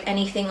really write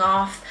anything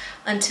off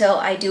until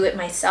I do it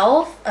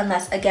myself,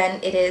 unless again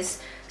it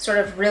is sort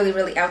of really,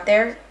 really out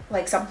there,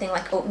 like something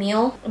like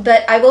oatmeal.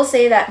 But I will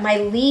say that my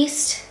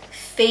least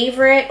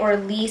favorite or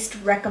least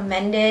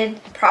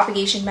recommended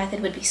propagation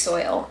method would be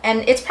soil.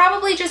 And it's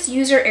probably just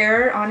user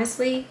error,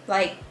 honestly,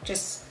 like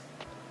just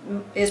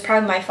is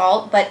probably my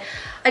fault, but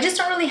I just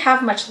don't really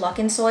have much luck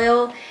in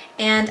soil,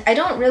 and I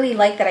don't really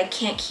like that I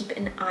can't keep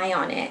an eye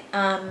on it.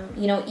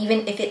 You know,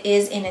 even if it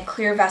is in a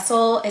clear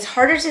vessel, it's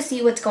harder to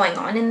see what's going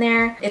on in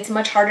there. It's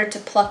much harder to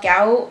pluck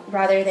out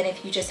rather than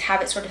if you just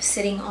have it sort of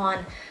sitting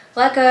on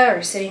leca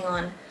or sitting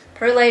on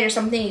perlite or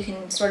something. You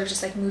can sort of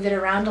just like move it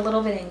around a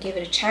little bit and give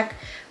it a check.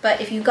 But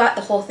if you've got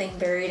the whole thing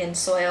buried in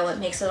soil, it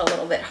makes it a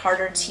little bit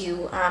harder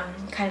to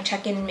kind of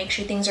check in and make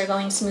sure things are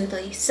going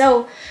smoothly.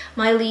 So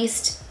my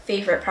least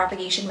favorite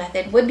propagation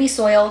method would be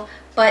soil,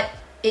 but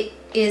it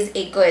is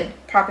a good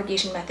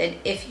propagation method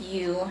if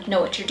you know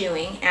what you're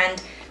doing.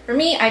 And for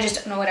me, I just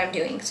don't know what I'm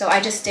doing, so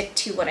I just stick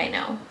to what I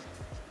know.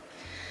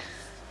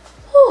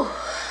 Whew.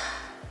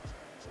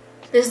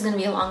 This is gonna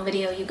be a long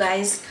video, you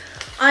guys.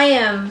 I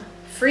am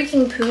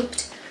freaking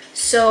pooped.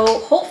 So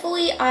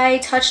hopefully I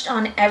touched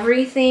on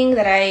everything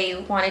that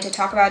I wanted to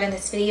talk about in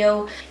this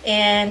video.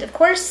 And of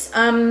course,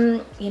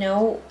 you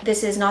know,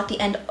 this is not the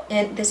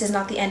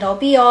end all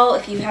be all.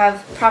 If you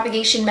have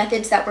propagation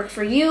methods that work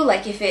for you,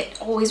 like if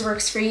it always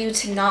works for you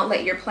to not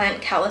let your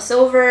plant callus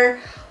over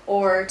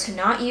or to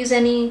not use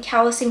any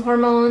callusing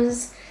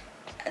hormones,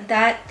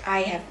 that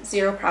I have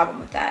zero problem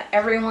with that.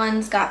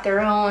 Everyone's got their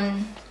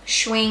own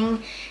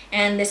swing,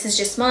 and this is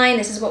just mine.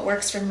 This is what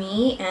works for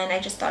me, and I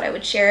just thought I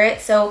would share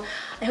it. So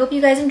I hope you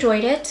guys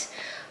enjoyed it.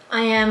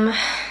 I am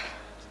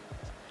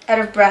out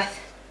of breath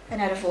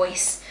and out of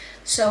voice,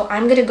 so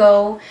I'm gonna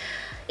go.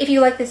 If you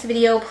like this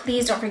video,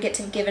 please don't forget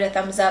to give it a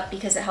thumbs up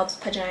because it helps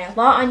Pudge and I a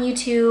lot on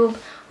YouTube.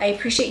 I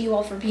appreciate you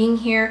all for being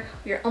here.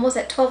 We are almost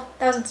at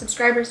 12,000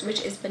 subscribers,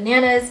 which is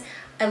bananas.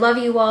 I love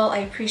you all, I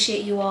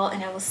appreciate you all,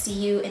 and I will see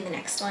you in the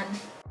next one.